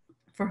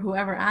 For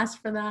whoever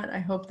asked for that, I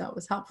hope that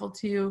was helpful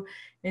to you,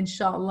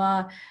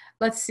 inshallah.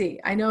 Let's see.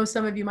 I know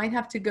some of you might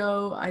have to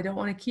go. I don't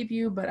want to keep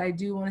you, but I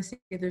do want to see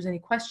if there's any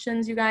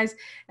questions, you guys.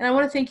 And I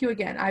want to thank you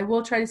again. I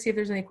will try to see if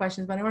there's any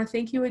questions, but I want to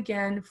thank you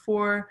again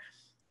for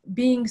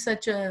being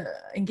such a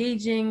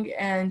engaging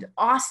and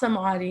awesome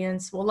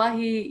audience.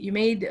 Wallahi, you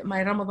made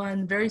my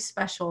Ramadan very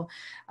special.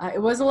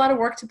 It was a lot of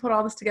work to put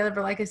all this together,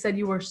 but like I said,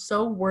 you were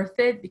so worth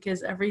it,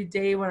 because every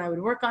day when I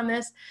would work on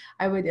this,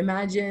 I would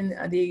imagine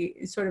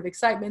the sort of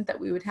excitement that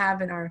we would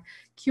have in our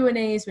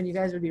Q&As when you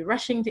guys would be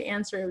rushing to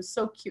answer. It was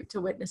so cute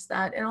to witness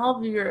that. And all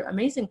of your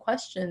amazing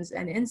questions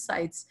and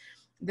insights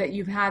that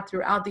you've had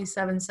throughout these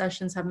 7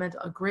 sessions have meant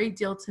a great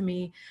deal to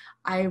me.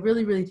 I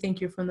really, really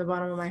thank you from the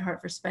bottom of my heart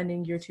for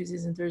spending your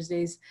Tuesdays and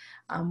Thursdays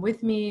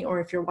with me, or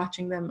if you're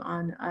watching them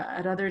on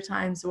at other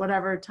times,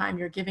 whatever time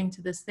you're giving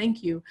to this,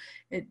 thank you.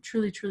 It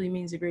truly, truly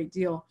means a great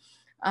deal.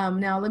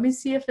 Now, let me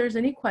see if there's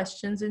any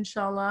questions,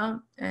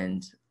 inshallah,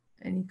 and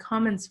any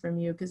comments from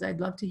you, because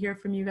I'd love to hear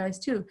from you guys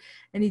too.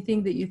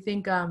 Anything that you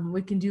think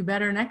we can do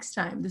better next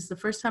time. This is the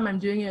first time I'm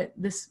doing it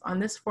on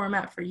this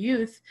format for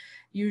youth.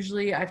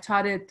 Usually I've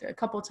taught it a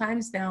couple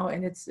times now,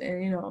 and it's,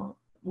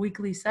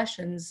 weekly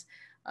sessions,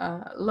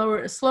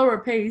 slower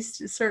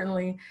paced,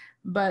 certainly.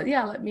 But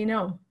yeah, let me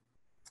know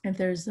if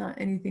there's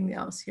anything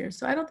else here.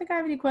 So I don't think I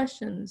have any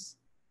questions.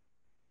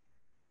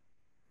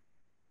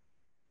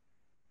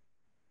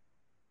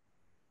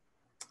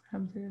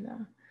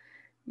 Alhamdulillah.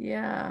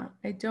 Yeah,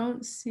 I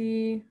don't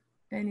see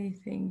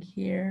anything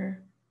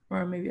here,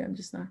 or maybe I'm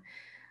just not.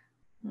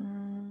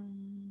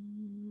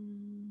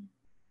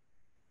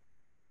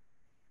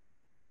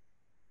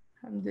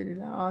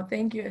 Alhamdulillah. Oh,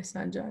 thank you,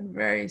 Ihsan John.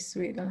 Very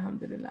sweet.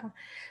 Alhamdulillah.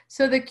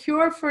 So the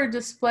cure for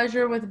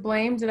displeasure with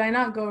blame, did I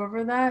not go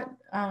over that?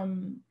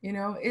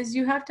 Is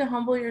you have to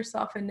humble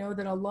yourself and know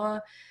that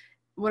Allah,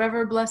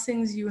 whatever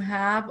blessings you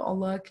have,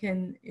 Allah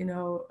can,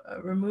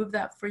 remove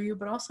that for you,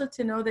 but also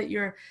to know that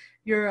you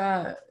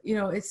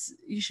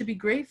should be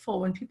grateful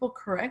when people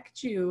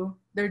correct you.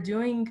 They're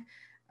doing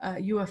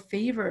you a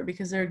favor,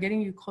 because they're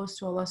getting you close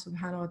to Allah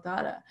subhanahu wa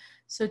ta'ala.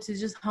 So to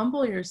just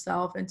humble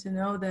yourself and to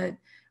know that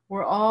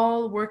we're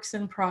all works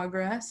in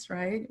progress,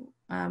 right?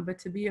 But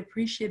to be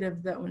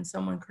appreciative that when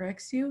someone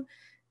corrects you,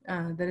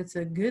 that it's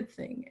a good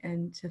thing,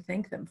 and to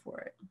thank them for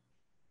it.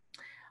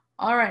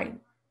 All right.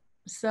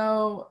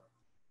 So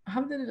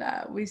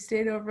alhamdulillah, we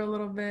stayed over a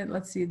little bit.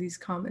 Let's see these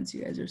comments.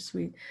 You guys are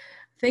sweet.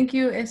 Thank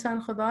you,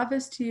 Ihsan.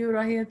 Khudafis to you,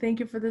 Rahia.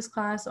 Thank you for this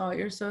class. Oh,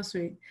 you're so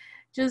sweet.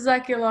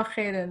 Jazakillah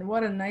khairan.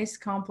 What a nice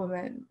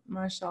compliment.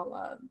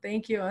 MashaAllah.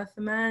 Thank you,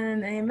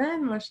 Uthman.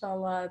 Amen.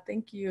 MashaAllah.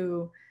 Thank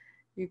you.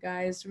 You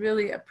guys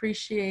really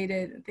appreciate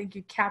it. Thank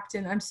you,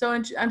 Captain. I'm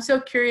so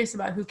curious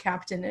about who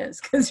Captain is,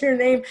 because your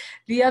name,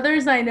 the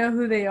others I know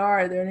who they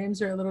are. Their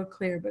names are a little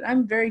clear, but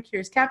I'm very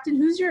curious. Captain,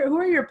 who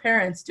are your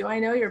parents? Do I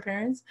know your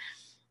parents?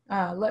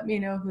 Let me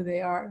know who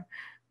they are.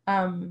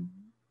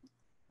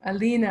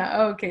 Alina.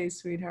 Okay,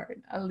 sweetheart.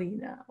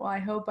 Alina. Well, I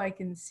hope I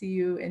can see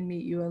you and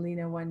meet you,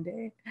 Alina, one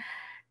day.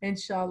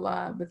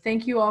 Inshallah. But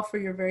thank you all for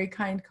your very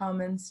kind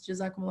comments.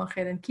 Jazakumullah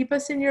khair. And keep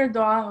us in your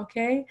dua,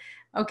 okay?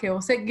 Okay,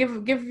 we'll say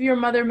give your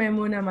mother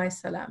Maimuna my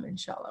salam,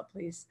 inshallah,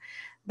 please.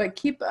 But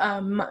keep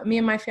me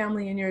and my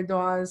family in your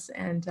duas,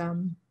 and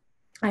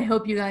I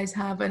hope you guys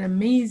have an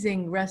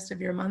amazing rest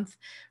of your month.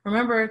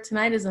 Remember,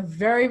 tonight is a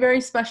very, very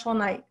special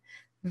night.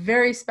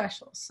 Very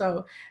special.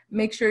 So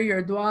make sure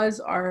your duas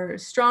are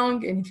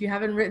strong, and if you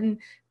haven't written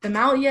them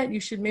out yet, you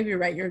should maybe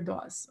write your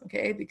duas,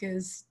 okay?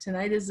 Because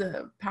tonight is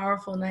a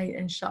powerful night,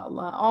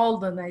 inshallah. All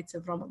the nights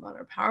of Ramadan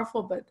are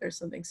powerful, but there's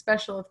something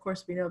special. Of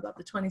course, we know about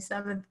the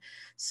 27th.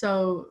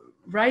 So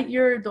write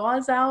your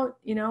duas out,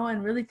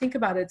 and really think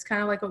about it. It's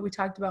kind of like what we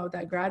talked about with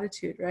that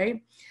gratitude,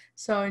 right?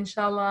 So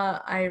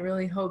inshallah, I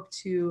really hope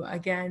to,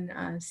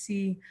 again,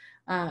 see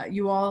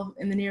you all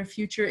in the near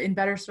future in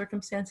better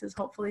circumstances,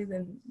 hopefully,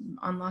 than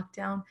on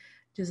lockdown.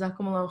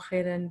 Jazakumullahu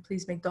khairan.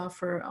 Please make dua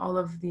for all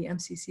of the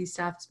MCC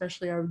staff,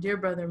 especially our dear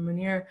brother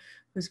Munir,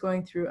 who's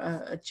going through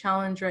a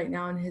challenge right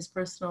now in his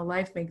personal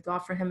life. Make dua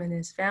for him and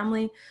his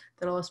family,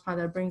 that Allah subhanahu wa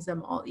ta'ala brings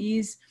them all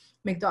ease.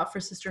 Make dua for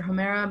Sister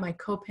Humaira, my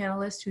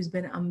co-panelist, who's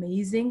been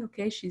amazing.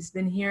 Okay, she's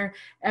been here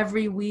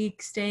every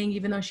week, staying,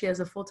 even though she has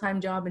a full-time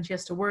job and she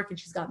has to work and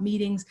she's got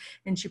meetings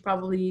and she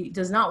probably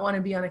does not want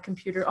to be on a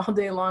computer all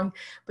day long,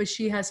 but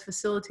she has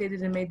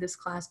facilitated and made this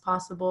class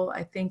possible.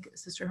 I thank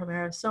Sister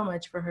Humaira so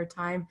much for her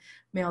time.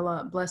 May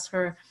Allah bless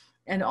her,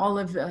 and all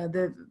of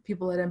the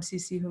people at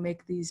MCC who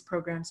make these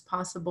programs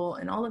possible,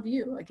 and all of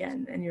you,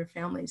 again, and your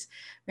families.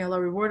 May Allah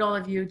reward all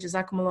of you.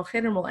 Jazakumullah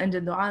khairan. We'll end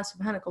in dua.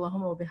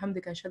 Subhanakallahumma wa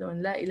bihamdika ashhadu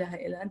an la ilaha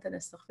illa anta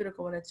nastaghfiruka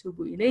wa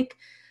natubu ilayk.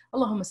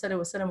 Allahumma salli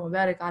wa sallam wa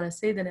barik ala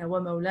sayyidina wa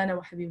maulana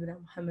wa habibina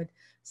Muhammad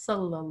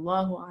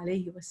sallallahu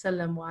alayhi wa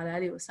sallam wa ala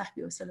alihi wa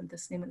sahbihi wa sallam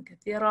tasliman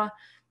kathira.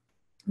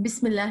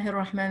 بسم الله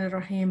الرحمن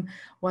الرحيم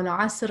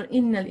والعصر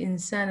إن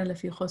الإنسان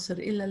لفي خسر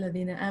إلا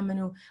الذين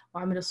آمنوا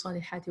وعملوا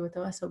الصالحات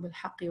وتواصوا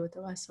بالحق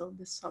وتواصوا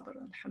بالصبر.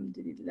 الحمد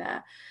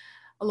لله.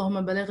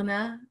 اللهم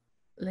بلغنا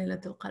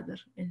ليلة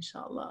القدر إن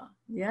شاء الله.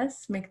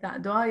 Yes, make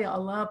that dua. Ya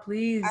Allah,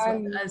 please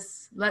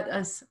let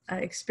us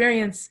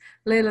experience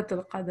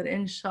Laylatul Qadr.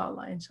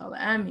 Inshallah, inshallah.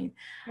 Ameen.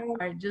 All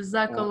right,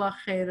 Jazakallah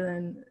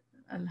khairan.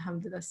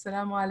 Alhamdulillah.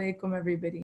 Assalamu alaikum, everybody.